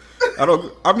channel. I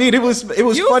don't. I mean, it was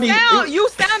funny. You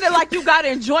sounded like you got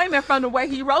enjoyment from the way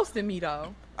he roasted me,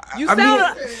 though.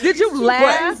 Did you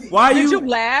laugh? Did you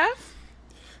laugh?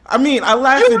 I mean, I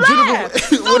laughed in general.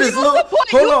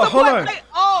 Hold on.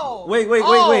 Wait.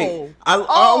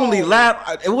 I only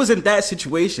laughed. It wasn't that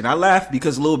situation. I laughed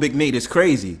because Lil Big Nate is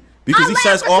crazy. Because he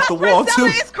says off the wall too.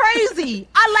 It's crazy.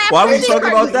 I laughed. Why are we talking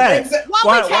about that?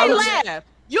 Why we can't laugh?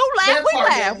 You laugh, we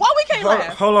laugh. Why we can't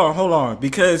laugh? Hold on.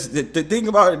 Because the thing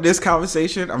about this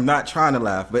conversation, I'm not trying to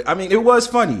laugh, but I mean, it was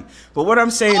funny. But what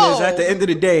I'm saying is, at the end of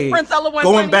the day,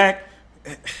 going back,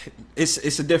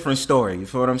 it's a different story. You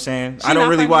feel what I'm saying? I don't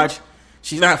really watch.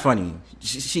 She's not funny.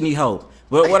 She need help.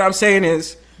 But what I'm saying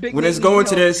is, when it's going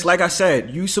to this, like I said,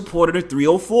 you supported a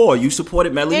 304. You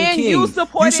supported Melanie King. You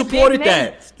supported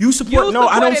that. You support. No,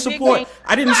 I don't support.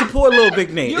 I didn't support Lil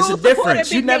Big Nate. It's a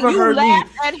difference. You never heard me.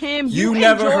 You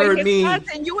never heard me.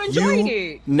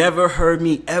 You never heard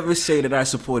me ever say that I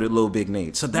supported Lil Big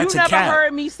Nate. So that's a cap. You never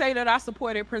heard me say that I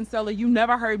supported Princella. You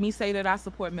never heard me say that I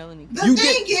support Melanie. You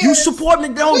did. You support me.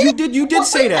 No, you did. You did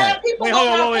say that. People on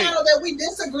our panel that we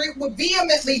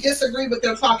vehemently disagree with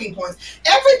their talking points.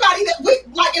 Everybody that we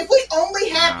like. If we only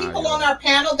had people on our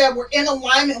panel that were in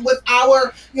alignment with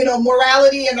our,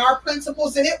 morality and our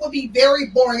principles, then it would be very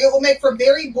boring. It will make for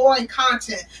very boring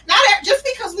content. Not just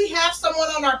because we have someone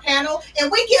on our panel, and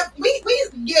we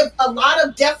give a lot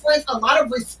of deference, a lot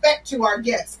of respect to our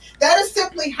guests. That is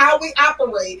simply how we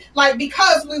operate. Like,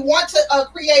 because we want to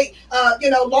create,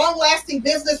 long-lasting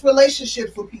business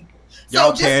relationships with people.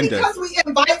 So just because we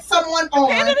invite someone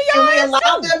on and we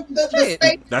allow them the space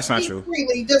that's not true.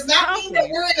 Freely does not mean that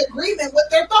we're in agreement with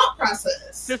their thought process.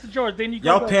 Sister George, didn't you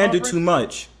go y'all pander too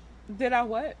much? Did I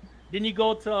what? Didn't you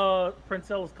go to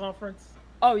Princella's conference?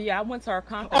 Oh yeah, I went to her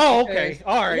conference. Oh, okay.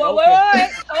 All right.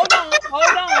 Wait. Hold on.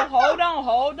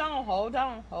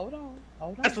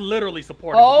 That's literally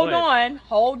supportive. Hold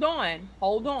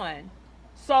on.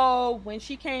 So when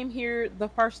she came here the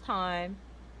first time,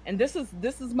 and this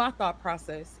is my thought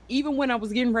process. Even when I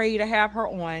was getting ready to have her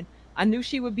on, I knew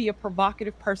she would be a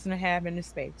provocative person to have in this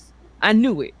space. I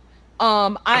knew it.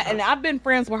 I've been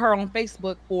friends with her on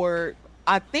Facebook for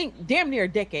I think damn near a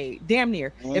decade. Damn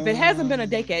near. If it hasn't been a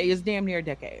decade, it's damn near a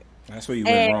decade. That's where you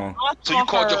went wrong. So you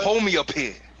called your homie up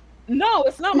here? No,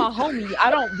 it's not my homie.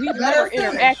 We've never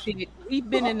interacted. We've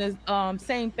been in the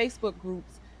same Facebook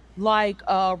groups. Like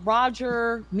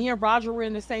me and Roger were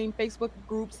in the same Facebook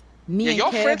groups. Me and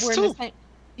Kev friends were in too. the same.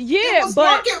 Yeah,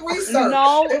 but market research.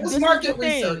 No, it was market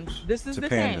research. This is the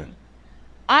thing.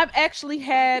 I've actually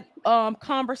had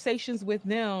conversations with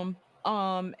them,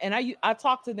 and I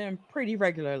talk to them pretty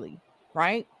regularly,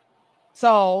 right?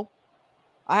 So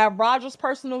I have Roger's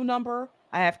personal number.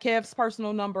 I have Kev's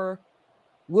personal number.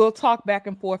 We'll talk back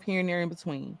and forth here and there in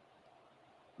between.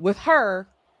 With her,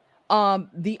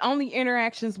 the only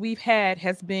interactions we've had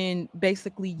has been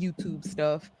basically YouTube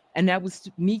stuff. And that was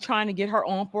me trying to get her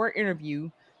on for an interview.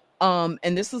 And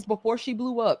this is before she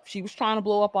blew up. She was trying to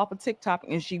blow up off of TikTok,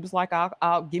 and she was like,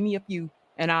 I'll give me a few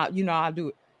and I'll do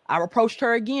it. I approached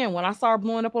her again when I saw her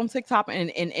blowing up on TikTok and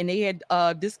they had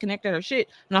disconnected her shit.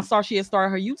 And I saw she had started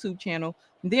her YouTube channel.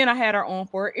 And then I had her on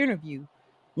for an interview.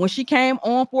 When she came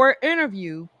on for an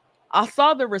interview, I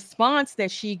saw the response that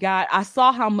she got. I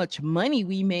saw how much money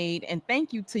we made. And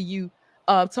thank you to you,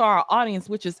 to our audience,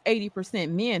 which is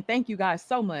 80% men. Thank you guys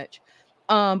so much.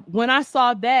 When I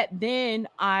saw that, then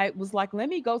I was like, let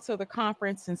me go to the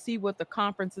conference and see what the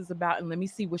conference is about. And let me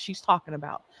see what she's talking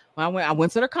about. When I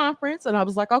went to the conference and I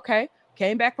was like, okay,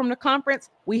 came back from the conference.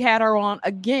 We had her on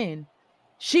again.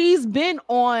 She's been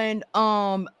on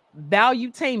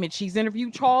Valuetainment. She's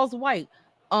interviewed Charleston White.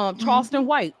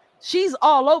 She's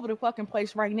all over the fucking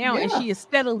place right now, and she is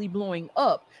steadily blowing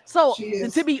up. So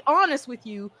to be honest with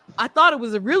you, I thought it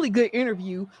was a really good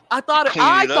interview.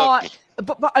 And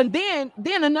then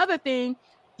another thing,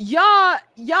 y'all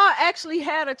actually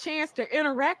had a chance to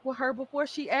interact with her before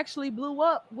she actually blew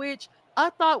up, which I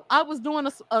thought I was doing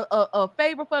a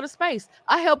favor for the space.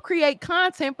 I helped create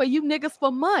content for you niggas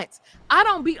for months. I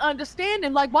don't be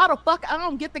understanding like why the fuck I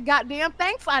don't get the goddamn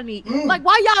thanks I need. Like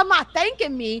why y'all not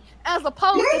thanking me as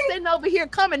opposed to sitting over here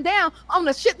coming down on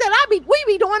the shit that we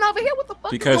be doing over here. What the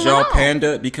fuck? Because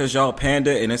y'all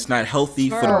panda, and it's not healthy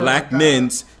for the black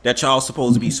men's that y'all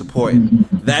supposed to be supporting.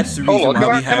 That's the reason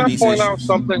why we have these issues. Can I point out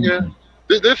something here?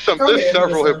 There's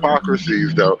several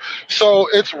hypocrisies though. So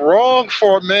it's wrong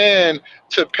for a man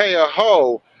to pay a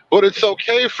hoe, but it's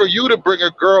okay for you to bring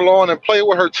a girl on and play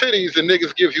with her titties and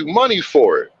niggas give you money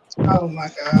for it. Oh my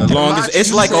God. As long as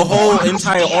it's like a whole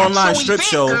entire online strip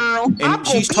show, and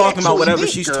she's talking about whatever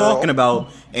she's talking about,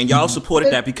 and y'all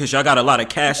supported that because y'all got a lot of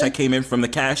cash that came in from the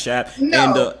Cash App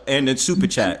and the super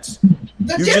chats.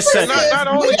 You just said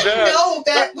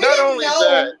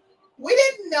that. We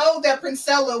didn't know that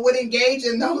Princella would engage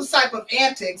in those type of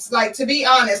antics. Like, to be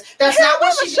honest, that's not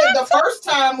what she did the first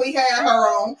time we had her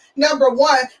on. Number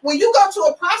one, when you go to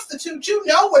a prostitute, you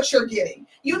know what you're getting.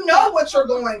 You know what you're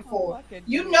going for.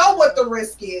 You know what the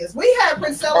risk is. We had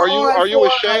Princella on. Are you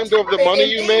ashamed of the money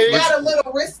you made? Got a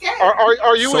little risky.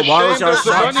 Are you ashamed of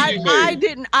the money you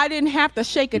made? I didn't have to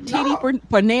shake a titty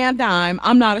for nan dime.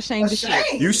 I'm not ashamed of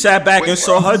shit. You sat back and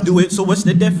saw her do it. So what's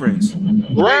the difference?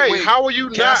 Right? How are you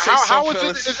not? How is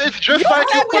it? It's just like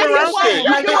you put her out there.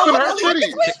 You put her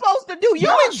titties. What we supposed to do?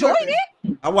 You enjoyed it?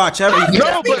 I watch everything.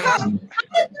 No, but how did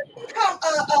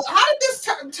this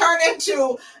turn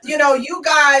into, you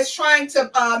guys trying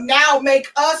to now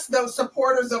make us the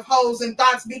supporters of hoes and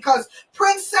thoughts because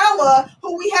Princella,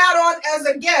 who we had on as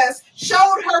a guest,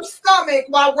 showed her stomach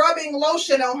while rubbing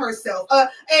lotion on herself.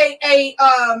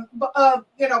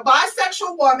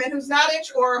 Bisexual woman who's not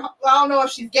or I don't know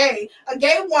if she's gay, a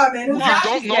gay woman who's not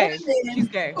gay. She's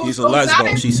gay. She's a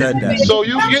lesbian. She said that. So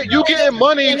you getting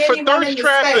money for thirst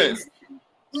trapping.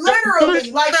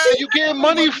 Literally, you getting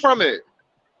money from it.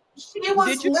 She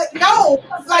was no,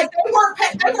 like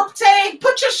they were saying,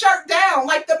 put your shirt down.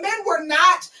 Like the men were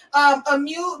not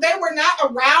amused, they were not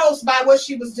aroused by what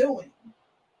she was doing.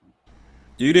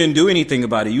 You didn't do anything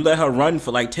about it. You let her run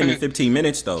for like 10 to 15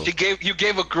 minutes though. You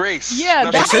gave her grace.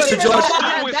 Yeah, Sister George,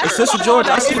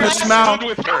 I seen a smile.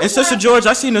 And Sister George,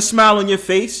 I seen a smile on your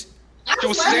face. She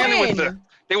was standing with her.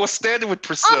 They were standing with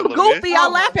Priscilla. I'm goofy. I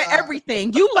laugh at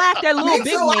everything. You laughed at little Big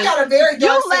Nate.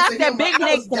 You laughed at Big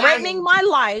Nate threatening my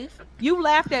life. You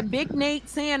laughed at Big Nate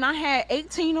saying I had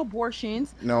 18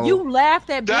 abortions. No. You laughed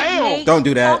at Big Nate. Don't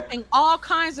do that. Talking all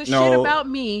kinds of shit about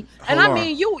me. And I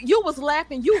mean, you was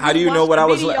laughing. How do you know what I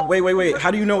was? Wait.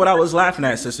 How do you know what I was laughing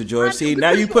at, Sister George? See,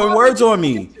 now you putting words on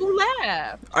me. You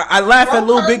laugh. I laugh at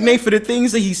little Big Nate for the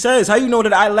things that he says. How you know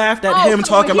that I laughed at him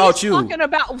talking about you?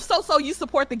 So you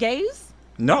support the gays?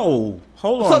 No,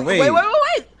 hold on, wait.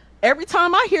 Every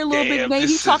time I hear Lil Big Nate,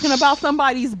 he's talking about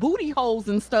somebody's booty holes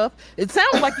and stuff. It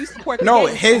sounds like you support the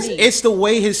gays. It's the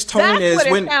way his tone is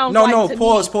when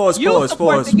pause.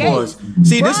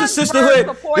 See, this is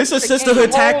sisterhood. This is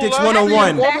sisterhood tactics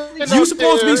 101. You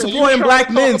supposed to be supporting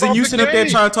black men, and you sitting up there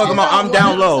trying to talk about I'm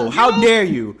down low. How dare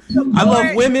you? I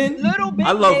love women.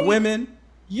 I love women.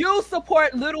 You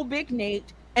support Little Big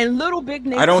Nate. And Little Big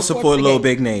Nate. I don't support Little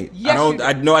Big Nate. Yes,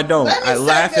 I don't. I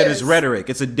laugh at his rhetoric.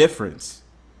 It's a difference.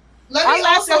 Let me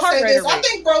also say this. I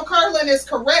think Bro Carlin is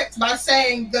correct by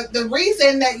saying the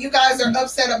reason that you guys are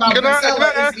upset about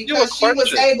Priscilla is because she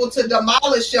was able to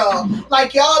demolish y'all.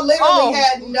 Like y'all literally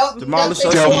had no demolish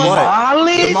us from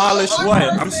what? Demolish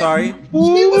what? I'm sorry. She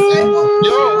was able.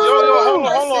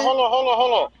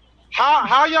 Hold on.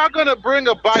 How y'all gonna bring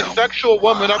a bisexual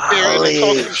woman up there and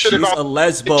talk some shit about? She's a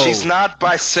lesbo. She's not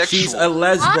bisexual. She's a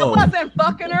lesbo. I wasn't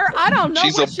fucking her. I don't know.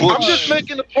 She's what a she butch. I'm just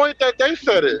making the point that they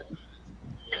said it.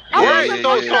 Right. So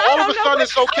all of a sudden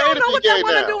it's okay to be gay now. I don't know what they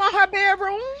want to do in her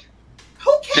bedroom.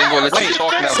 Who cares? They gonna let you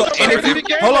talk now.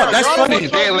 Hold on, that's funny.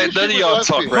 They ain't let none of y'all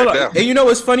talk right now. And you know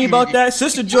what's funny about that?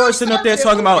 Sister George sitting up there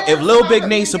talking about if Lil Big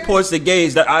Nate supports the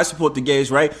gays, that I support the gays,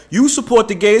 right? You support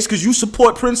the gays because you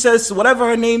support Princess, whatever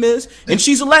her name is, and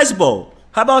she's a lesbo.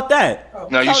 How about that?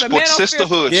 Now you support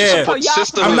sisterhood. Yeah. You support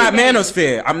sisterhood. I'm not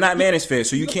manosphere,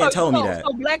 so you can't tell me that.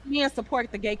 So black men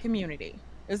support the gay community.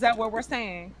 Is that what we're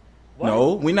saying?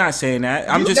 No, we're not saying that.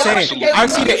 I'm just that's saying the I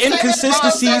see the case.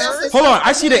 inconsistencies. Hold on,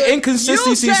 I see the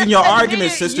inconsistencies in your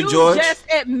argument, Sister George. You just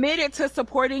admitted to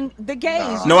supporting the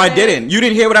gays. No, I didn't. You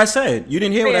didn't hear what I said. You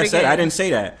didn't hear what I said. again. I didn't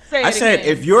say that. Say I it said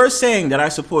again. if you're saying that I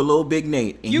support Lil Big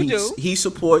Nate and You do. he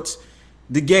supports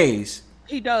the gays,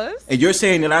 He does. and you're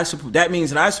saying that I support, that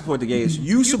means that I support the gays.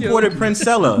 You do. supported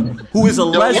Princella, who is a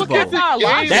look at lesbo. the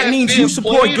gays That means that's you being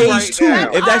support played gays right too.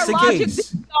 now. If that's the Our logic,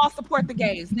 case. we all support the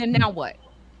gays. Then now what?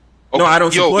 No, I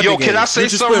don't support yo, the gays. can I say You're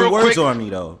just something putting real words quick? on me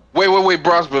though. Wait,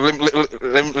 Bros, but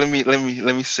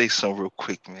let me say something real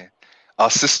quick, man.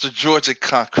 Sister Georgia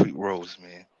Concrete Rose,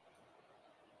 man.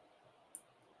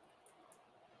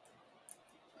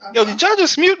 Yo, did y'all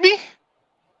just mute me?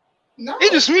 No. They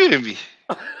just muted me.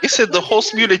 He said the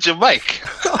host muted your mic.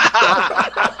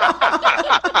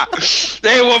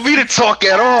 They ain't want me to talk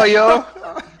at all, yo.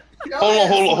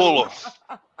 Hold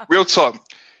on. Real talk.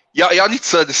 Y'all need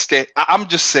to understand. I'm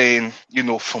just saying, you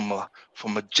know, from a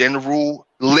general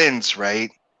lens,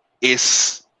 right?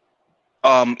 It's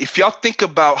if y'all think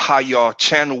about how y'all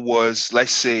channel was,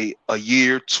 let's say a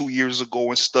year, 2 years ago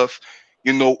and stuff,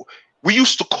 you know, we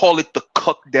used to call it the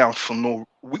cuck down for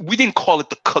we didn't call it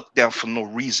the cuck down for no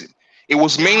reason. It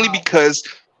was mainly because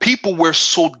people were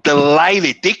so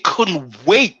delighted. They couldn't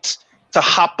wait to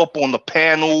hop up on the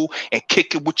panel and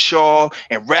kick it with y'all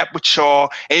and rap with y'all.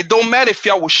 And it don't matter if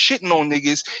y'all was shitting on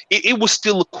niggas. It was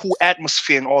still a cool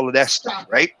atmosphere and all of that stuff,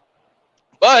 right?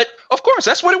 But of course,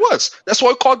 that's what it was. That's why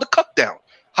we called the cuck down.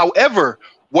 However,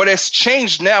 what has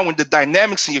changed now in the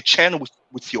dynamics in your channel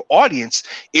with your audience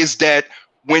is that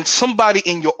when somebody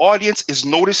in your audience is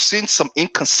noticing some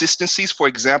inconsistencies, for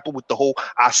example, with the whole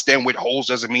I stand with hoes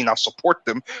doesn't mean I support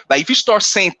them. Like if you start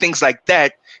saying things like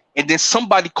that and then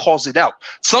somebody calls it out,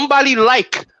 somebody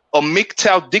like a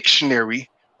MGTOW dictionary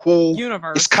who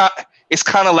Universe. is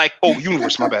kind of like, oh,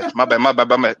 universe, my bad.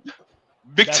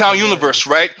 Big Town Universe,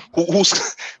 right?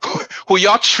 Who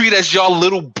y'all treat as y'all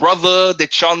little brother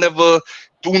that y'all never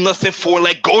do nothing for,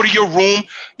 like go to your room.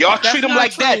 Y'all treat him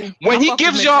like that. When he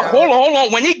gives y'all, hold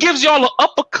on. When he gives y'all an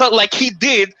uppercut like he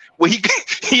did, when he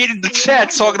in the chat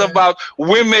talking about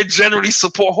women generally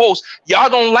support hoes, y'all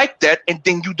don't like that, and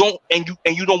then you don't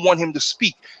want him to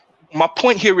speak. My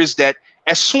point here is that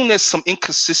as soon as some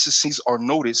inconsistencies are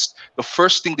noticed, the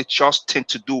first thing that y'all tend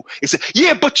to do is say,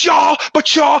 yeah, but y'all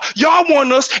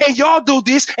want us, and y'all do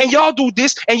this, and y'all do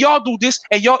this, and y'all do this,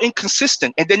 and y'all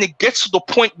inconsistent. And then it gets to the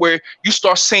point where you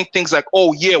start saying things like,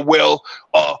 oh yeah, well,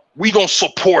 we don't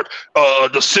support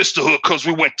the sisterhood because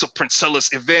we went to Princella's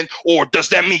event, or does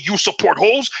that mean you support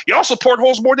hoes? Y'all support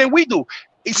hoes more than we do.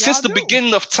 Since the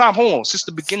beginning of time,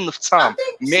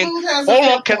 men,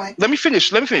 hold on, let me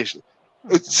finish.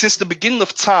 Since the beginning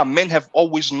of time, men have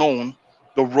always known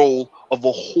the role of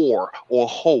a whore or a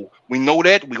hoe. We know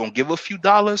that. We're going to give a few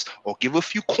dollars or give a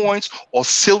few coins or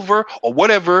silver or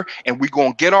whatever, and we're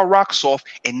going to get our rocks off,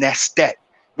 and that's that.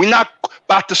 We're not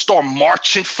about to start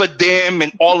marching for them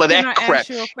and all of that crap.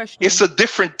 It's a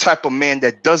different type of man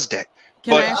that does that.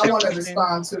 I want to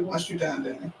respond to once you're done,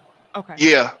 Danny. Okay.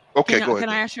 Yeah. Okay, go ahead. Can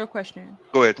I ask you a question?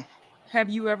 Go ahead. Have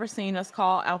you ever seen us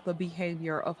call out the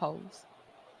behavior of hoes?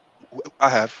 I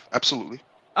have, absolutely.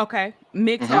 Okay.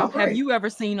 MGTOW, have you ever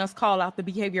seen us call out the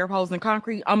behavior of hoes in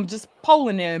concrete? I'm just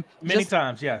polling them. Many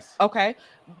times, yes. Okay.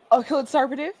 A hood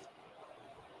conservative?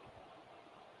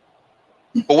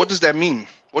 But what does that mean?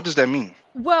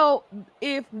 Well,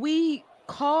 if we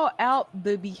call out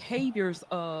the behaviors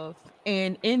of,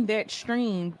 and in that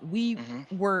stream, we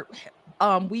were,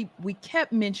 we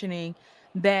kept mentioning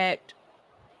that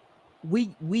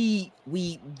we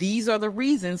these are the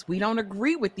reasons. We don't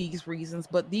agree with these reasons,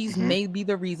 but these may be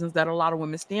the reasons that a lot of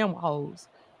women stand with hoes.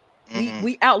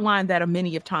 We outlined that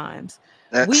many of times.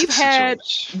 We've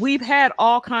had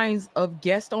all kinds of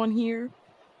guests on here.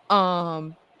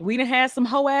 We done had some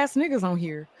hoe ass niggas on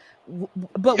here,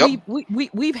 but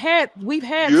we've had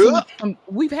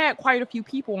quite a few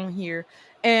people on here,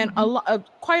 and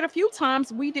quite a few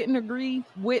times we didn't agree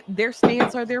with their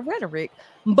stance or their rhetoric,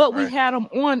 but we had them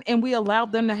on and we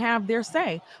allowed them to have their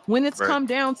say. When it's come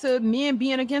down to men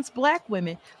being against black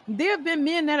women, there have been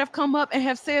men that have come up and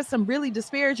have said some really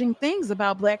disparaging things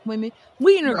about black women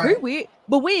we didn't agree with,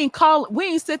 but we ain't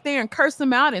sit there and curse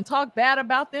them out and talk bad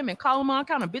about them and call them all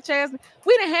kind of bitch ass.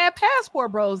 We didn't have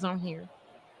passport bros on here.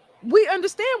 We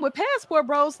understand what passport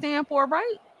bros stand for,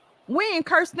 right? We ain't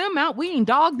cursed them out. We ain't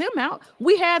dogged them out.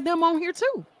 We had them on here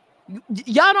too.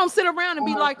 Y'all don't sit around and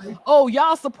be like, "Oh,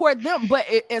 y'all support them," but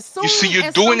as soon as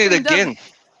you're doing it again.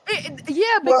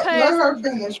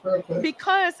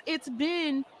 Because it's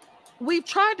been. We've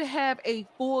tried to have a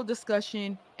full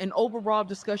discussion, an overall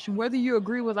discussion, whether you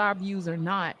agree with our views or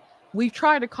not. We've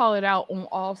tried to call it out on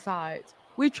all sides.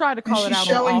 We've tried to call it out on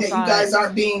showing all that sides. you guys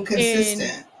aren't being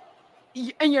consistent.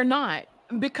 And you're not.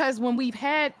 Because when we've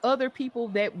had other people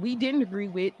that we didn't agree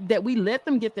with, that we let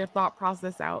them get their thought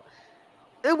process out,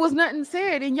 it was nothing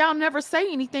said, and y'all never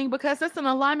say anything because it's in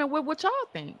alignment with what y'all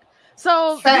think.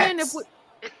 So then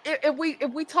if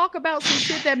we talk about some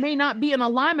shit that may not be in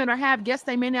alignment or have guests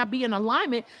they may not be in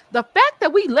alignment, the fact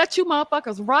that we let you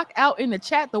motherfuckers rock out in the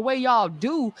chat the way y'all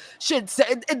do should say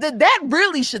that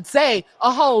really should say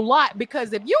a whole lot.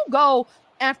 Because if you go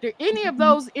after any of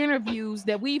those interviews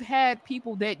that we've had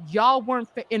people that y'all weren't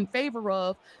in favor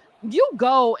of, you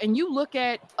go and you look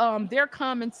at their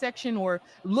comment section or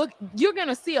look, you're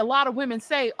gonna see a lot of women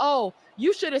say, oh,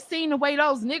 you should have seen the way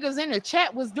those niggas in the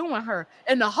chat was doing her,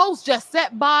 and the host just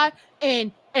sat by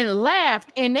and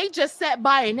laughed, and they just sat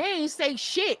by and they ain't say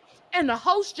shit, and the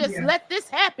host just let this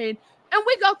happen. And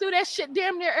we go through that shit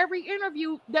damn near every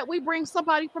interview that we bring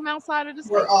somebody from outside of the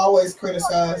state. We're always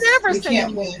criticized. Never we say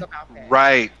can't anything win. about that.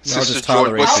 Right, Sister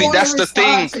George. But see, that's the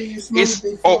thing. It's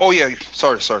yeah.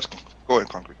 Sorry. Go ahead,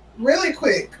 Concrete. Really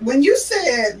quick, when you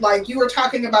said like you were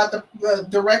talking about the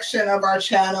direction of our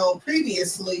channel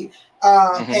previously,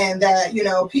 and that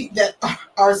that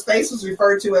our space was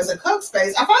referred to as a cuck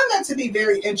space, I find that to be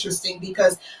very interesting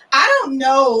because I don't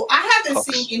know, I haven't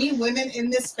seen any women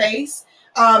in this space,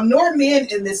 nor men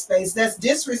in this space that's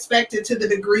disrespected to the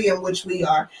degree in which we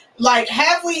are. Like,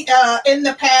 have we in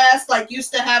the past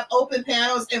used to have open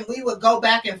panels and we would go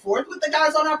back and forth with the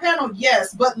guys on our panel?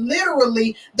 Yes, but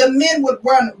literally the men would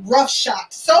run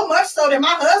roughshod. So much so that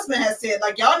my husband has said,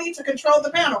 y'all need to control the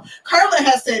panel. Curlin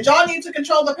has said, y'all need to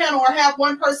control the panel or have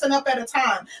one person up at a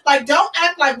time. Don't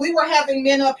act like we were having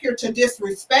men up here to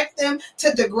disrespect them,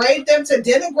 to degrade them, to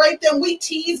denigrate them. We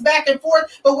tease back and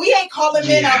forth, but we ain't calling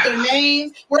men out their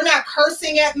names. We're not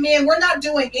cursing at men. We're not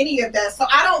doing any of that. So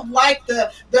I don't like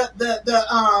the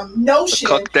notion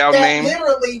that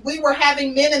literally we were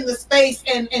having men in the space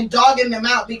and dogging them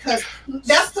out, because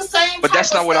that's the same. But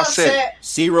that's not what I said.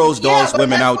 C-Rose dogs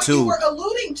women out too. You were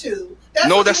alluding to.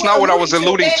 That's not what I was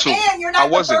alluding to. And you're not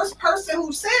the first person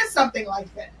who said something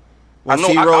like that. Well,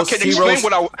 I know I can explain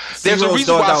what I. There's a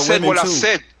reason why I said what I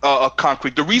said,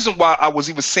 Concrete. The reason why I was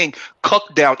even saying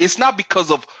cuck down, it's not because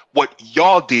of what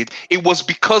y'all did. It was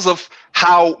because of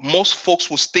how most folks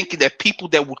was thinking that people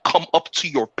that would come up to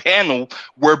your panel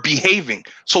were behaving.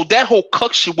 So that whole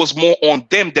cuck shit was more on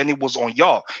them than it was on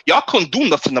y'all. Y'all couldn't do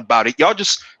nothing about it. Y'all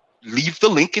just leave the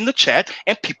link in the chat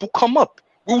and people come up.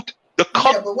 The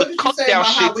cuck down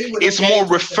shit is more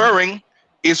referring.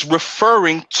 Is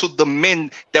referring to the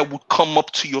men that would come up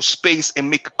to your space and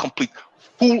make a complete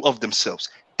fool of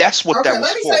themselves. That's what that was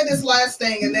for. Let me say this last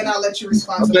thing, and then I'll let you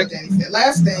respond to what Danny said.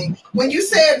 Last thing, when you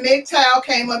said MGTOW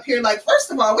came up here,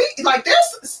 first of all, we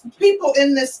there's people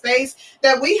in this space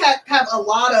that we have a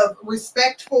lot of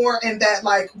respect for, and that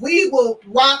we will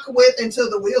rock with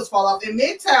until the wheels fall off. And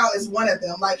MGTOW is one of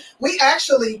them. We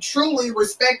actually truly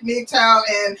respect MGTOW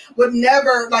and would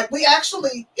never we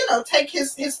actually take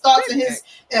his thoughts and his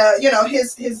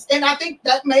his and I think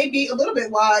that may be a little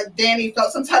bit why Danny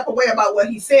felt some type of way about what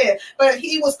he said, but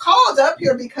he was called up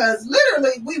here because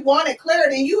literally we wanted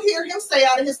clarity. And you hear him say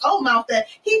out of his own mouth that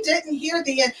he didn't hear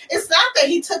the end. It's not that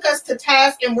he took us to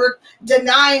task and we're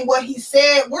denying what he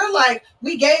said. We're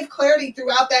we gave clarity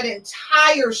throughout that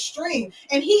entire stream,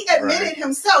 and he admitted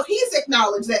himself, he's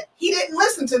acknowledged that he didn't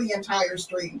listen to the entire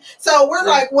stream. So we're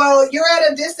well, you're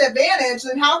at a disadvantage,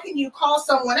 and how can you call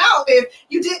someone out if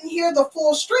you didn't hear the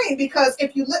full stream? Because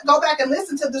if you go back and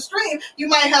listen to the stream, you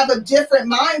might have a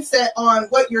different mindset on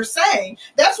what you're saying.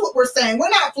 That's what we're saying. We're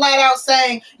not flat out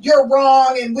saying you're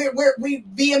wrong and we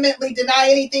vehemently deny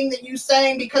anything that you're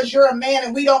saying because you're a man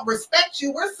and we don't respect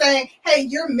you. We're saying, hey,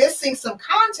 you're missing some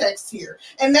context here.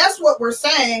 And that's what we're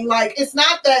saying. It's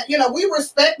not that, we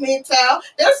respect MGTOW.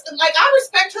 There's I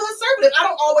respect who's conservative. I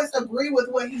don't always agree with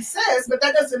what he says, but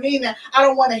that doesn't mean that I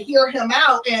don't want to hear him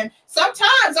out. And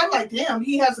sometimes I'm damn,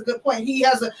 he has a good point. He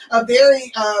has a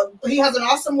very, he has an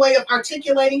awesome way of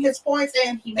articulating his points,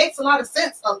 and he makes a lot of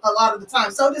sense a lot of the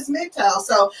time. So does MGTOW.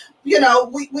 So,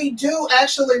 we do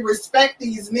actually respect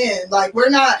these men. We're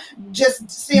not just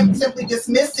simply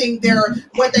dismissing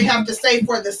what they have to say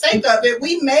for the sake of it.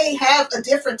 We may have a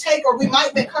different take, or we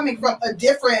might be coming from a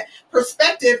different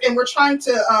perspective, and we're trying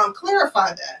to clarify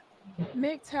that.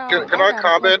 MGTOW, can I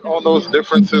comment on those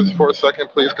differences for a second,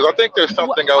 please? Because I think there's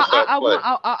something else at play.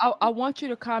 I want you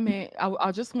to comment.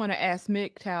 I just want to ask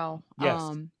MGTOW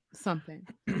something.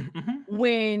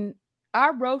 When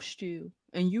I roast you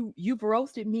and you've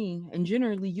roasted me, and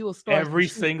generally you'll start every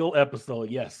single episode.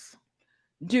 Yes.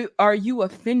 Are you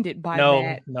offended by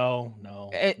that? No.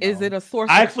 Is it a source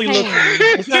I of actually pain?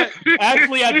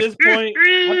 actually at this point,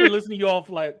 I've been listening to you all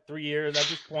for like 3 years. At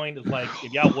this point, it's like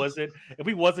if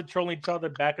we wasn't trolling each other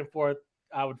back and forth,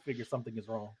 I would figure something is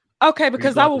wrong. Okay,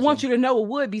 because I would want you to know it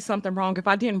would be something wrong if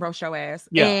I didn't roast your ass.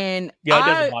 Yeah. And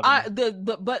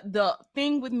the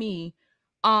thing with me,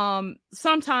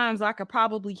 sometimes I could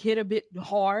probably hit a bit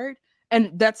hard,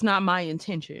 and that's not my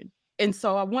intention. And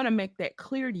so I want to make that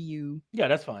clear to you. Yeah,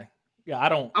 that's fine. Yeah, I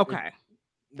don't. Okay.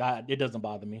 It doesn't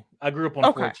bother me. I grew up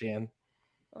on 4chan.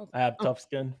 I have tough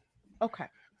skin. Okay.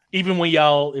 Even when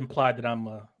y'all implied that I'm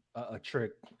a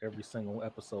trick every single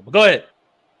episode. But go ahead.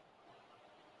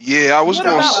 Yeah, I was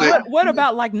going to say. What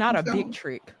about like not a big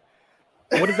trick?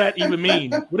 What does that even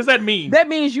mean? What does that mean? That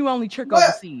means you only trick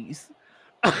overseas.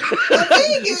 The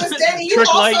thing is, Danny, you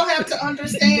also have to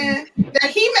understand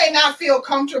that he may not feel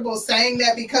comfortable saying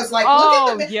that because, like,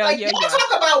 look at the y'all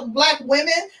talk about black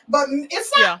women, but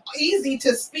it's not easy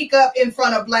to speak up in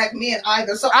front of black men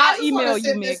either. So I just want to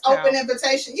send this open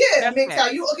invitation. Yeah,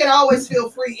 MGTOW, you can always feel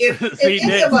free if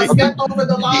any of us get over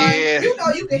the line. You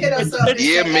know, you can hit us up.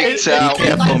 Yeah, MGTOW. Be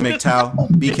careful,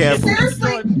 MGTOW. Be careful.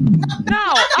 Seriously,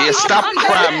 no. Yeah, stop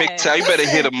crying, MGTOW. You better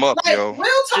hit him up, yo. Real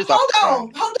talk.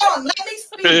 Hold on. Let me speak.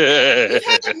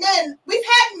 We've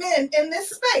had men in this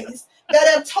space that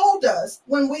have told us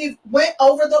when we went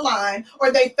over the line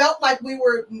or they felt like we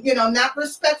were, not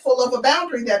respectful of a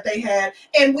boundary that they had,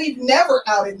 and we've never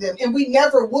outed them, and we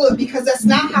never would, because that's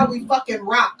not how we fucking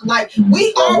rock. Like,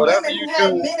 we are women who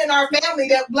have men in our family,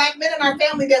 black men in our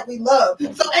family that we love.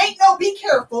 So ain't no be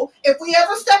careful. If we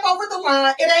ever step over the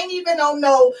line, it ain't even on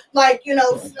no,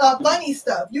 funny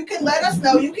stuff. You can let us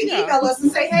know. You can email us and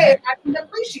say, hey, I can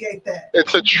appreciate that.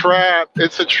 It's a trap.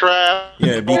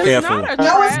 Yeah, be careful.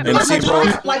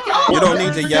 You don't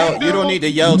need to yell. You don't need to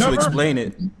yell to explain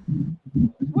it.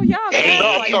 Well, y'all.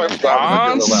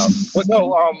 I'm sorry. But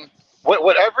no,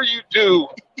 whatever you do,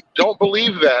 don't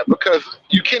believe that, because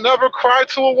you can never cry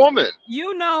to a woman.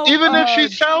 Even if she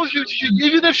tells you,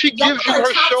 even if she gives you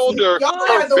her shoulder,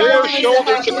 her bare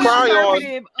shoulder to cry on,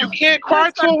 you can't cry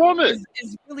to a woman.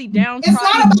 It's really down. It's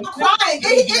not about crying.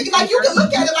 Like, you can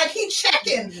look at it like he's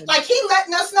checking, like he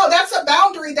letting us know that's a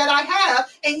boundary that I have,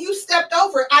 and you stepped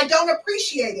over it. I don't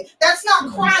appreciate it. That's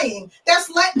not crying. That's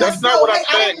letting us know. That's not what I'm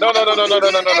saying. No.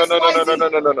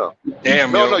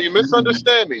 Damn, no, you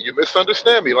misunderstand me.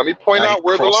 Let me point out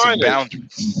where the line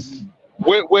is.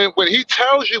 When he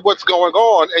tells you what's going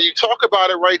on and you talk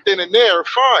about it right then and there,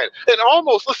 fine. And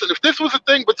almost, listen, if this was a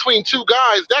thing between two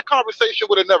guys, that conversation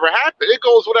would have never happened. It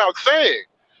goes without saying.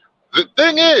 The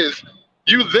thing is,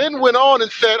 you then went on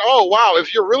and said, oh, wow,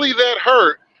 if you're really that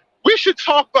hurt, we should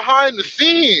talk behind the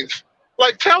scenes.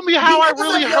 Like, tell me how I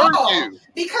really hurt you.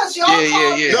 Because y'all call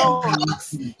me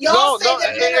cucks. Y'all say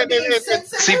that men are being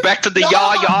insensitive. See, back to the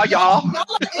y'all. Y'all are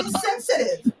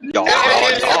insensitive. Y'all.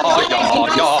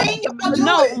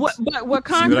 No, but what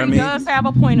Concrete does have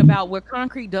a point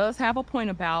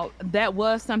about, that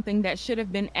was something that should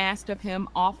have been asked of him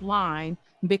offline,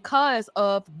 because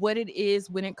of what it is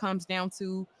when it comes down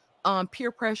to peer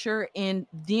pressure, and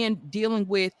then dealing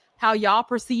with how y'all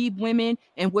perceive women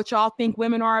and what y'all think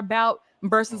women are about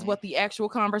versus what the actual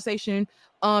conversation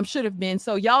should have been.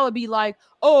 So y'all would be like,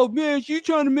 oh man, she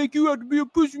trying to make you out to be a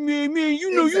pussy, man,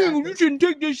 you shouldn't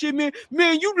take that shit, man,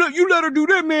 you let her do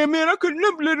that, man, I could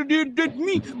never let her do that to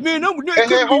me, man, I would never.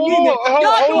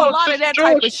 Y'all do a lot of that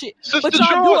type of shit, but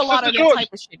y'all do a lot of that type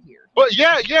of shit here. But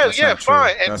yeah,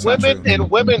 fine.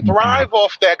 And women thrive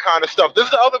off that kind of stuff. This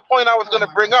is the other point I was going to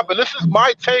bring up, and this is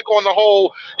my take on the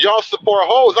whole y'all support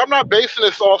hoes. I'm not basing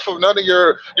this off of none of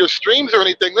your streams or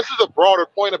anything. This is a broader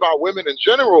point about women in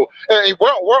general. And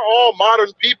we're all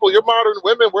modern people. You're modern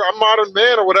women. I'm modern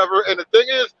man or whatever. And the thing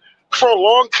is, for a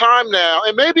long time now,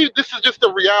 and maybe this is just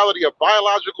a reality, a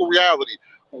biological reality.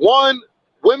 One,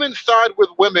 women side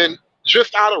with women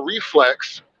just out of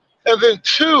reflex. And then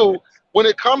two, when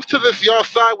it comes to this y'all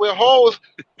side with hoes,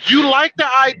 you like the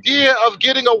idea of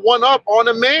getting a one-up on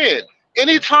a man.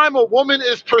 Anytime a woman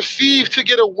is perceived to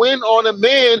get a win on a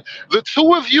man, the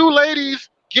two of you ladies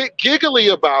get giggly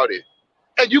about it.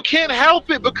 And you can't help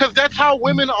it, because that's how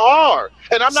women are.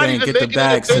 And I'm not even making it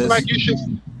a thing like you should...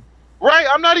 Right,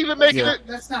 I'm not even making it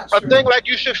a thing like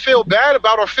you should feel bad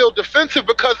about or feel defensive,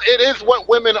 because it is what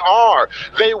women are.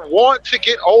 They want to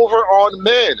get over on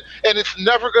men, and it's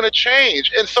never going to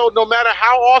change. And so no matter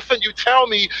how often you tell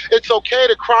me it's okay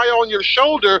to cry on your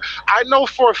shoulder, I know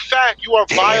for a fact you are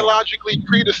biologically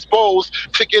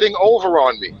predisposed to getting over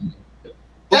on me.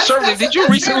 Well, certainly, did you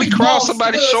recently cry on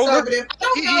somebody's shoulder? I don't know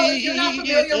if you're not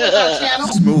familiar with our channel.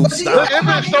 Smooth It's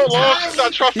been so long since I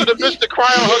trusted a bitch to cry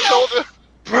on her shoulder.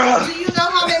 Bruh. Do you know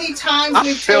how many times I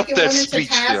we've felt taken that women speech,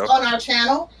 to task yo. on our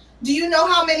channel? Do you know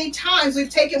how many times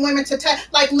we've taken women to task?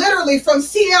 Like literally from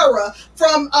Sierra,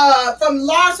 from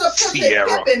Larsa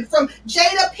Pippen, from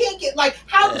Jada Pinkett. Like,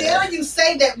 how dare you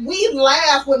say that we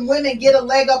laugh when women get a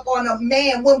leg up on a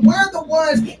man, when we're the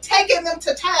ones taking them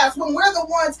to task, when we're the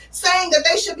ones saying that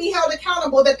they should be held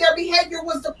accountable, that their behavior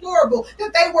was deplorable,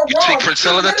 that they were wrong. Take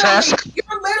Priscilla to task?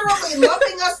 You're literally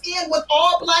lumping us in with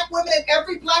all black women and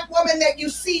every black woman that you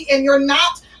see, and you're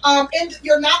not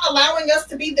you're not allowing us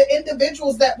to be the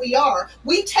individuals that we are.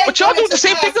 We take But y'all do the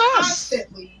same thing to us.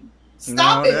 constantly.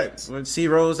 Stop it. See,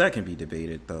 Rose, that can be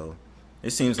debated though. It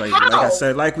seems like How? I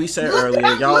said, like we said Look earlier,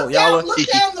 down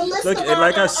the list look, of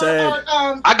like I our- said,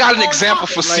 I got an example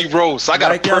for C Rose. I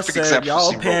got like a y'all perfect said, example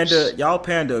for C Rose. y'all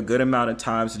pander a good amount of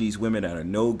times to these women that are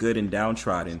no good and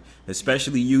downtrodden,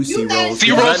 especially you, C named Rose.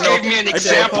 C Rose gave me an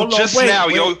example just now,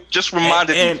 yo. Just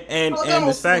reminded me. And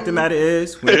the fact of the matter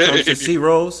is, when it comes to C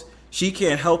Rose, she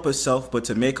can't help herself but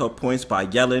to make her points by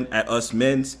yelling at us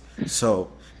men's.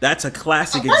 So that's a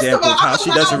classic example of how she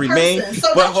doesn't remain.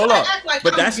 But hold on,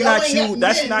 but that's not you.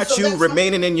 That's not you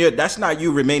remaining in your. That's not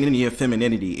you remaining in your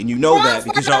femininity, and you know that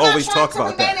because y'all always talk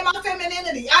about that.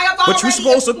 But you're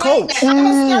supposed to coach. I'm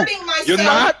asserting myself. You're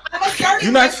not. I'm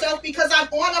asserting myself because I'm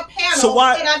on a panel So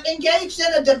why- and I'm engaged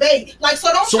in a debate. Like,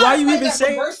 so don't. So try why to you play even that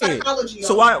say reverse it? psychology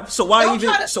So on why? me. So why Don't even?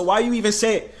 try to- So why you even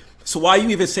say it? So why you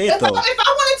even say it though? If I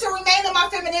wanted to remain in my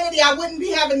femininity, I wouldn't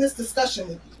be having this discussion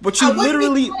with you. But you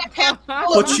literally,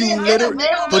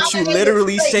 but you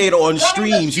literally say it on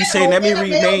streams. You say, "Let me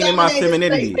remain in my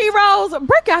femininity." C Rose,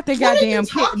 break out the What are you goddamn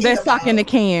talking that sock in the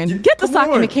can. Get the Come sock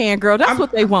in the on. can, girl. That's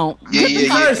what they want. Yeah, Get the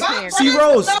yeah, sock yeah. in the can. See,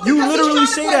 Rose, you literally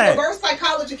say that. Reverse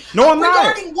psychology. No, I'm not.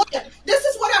 Regarding what? This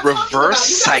is what I'm talking about.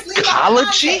 Reverse You guys leave out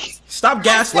psychology? context. Stop I said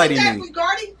that gaslighting me.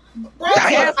 regarding.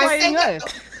 Damn.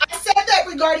 I said that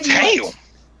regarding Damn. what?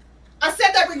 I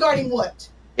said that regarding what?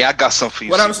 Yeah, I got something for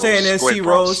you. What C I'm saying Rose. is, Go ahead, C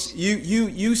Bronx. Rose,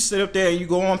 you sit up there and you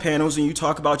go on panels and you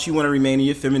talk about you want to remain in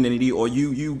your femininity, or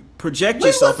you project When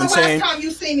was yourself the and last saying, time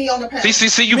you see me on the panel?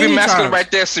 See, you Many being masculine times.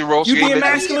 right there, C Rose. You ain't being letting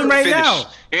them masculine right finish. now.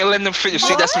 You ain't letting them finish.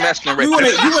 See, that's masculine right you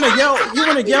there.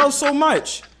 wanna yell so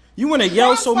much. You wanna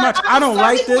yell so much. I don't I'm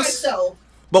like asserting this. myself.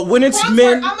 But when it's Bronx,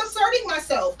 men, I'm asserting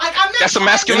myself. Like, I'm not That's a trying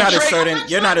masculine to- You're not trait. asserting-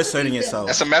 you're not asserting yourself.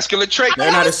 That's a masculine trait. you're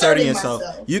I'm not not asserting asserting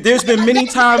yourself. myself. There's been many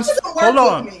times. That doesn't work Hold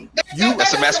on. with me.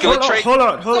 That's a masculine doesn't work. trait. Hold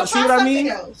on. So See try what I something mean?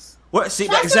 else. What? See,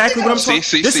 Try exactly what I'm something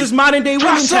talking. else. This is modern day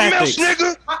Try women something else, tactics.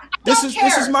 nigga. This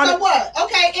is my. So what?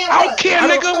 Okay, and I what? don't care,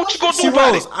 nigga. What you gonna See, do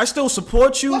about Rose, it? I still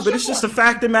support you, What's but your it's just the point?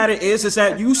 fact of the matter is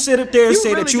that you sit up there and You say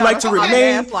really that you gotta like to stop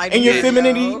remain gaslighting in your me,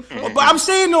 femininity. yo. But I'm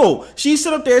saying no. She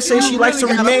sit up there and say You she likes to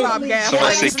really gotta remain. stop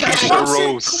Somebody gaslighting say me. keep That's it what I'm the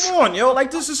saying. rose. Come on, yo,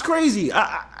 like this is crazy.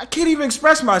 I can't even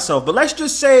express myself. But let's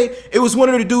just say it was one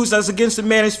of the dudes that's against the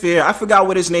manosphere. I forgot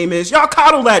what his name is. Y'all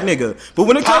coddle that nigga. But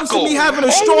when it comes to Paco. me having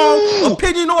a strong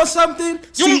opinion or something,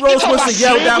 C Rose wants to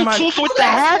yell down my. With the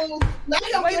hat? Let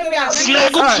him get it out.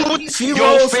 Snaggletooth? C Yo,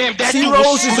 Rose, fam, that C dude Rose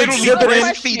was is literally exhibiting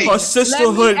breastfeeding. her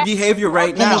sisterhood Let me behavior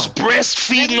right He now. was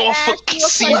breastfeeding Let me off of ask you a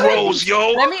C question. Rose,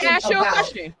 yo. Let me ask you a About.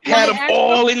 question. Had Let me them ask you-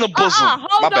 all in the bosom.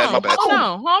 Hold My bad.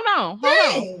 on. Hold on.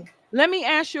 Dang. Let me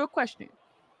ask you a question.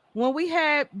 When we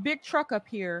had Big Truck up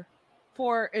here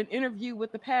for an interview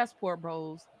with the Passport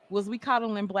Bros, was we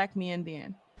coddling black men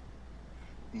then?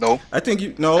 No, I think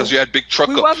you know. because you had big truck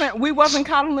We up. wasn't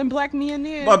coddling black men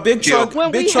then. But Big Yo. Truck,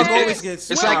 When Big we Truck had- always gets.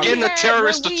 It's when like we getting a had-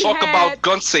 terrorist when to we talk had- about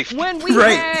gun safety. when we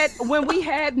Right. had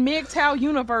MGTOW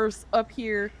Universe up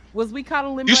here, was we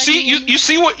coddling You black see, men?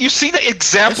 you see the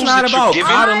examples It's not that about you're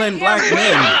giving. coddling black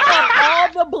men.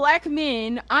 All the black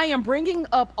men, I am bringing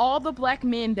up all the black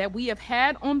men that we have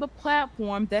had on the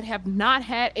platform that have not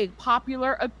had a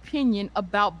popular opinion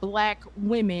about black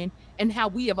women and how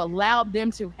we have allowed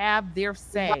them to have their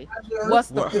say. What's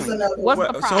the What- It's point? another What's one.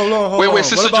 the So problem? hold on. Wait, What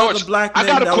Sister about George, the black I men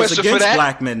got a that was question for against that.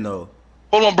 black men though?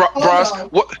 Hold on, Bros. on.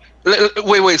 What?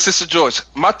 Wait, Sister George.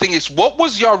 My thing is, what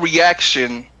was your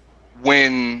reaction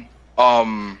when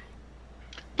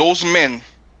those men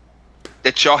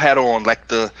that y'all had on, like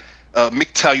the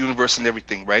MGTOW Universe and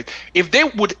everything, right? If they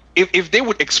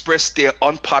would express their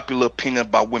unpopular opinion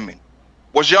about women,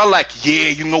 was y'all like, yeah,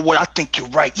 you know what? I think you're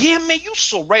right. Yeah, man, you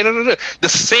so right. The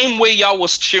same way y'all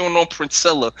was cheering on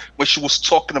Princella when she was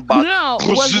talking about. No,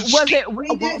 was it?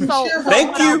 didn't So, cheer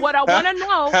Thank you. What I want to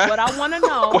know. What I want to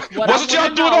know. Wasn't y'all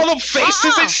doing all them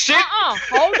faces and shit?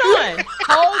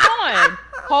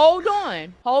 Hold on.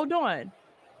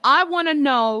 I want to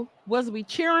know, was we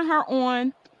cheering her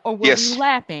on or were Yes. we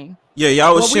laughing? Yeah,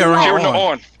 y'all was cheering her cheering her on.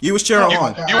 on. You was cheering her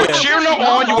on. You were cheering her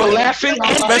on. You were laughing.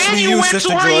 And Especially then you, you went Sister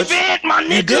to her George. event, my You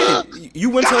nigga. did. You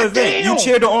went to her event. You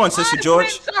cheered her on, Sister George.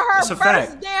 Went to her That's a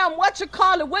fact. damn, what you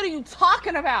call it? What are you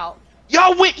talking about?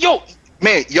 Y'all went,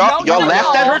 man, y'all No,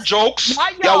 laughed at y'all. her jokes.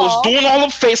 Not Y'all was y'all. doing all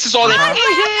the faces, all that.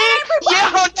 Yeah,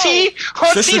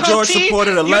 hunty. Sister George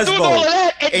supported a You doing lesbo. all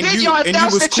that, and And then you- y'all and you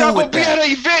announced was that y'all cool gonna with be that. at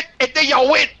an event, and then y'all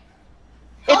went.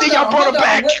 And then y'all brought her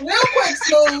back. Real quick,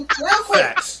 Smooth. Real quick.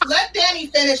 Facts. Let Danny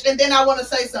finish, and then I want to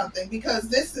say something because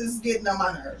this is getting on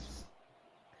my nerves.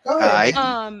 Go ahead.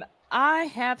 Alright. I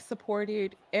have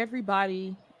supported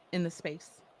everybody in the space,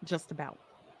 just about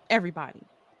everybody.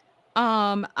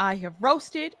 I have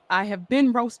roasted. I have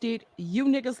been roasted. You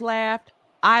niggas laughed.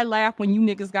 I laughed when you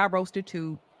niggas got roasted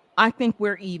too. I think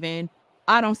we're even.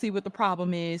 I don't see what the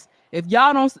problem is. If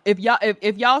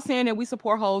y'all saying that we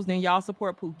support hoes, then y'all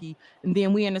support Pookie, and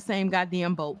then we in the same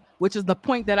goddamn boat, which is the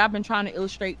point that I've been trying to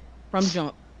illustrate from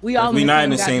jump. We all We not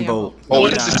in the same goddamn boat. Oh, We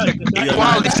this not. is We are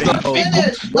not in the same boat.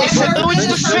 It's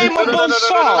the same on both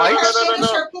sides.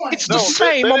 It's the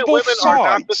same men on and both women are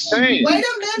not the sides. same. Wait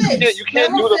a minute. You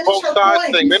can't do the both sides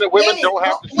thing. Men and women don't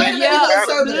have the same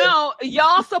mentality. No,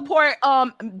 y'all support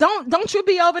don't you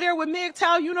be over there with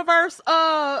MGTOW Universe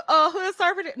Hood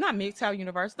Server? Not MGTOW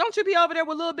Universe. Don't you be over there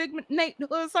with Lil Big Nate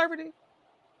Hood Server?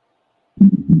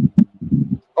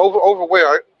 Over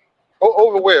where?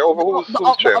 Over where? Over whose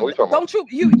channel? What you talking about? Don't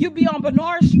you be on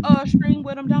Bernard's stream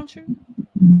with him, don't you?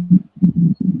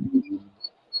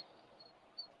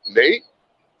 Nate?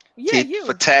 Yeah, Tit you.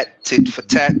 for tat, tit for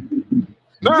tat.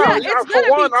 No, Yeah, it's for gonna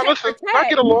one, be tit listen, for I tat.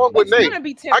 get along with It's Nate. gonna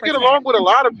be tit I for get tat. along with a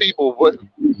lot of people, but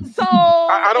So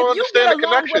I don't if you understand the get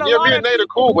along connection. with a Yeah, lot me of and Nate are people-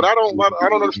 cool, but I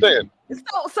don't understand.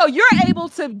 So you're able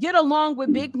to get along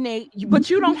with Big Nate, but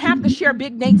you don't have to share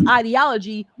Big Nate's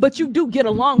ideology, but you do get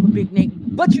along with Big Nate,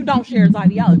 but you don't share his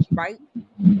ideology, right?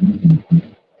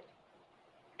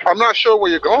 I'm not sure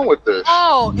where you're going with this.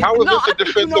 Oh, How is no, this a I think you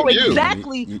defense know of you?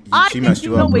 exactly. I think messed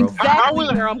you know bro. exactly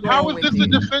where I'm going How is with this it. a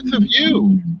defense of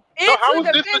you? No, how is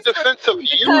this a defense of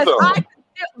you, though?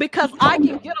 Because I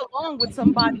can get along with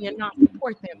somebody and not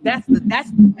support them. That's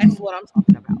what I'm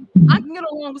talking about. I can get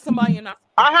along with somebody and not.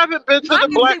 I haven't been to I the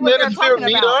can Black see what they're Manosphere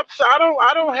talking about. meetups.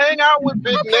 I don't hang out with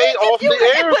Big Okay, Nate if off you-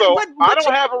 the air, but- though. but I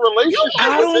don't have a relationship I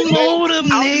with don't Big know Nate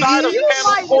them outside of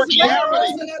niggas. panel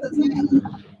cordiality.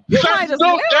 You might as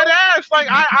No, well. dead ass. Like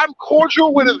I'm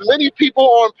cordial with as many people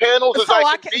on panels as So I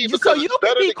I can can- be so because you it's can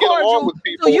better be to get along cordial. with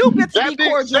people. So you get to That be being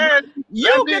cordial. said,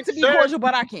 You get to be cordial,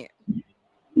 but I can't.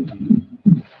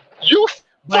 You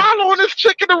following this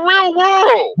chick in the real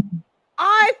world.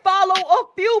 I follow a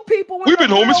few people. We've been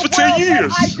homies for 10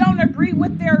 years. I don't agree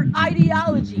with their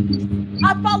ideology.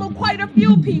 I follow quite a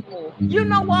few people. You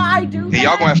know why I do that? Hey,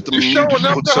 y'all gonna have to You be showing up to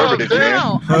her conservative, event? man.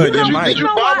 No. Hood, You it know- might. Did you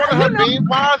know buy why- one of her you know- bean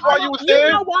pies while you was You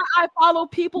there? know why I follow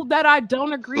people that I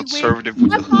don't agree with? Conservative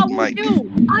with I the hood follow mic.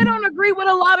 you. I don't agree with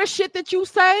a lot of shit that you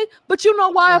say, but you know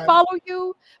why I Right. follow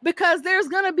you? Because there's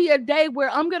gonna be a day where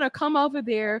I'm gonna come over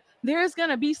there. There's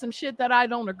gonna be some shit that I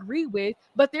don't agree with,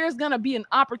 but there's gonna be an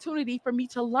opportunity for me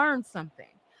to learn something.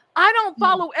 I don't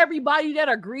follow everybody that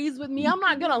agrees with me. I'm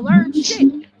not gonna learn shit.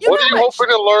 What are you hoping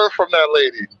to learn from that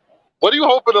lady? What are you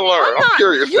hoping to learn? I'm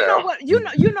curious you now. know what you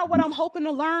know what I'm hoping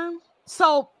to learn.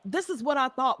 So this is what I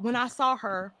thought when I saw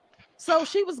her. So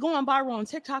she was going viral on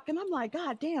TikTok, and I'm like,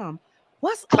 God damn,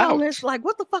 what's all this? Like,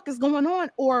 what the fuck is going on?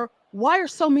 Or why are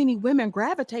so many women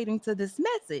gravitating to this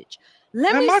message?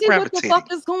 Let Am me I see what the gravitating?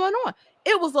 fuck is going on.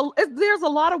 There's a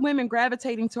lot of women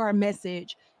gravitating to our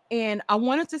message, and I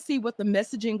wanted to see what the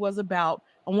messaging was about.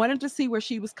 I wanted to see where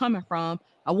she was coming from.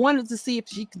 I wanted to see if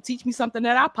she could teach me something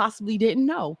that I possibly didn't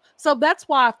know. So that's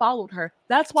why I followed her.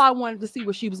 That's why I wanted to see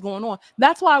what she was going on.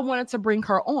 That's why I wanted to bring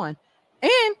her on.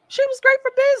 And she was great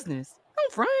for business.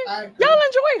 Don't front. Y'all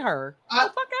enjoyed her. Get the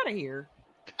fuck out of here.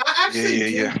 I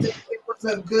actually Yeah. do think it was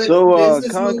a good So,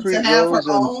 business move Concrete to have her Rose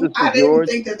and own. Sister I didn't George.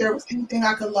 think that there was anything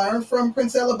I could learn from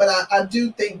Princella, but I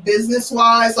do think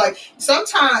business-wise, like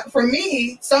sometimes for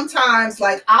me,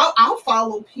 like I'll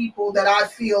follow people that I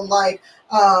feel like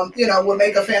would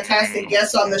make a fantastic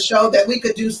guest on the show that we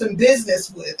could do some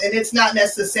business with. And it's not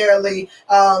necessarily,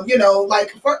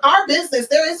 like for our business,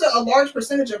 there is a large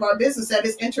percentage of our business that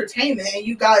is entertainment, and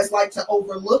you guys like to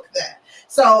overlook that.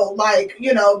 So, like,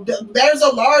 there's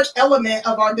a large element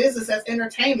of our business that's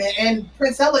entertainment, and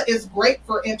Princella is great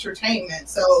for entertainment.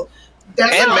 So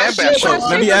That's And how man I feel bashing. about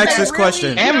Let me it. ask this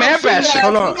question. And man bashing.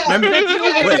 Hold on. Let me, wait.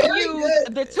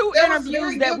 The two There was interviews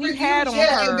very that good we reviews, had on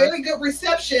yeah, and her. very good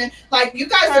reception. Like you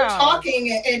guys are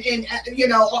talking, and you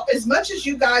know, as much as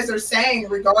you guys are saying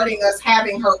regarding us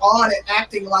having her on and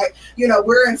acting like, you know,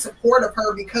 we're in support of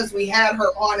her because we had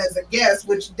her on as a guest,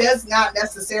 which does not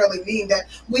necessarily mean that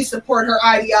we support her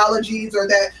ideologies or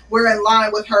that we're in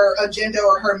line with her agenda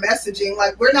or her messaging.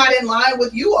 Like we're not in line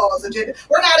with you all's agenda.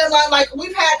 We're not in line. Like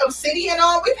we've had Obsidian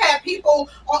on, we've had people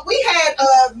on, we had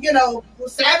you know,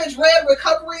 Savage Red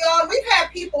Recovery on, we've had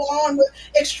people on with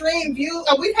extreme views.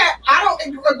 We've had, I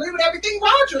don't agree with everything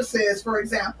Roger says, for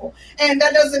example, and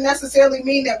that doesn't necessarily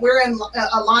mean that we're in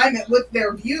alignment with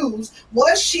their views.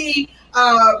 Was she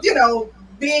you know,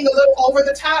 being a little over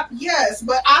the top? Yes,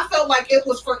 but I felt like it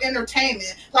was for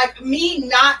entertainment. Like me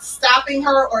not stopping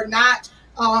her or not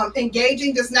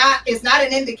engaging is not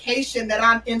an indication that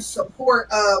I'm in support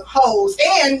of hoes,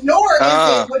 and nor is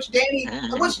it, which Danny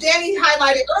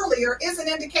highlighted earlier, is an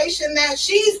indication that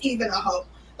she's even a hoe.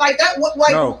 Like that,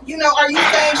 like no. You know, are you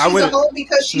saying she's a hoe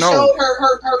because she showed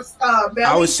her belly?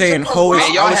 I was saying hoe.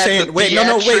 I was saying wait,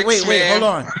 hold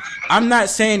on. I'm not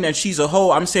saying that she's a hoe.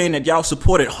 I'm saying that y'all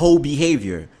supported hoe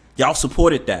behavior. Y'all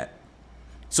supported that,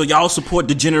 so y'all support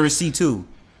degeneracy too.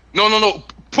 No.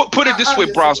 Put it this way,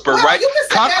 Brownsburg, well, right? You can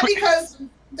say that because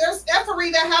there's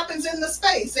effery that happens in the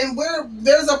space, and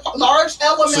there's a large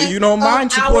element. So you don't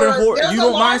mind supporting you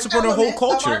don't mind supporting whole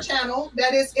culture. Of our channel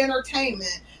that is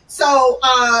entertainment. So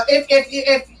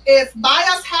if by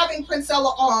us having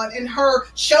Princella on and her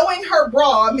showing her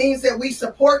bra means that we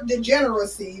support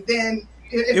degeneracy, then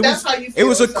if that's how you feel, it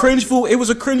was a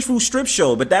cringeful strip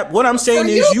show. But that what I'm saying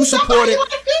is you supported.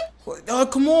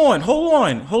 Come on, hold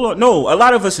on. No, a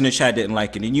lot of us in the chat didn't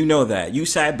like it, and you know that. You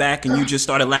sat back and you just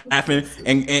started laughing,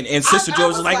 and Sister Joe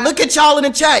was like, "Look at y'all in the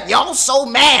chat, y'all so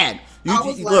mad."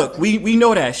 Look, we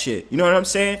know that shit. You know what I'm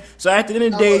saying? So at the end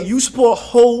of the day, you support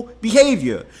whole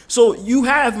behavior. So you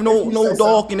have no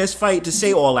dog in this fight to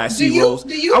say all that, C Rose.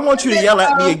 I want you to yell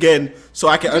at me again so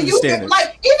I can understand it.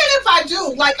 Like, even if I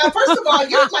do, like, first of all,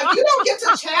 you don't get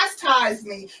to chastise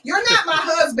me. You're not my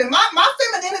husband. My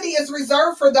femininity is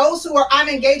reserved for those who I'm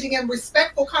engaging in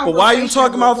respectful conversation. But why are you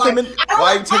talking about femininity?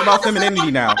 Why are you talking about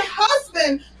femininity now? My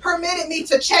husband permitted me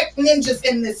to check ninjas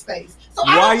in this space. So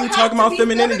why are you talking about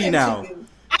femininity now?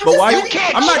 But why?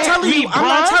 I'm not telling you.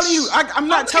 I'm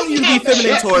not telling you to be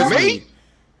feminine towards me.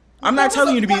 I'm not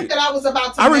telling you to be.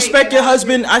 I respect your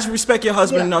husband. I respect your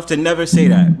husband enough to never say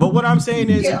that. But what I'm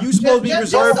saying is, you supposed to be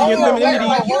reserved in your femininity.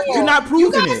 You're not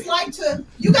proving it.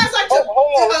 You guys like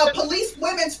to police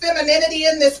women's femininity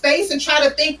in this space and try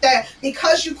to think that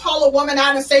because you call a woman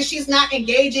out and say she's not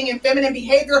engaging in feminine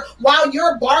behavior while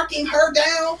you're barking her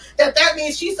down, that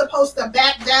means she's supposed to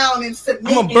back down and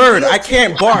submit. I'm a bird. I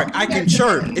can't bark. I can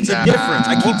chirp. It's a difference.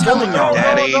 I keep telling y'all.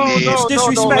 It's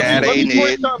disrespectful.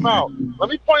 Let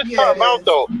me point something out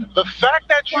though. The fact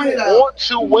that you want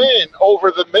to win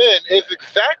over the men is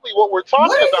exactly what we're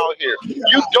talking about here.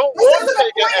 You don't want to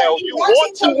take an L. You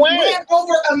want to win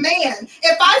over a man.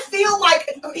 If I feel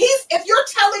like if you're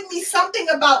telling me something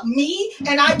about me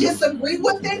and I disagree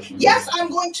with it, yes, I'm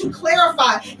going to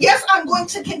clarify. Yes, I'm going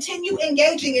to continue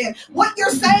engaging in. What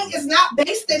you're saying is not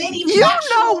based in any. You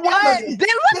know what? Then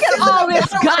look at all this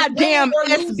goddamn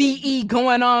SBE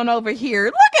going on over here.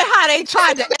 Look at how they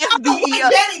tried to SBE.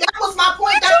 Danny, that was my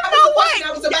point.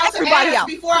 I was about to ask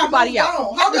before I moved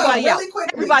on. Everybody out.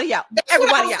 Everybody out. That's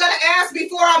what I was going to ask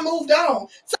before I moved on.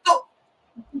 So,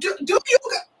 do you?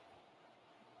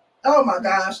 Oh my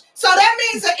gosh! So that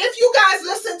means that if you guys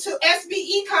listen to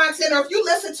SBE content, or if you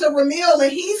listen to Ramil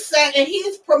and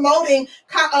he's promoting,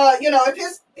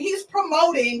 if he's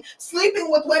promoting sleeping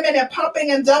with women and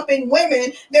pumping and dumping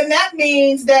women, then that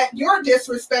means that you're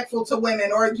disrespectful to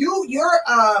women, or you're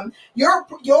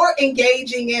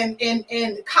engaging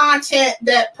in content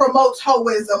that promotes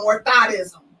hoism or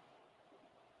thottism.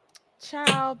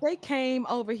 Child, they came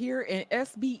over here and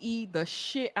SBE the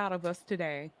shit out of us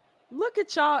today. Look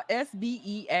at y'all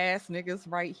SBE ass niggas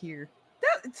right here.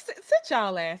 Sit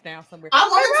y'all ass down somewhere. I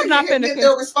wanted to get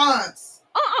their response.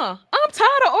 I'm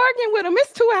tired of arguing with them.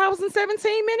 It's 2 hours and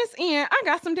 17 minutes in. I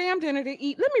got some damn dinner to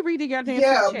eat. Let me read the goddamn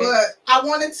chat. But I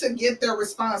wanted to get their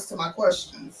response to my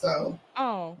question. So.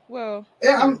 Oh well.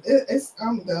 Yeah, I'm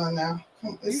done now.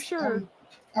 You sure?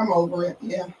 I'm over it.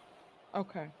 Yeah.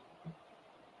 Okay.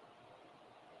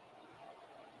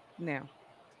 Now.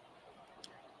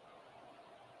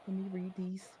 Let me read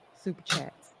these super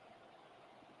chats.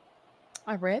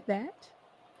 I read that.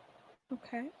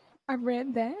 Okay. I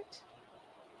read that.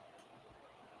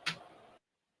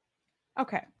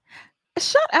 Okay. A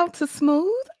shout out to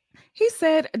Smooth. He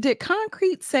said, did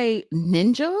Concrete say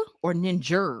ninja or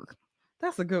ninja?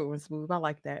 That's a good one, Smooth. I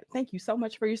like that. Thank you so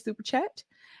much for your super chat.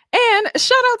 And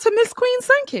shout out to Miss Queen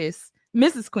Sunkiss,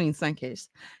 Mrs. Queen Sunkiss.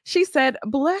 She said,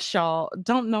 bless y'all.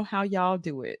 Don't know how y'all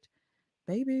do it.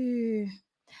 Baby.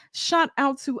 Shout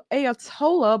out to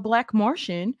Ayatollah Black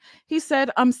Martian. He said,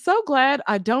 I'm so glad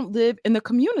I don't live in the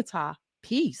community.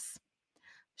 Peace.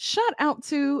 Shout out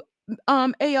to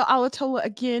Ayatollah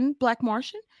again, Black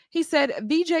Martian. He said,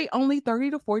 VJ only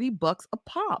 30 to 40 bucks a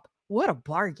pop. What a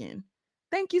bargain.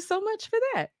 Thank you so much for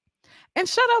that. And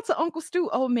shout out to Uncle Stu,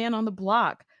 old man on the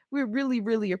block. We really,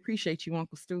 really appreciate you,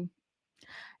 Uncle Stu.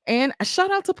 And a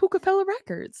shout out to Pukafella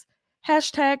Records.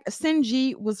 Hashtag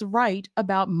Sinji was right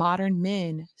about modern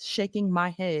men. Shaking my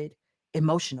head.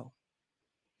 Emotional.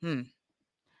 And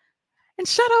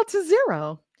shout out to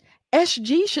Zero.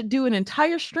 SG should do an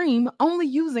entire stream only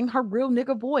using her real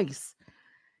nigga voice.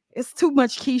 It's too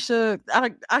much Keisha.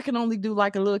 I can only do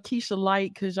like a little Keisha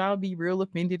light because y'all be real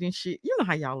offended and shit. You know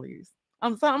how y'all is.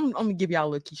 I'm gonna give y'all a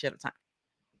little Keisha at a time.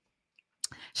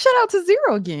 Shout out to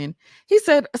Zero again. He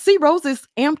said, C Rose's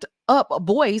amped up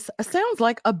voice sounds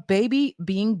like a baby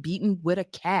being beaten with a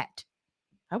cat.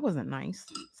 That wasn't nice.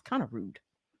 It's kind of rude.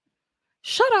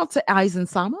 Shout out to Eisen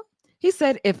Sama. He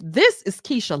said, if this is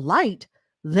Keisha Light,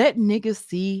 let niggas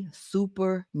see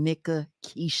Super Nika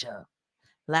Keisha.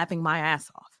 Laughing my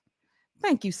ass off.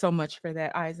 Thank you so much for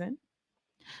that, Eisen.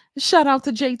 Shout out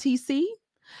to JTC.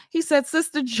 He said,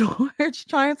 Sister George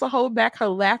trying to hold back her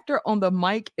laughter on the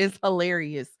mic is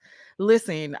hilarious.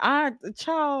 Listen, they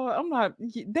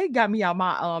got me out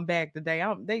my bag today.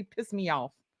 They pissed me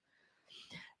off.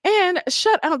 And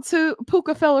shout out to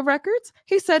Pukafella Records.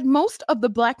 He said most of the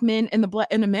black men in the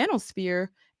manosphere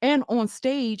and on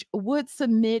stage would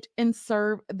submit and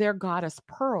serve their goddess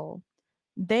Pearl.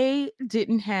 They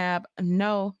didn't have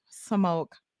no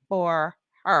smoke for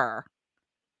her.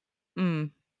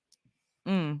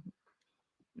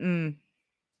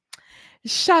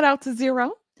 Shout out to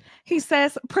Zero. He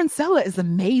says, Princella is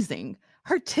amazing.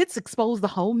 Her tits expose the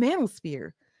whole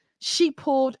manosphere. She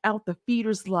pulled out the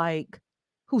feeders like,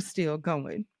 who's still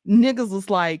going? Niggas was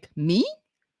like, me?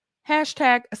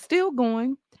 Hashtag still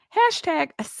going.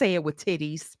 Hashtag say it with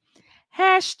titties.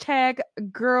 Hashtag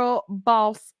girl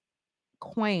boss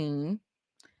queen.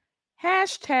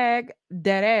 Hashtag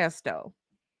dead ass though.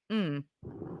 And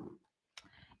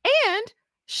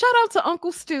shout out to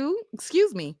Uncle Stu.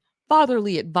 Excuse me.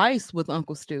 Fatherly advice with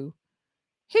Uncle Stu.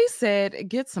 He said,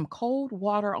 get some cold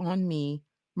water on me.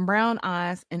 Brown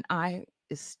eyes and I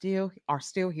are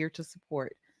still here to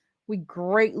support. We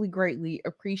greatly, greatly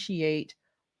appreciate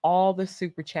all the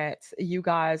super chats. You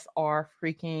guys are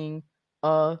freaking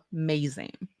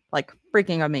amazing. Like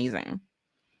freaking amazing.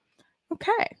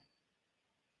 Okay.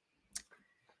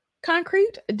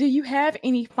 Concrete, do you have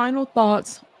any final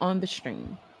thoughts on the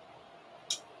stream?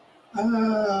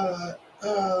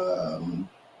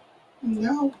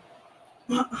 No,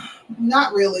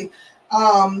 not really.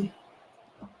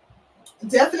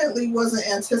 Definitely wasn't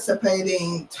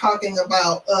anticipating talking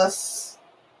about us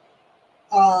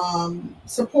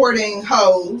supporting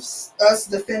hoes, us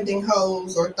defending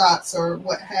hoes or thoughts or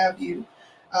what have you.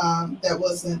 That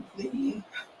wasn't the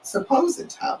supposed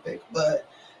topic, but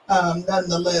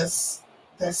nonetheless,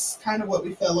 that's kind of what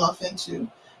we fell off into.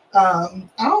 I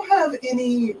don't have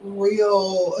any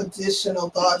real additional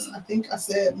thoughts. I think I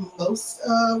said most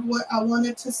of what I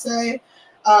wanted to say.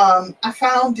 I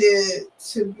find it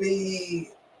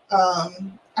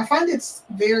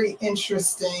very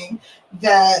interesting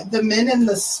that the men in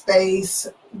the space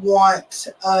want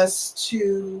us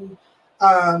to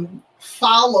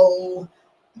follow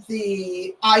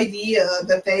the idea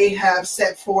that they have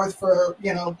set forth for,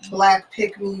 Black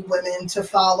pick-me women to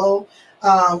follow.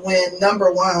 When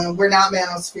number one, we're not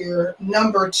manosphere.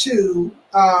 Number two,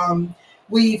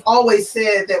 we've always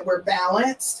said that we're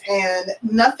balanced, and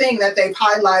nothing that they've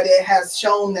highlighted has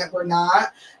shown that we're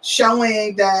not.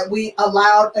 Showing that we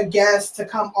allowed a guest to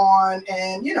come on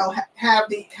and have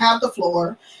the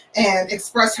floor and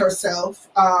express herself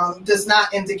does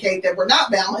not indicate that we're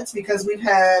not balanced, because we've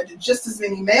had just as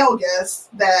many male guests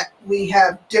that we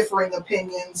have differing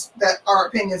opinions, that our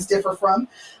opinions differ from,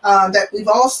 that we've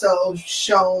also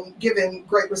given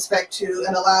great respect to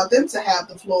and allowed them to have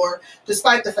the floor,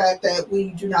 despite the fact that we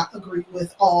do not agree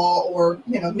with all or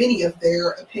many of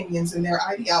their opinions and their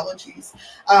ideologies.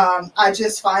 I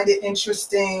just find it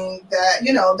interesting that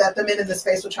that the men in the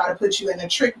space will try to put you in a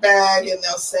trick bag, and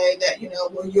they'll say that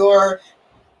well,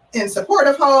 in support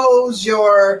of hoes.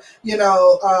 You're,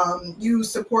 you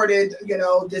supported,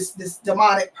 this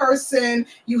demonic person.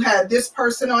 You had this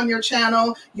person on your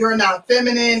channel. You're not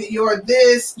feminine. You're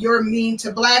this. You're mean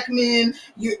to black men.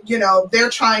 They're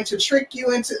trying to trick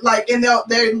you into and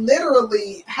they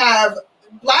literally have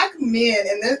black men.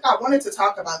 And then I wanted to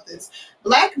talk about this.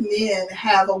 Black men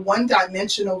have a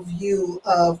one-dimensional view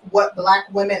of what black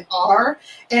women are,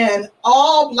 and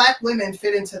all black women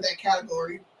fit into that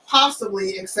category.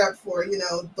 Possibly except for,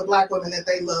 the black women that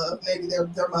they love, maybe their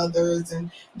mothers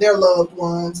and their loved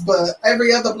ones. But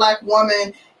every other black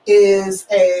woman is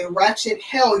a ratchet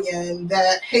hellion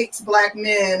that hates black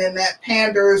men and that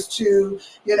panders to,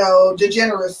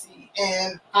 degeneracy.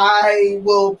 And I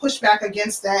will push back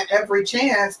against that every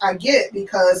chance I get,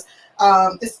 because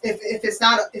if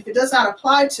it does not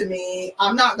apply to me,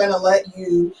 I'm not going to let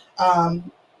you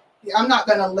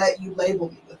label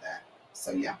me with that.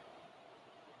 So yeah.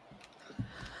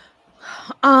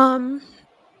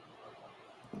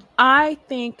 I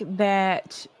think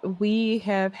that we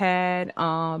have had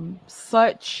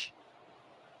such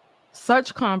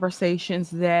conversations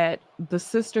that the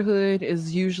sisterhood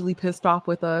is usually pissed off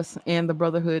with us and the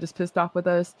brotherhood is pissed off with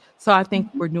us. So I think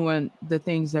we're doing the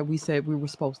things that we said we were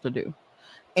supposed to do.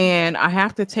 And I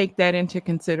have to take that into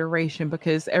consideration,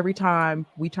 because every time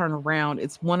we turn around,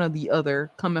 it's one or the other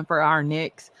coming for our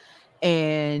necks.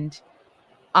 And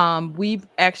we've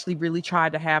actually really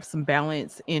tried to have some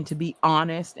balance and to be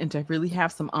honest and to really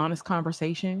have some honest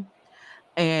conversation.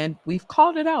 And we've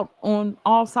called it out on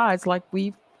all sides, like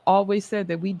we've always said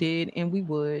that we did and we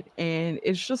would. And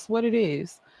it's just what it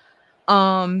is.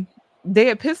 They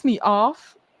had pissed me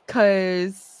off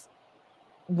because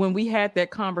when we had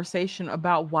that conversation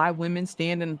about why women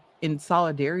stand in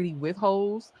solidarity with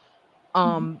hoes,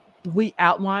 we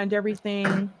outlined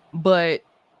everything. But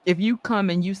if you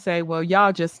come and you say, well,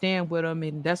 y'all just stand with them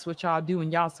and that's what y'all do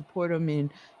and y'all support them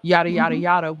and yada, yada,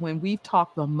 yada, when we've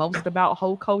talked the most about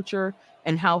hoe culture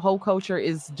and how hoe culture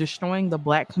is destroying the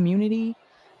black community,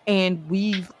 and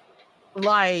we've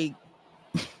I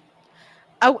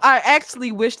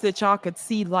actually wish that y'all could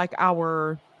see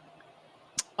our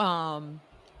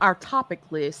topic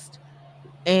list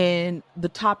and the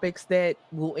topics that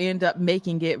will end up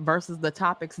making it versus the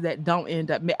topics that don't end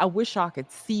up. I wish y'all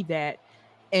could see that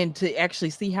and to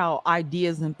actually see how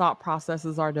ideas and thought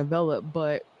processes are developed.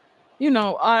 But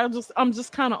I'm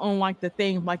just kind of on the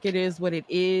thing, it is what it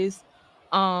is.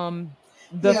 The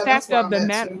fact of the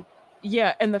matter,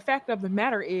 and the fact of the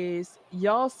matter is,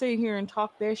 y'all sit here and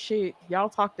talk that shit. Y'all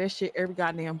talk that shit every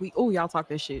goddamn week. Oh, y'all talk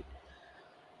that shit.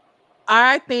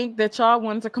 I think that y'all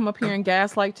wanted to come up here and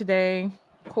gaslight today.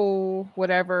 Cool,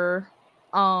 whatever.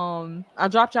 I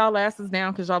dropped y'all asses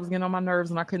down because y'all was getting on my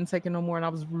nerves and I couldn't take it no more, and I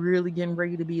was really getting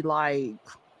ready to be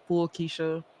full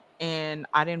Keisha, and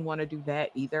I didn't want to do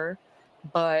that either.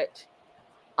 But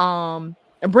and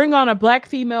bring on a black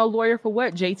female lawyer for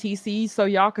what, JTC? So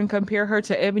y'all can compare her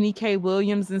to Ebony K.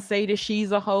 Williams and say that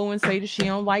she's a hoe and say that she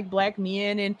don't like black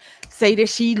men and say that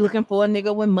she looking for a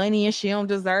nigga with money and she don't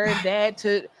deserve that.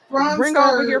 To bring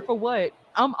her over here for what?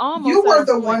 I'm almost. You were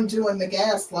the one doing the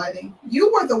gaslighting.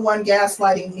 You were the one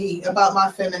gaslighting me about my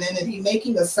femininity,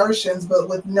 making assertions, but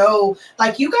with no,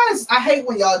 you guys, I hate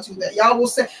when y'all do that. Y'all will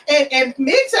say, and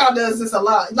MGTOW does this a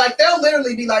lot. They'll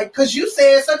literally be like, because you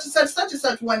said such and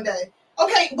such one day.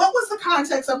 Okay, what was the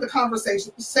context of the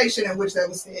conversation in which that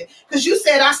was said? Because you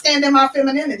said, I stand in my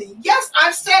femininity. Yes,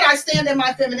 I've said I stand in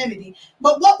my femininity.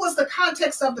 But what was the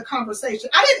context of the conversation?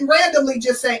 I didn't randomly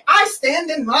just say, I stand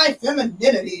in my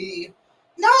femininity.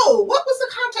 No, what was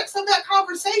the context of that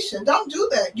conversation? Don't do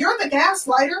that. You're the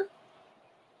gaslighter.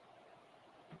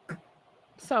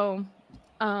 So,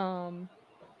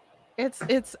 it's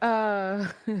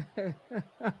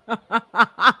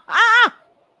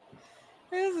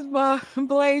This is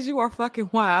Blaze, you are fucking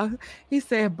wild. He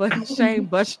said, but shame,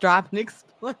 bus driving,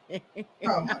 explain.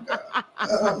 Oh my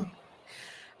God.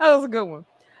 That was a good one.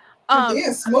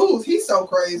 Being smooth, he's so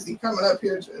crazy coming up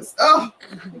here just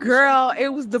girl,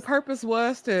 the purpose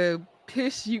was to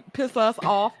piss us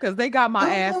off because they got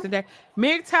my ass today.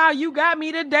 MGTOW, you got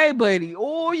me today, buddy.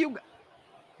 Oh, you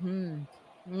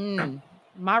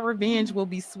my revenge will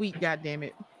be sweet,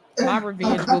 goddammit. My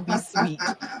revenge will be sweet.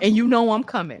 And you know I'm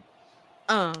coming.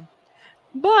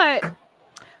 But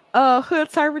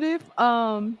Hoodservative,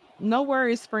 no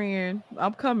worries, friend.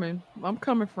 I'm coming,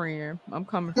 friend.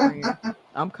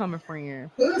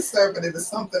 Hoodservative is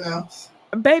something else.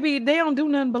 Baby, they don't do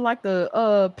nothing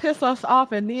but piss us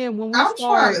off, and then when we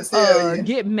start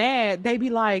get mad, they be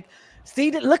like,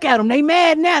 See that? Look at them. They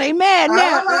mad now. They mad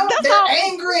now. They're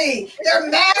angry. They're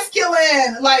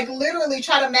masculine. Like literally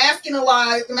try to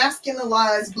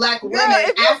masculinize black women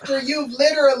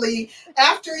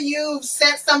after you've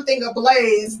set something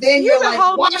ablaze. Then you're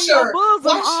like, watch your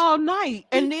bosom all night,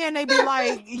 and then they be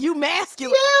like, you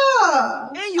masculine. Yeah.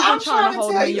 And you been trying to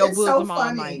hold me in your bosom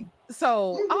all night.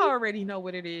 So I already know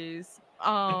what it is. We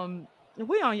on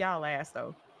y'all ass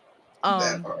though.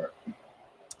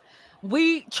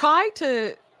 We tried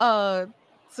to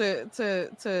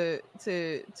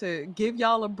give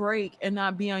y'all a break and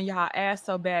not be on y'all ass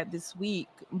so bad this week,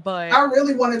 but I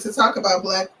really wanted to talk about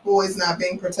black boys not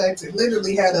being protected.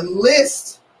 Literally had a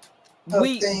list of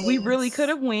things. We really could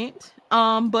have went,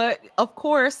 but of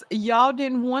course y'all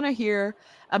didn't want to hear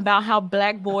about how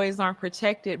black boys aren't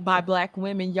protected by black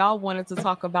women. Y'all wanted to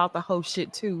talk about the whole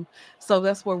shit too, so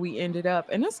that's where we ended up,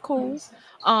 and it's cool.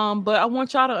 But I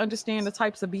want y'all to understand the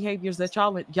types of behaviors that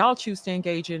y'all choose to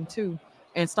engage in too,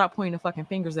 and stop pointing the fucking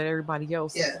fingers at everybody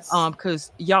else. Yes.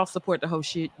 Because y'all support the whole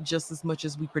shit just as much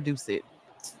as we produce it.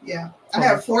 Yeah, I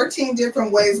have 14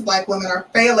 different ways black women are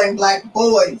failing black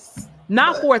boys.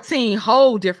 Not 14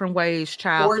 whole different ways,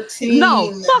 child. 14.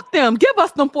 No, fuck them. Give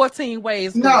us them 14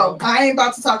 ways. No, I ain't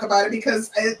about to talk about it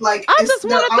because I just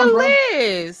wanted the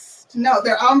list. No,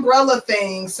 they're umbrella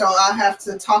things, so I have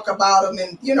to talk about them.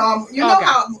 And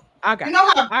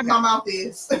how my mouth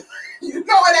is. You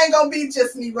know it ain't gonna be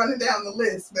just me running down the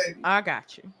list, baby. I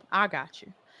got you.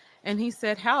 And he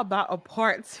said, "How about a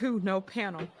part 2? No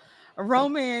panel."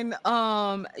 Roman,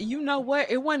 you know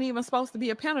what? It wasn't even supposed to be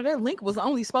a panel. That link was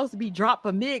only supposed to be dropped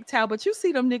for MGTOW, but you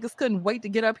see them niggas couldn't wait to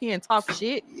get up here and talk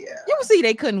shit. Yeah. You see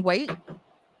they couldn't wait.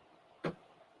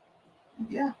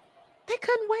 Yeah. They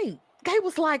couldn't wait. They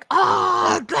was like,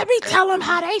 oh, let me tell them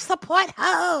how they support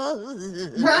her.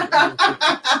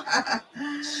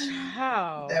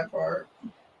 How? That part.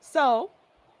 So,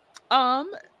 y'all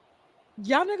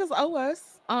niggas owe us.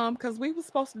 Because we was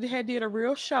supposed to have did a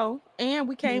real show, and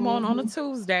we came on a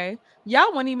Tuesday.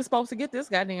 Y'all weren't even supposed to get this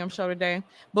goddamn show today,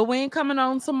 but we ain't coming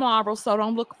on tomorrow, so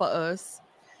don't look for us.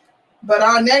 But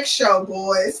our next show,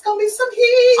 boy, it's gonna be some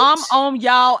heat. I'm on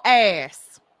y'all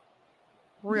ass,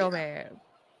 real bad.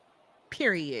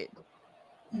 Period.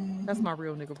 That's my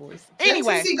real nigga voice.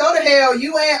 Anyway, go to hell.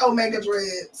 You and Omega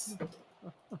Dreads.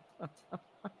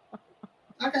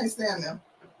 I can't stand them.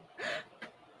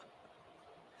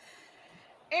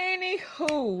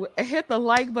 Anywho, hit the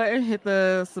like button, hit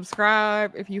the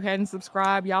subscribe. If you hadn't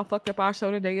subscribed, y'all fucked up our show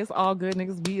today. It's all good,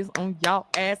 niggas. We is on y'all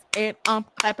ass, and I'm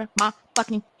clapping my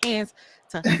fucking hands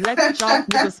to let y'all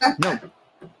niggas know.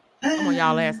 I'm on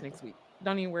y'all ass next week.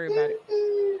 Don't even worry about it.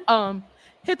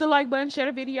 Hit the like button, share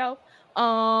the video.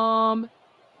 Send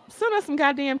us some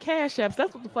goddamn cash apps.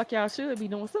 That's what the fuck y'all should be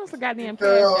doing. Send us some goddamn cash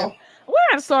apps. We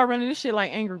gotta start running this shit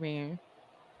like Angry Man.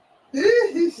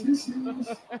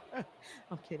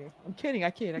 I'm kidding.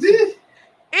 I kid.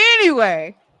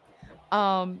 Anyway,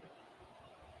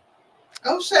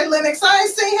 O'Shea Lennox, I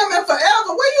ain't seen him in forever.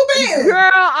 Where you been? Girl,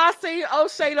 I seen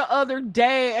O'Shea the other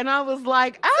day, and I was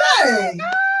like, oh my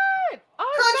God,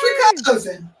 country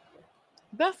cousin.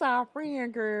 That's our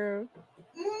friend, girl.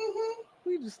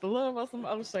 We just love us some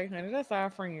O'Shea, honey. That's our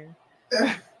friend.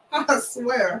 I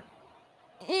swear.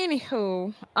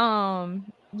 Anywho,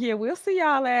 yeah, we'll see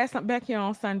y'all ass back here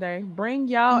on Sunday. Bring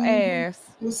y'all ass.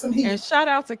 With some heat. And shout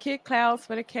out to Kid Clouds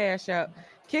for the cash out.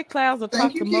 Kid Clouds will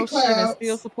talk the most shit and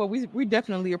still support. We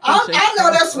definitely appreciate. I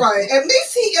know that's right. At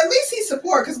least he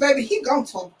support, because baby, he gonna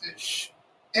talk this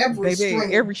every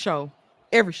show.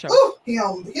 Ooh, he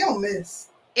don't miss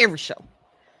every show.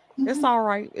 It's all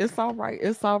right.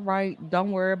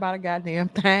 Don't worry about a goddamn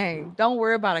thing.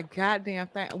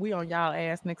 We on y'all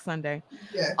ass next Sunday.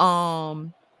 Yes.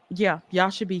 Yeah, y'all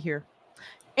should be here.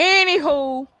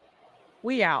 Anywho,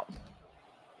 we out.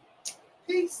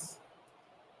 Peace.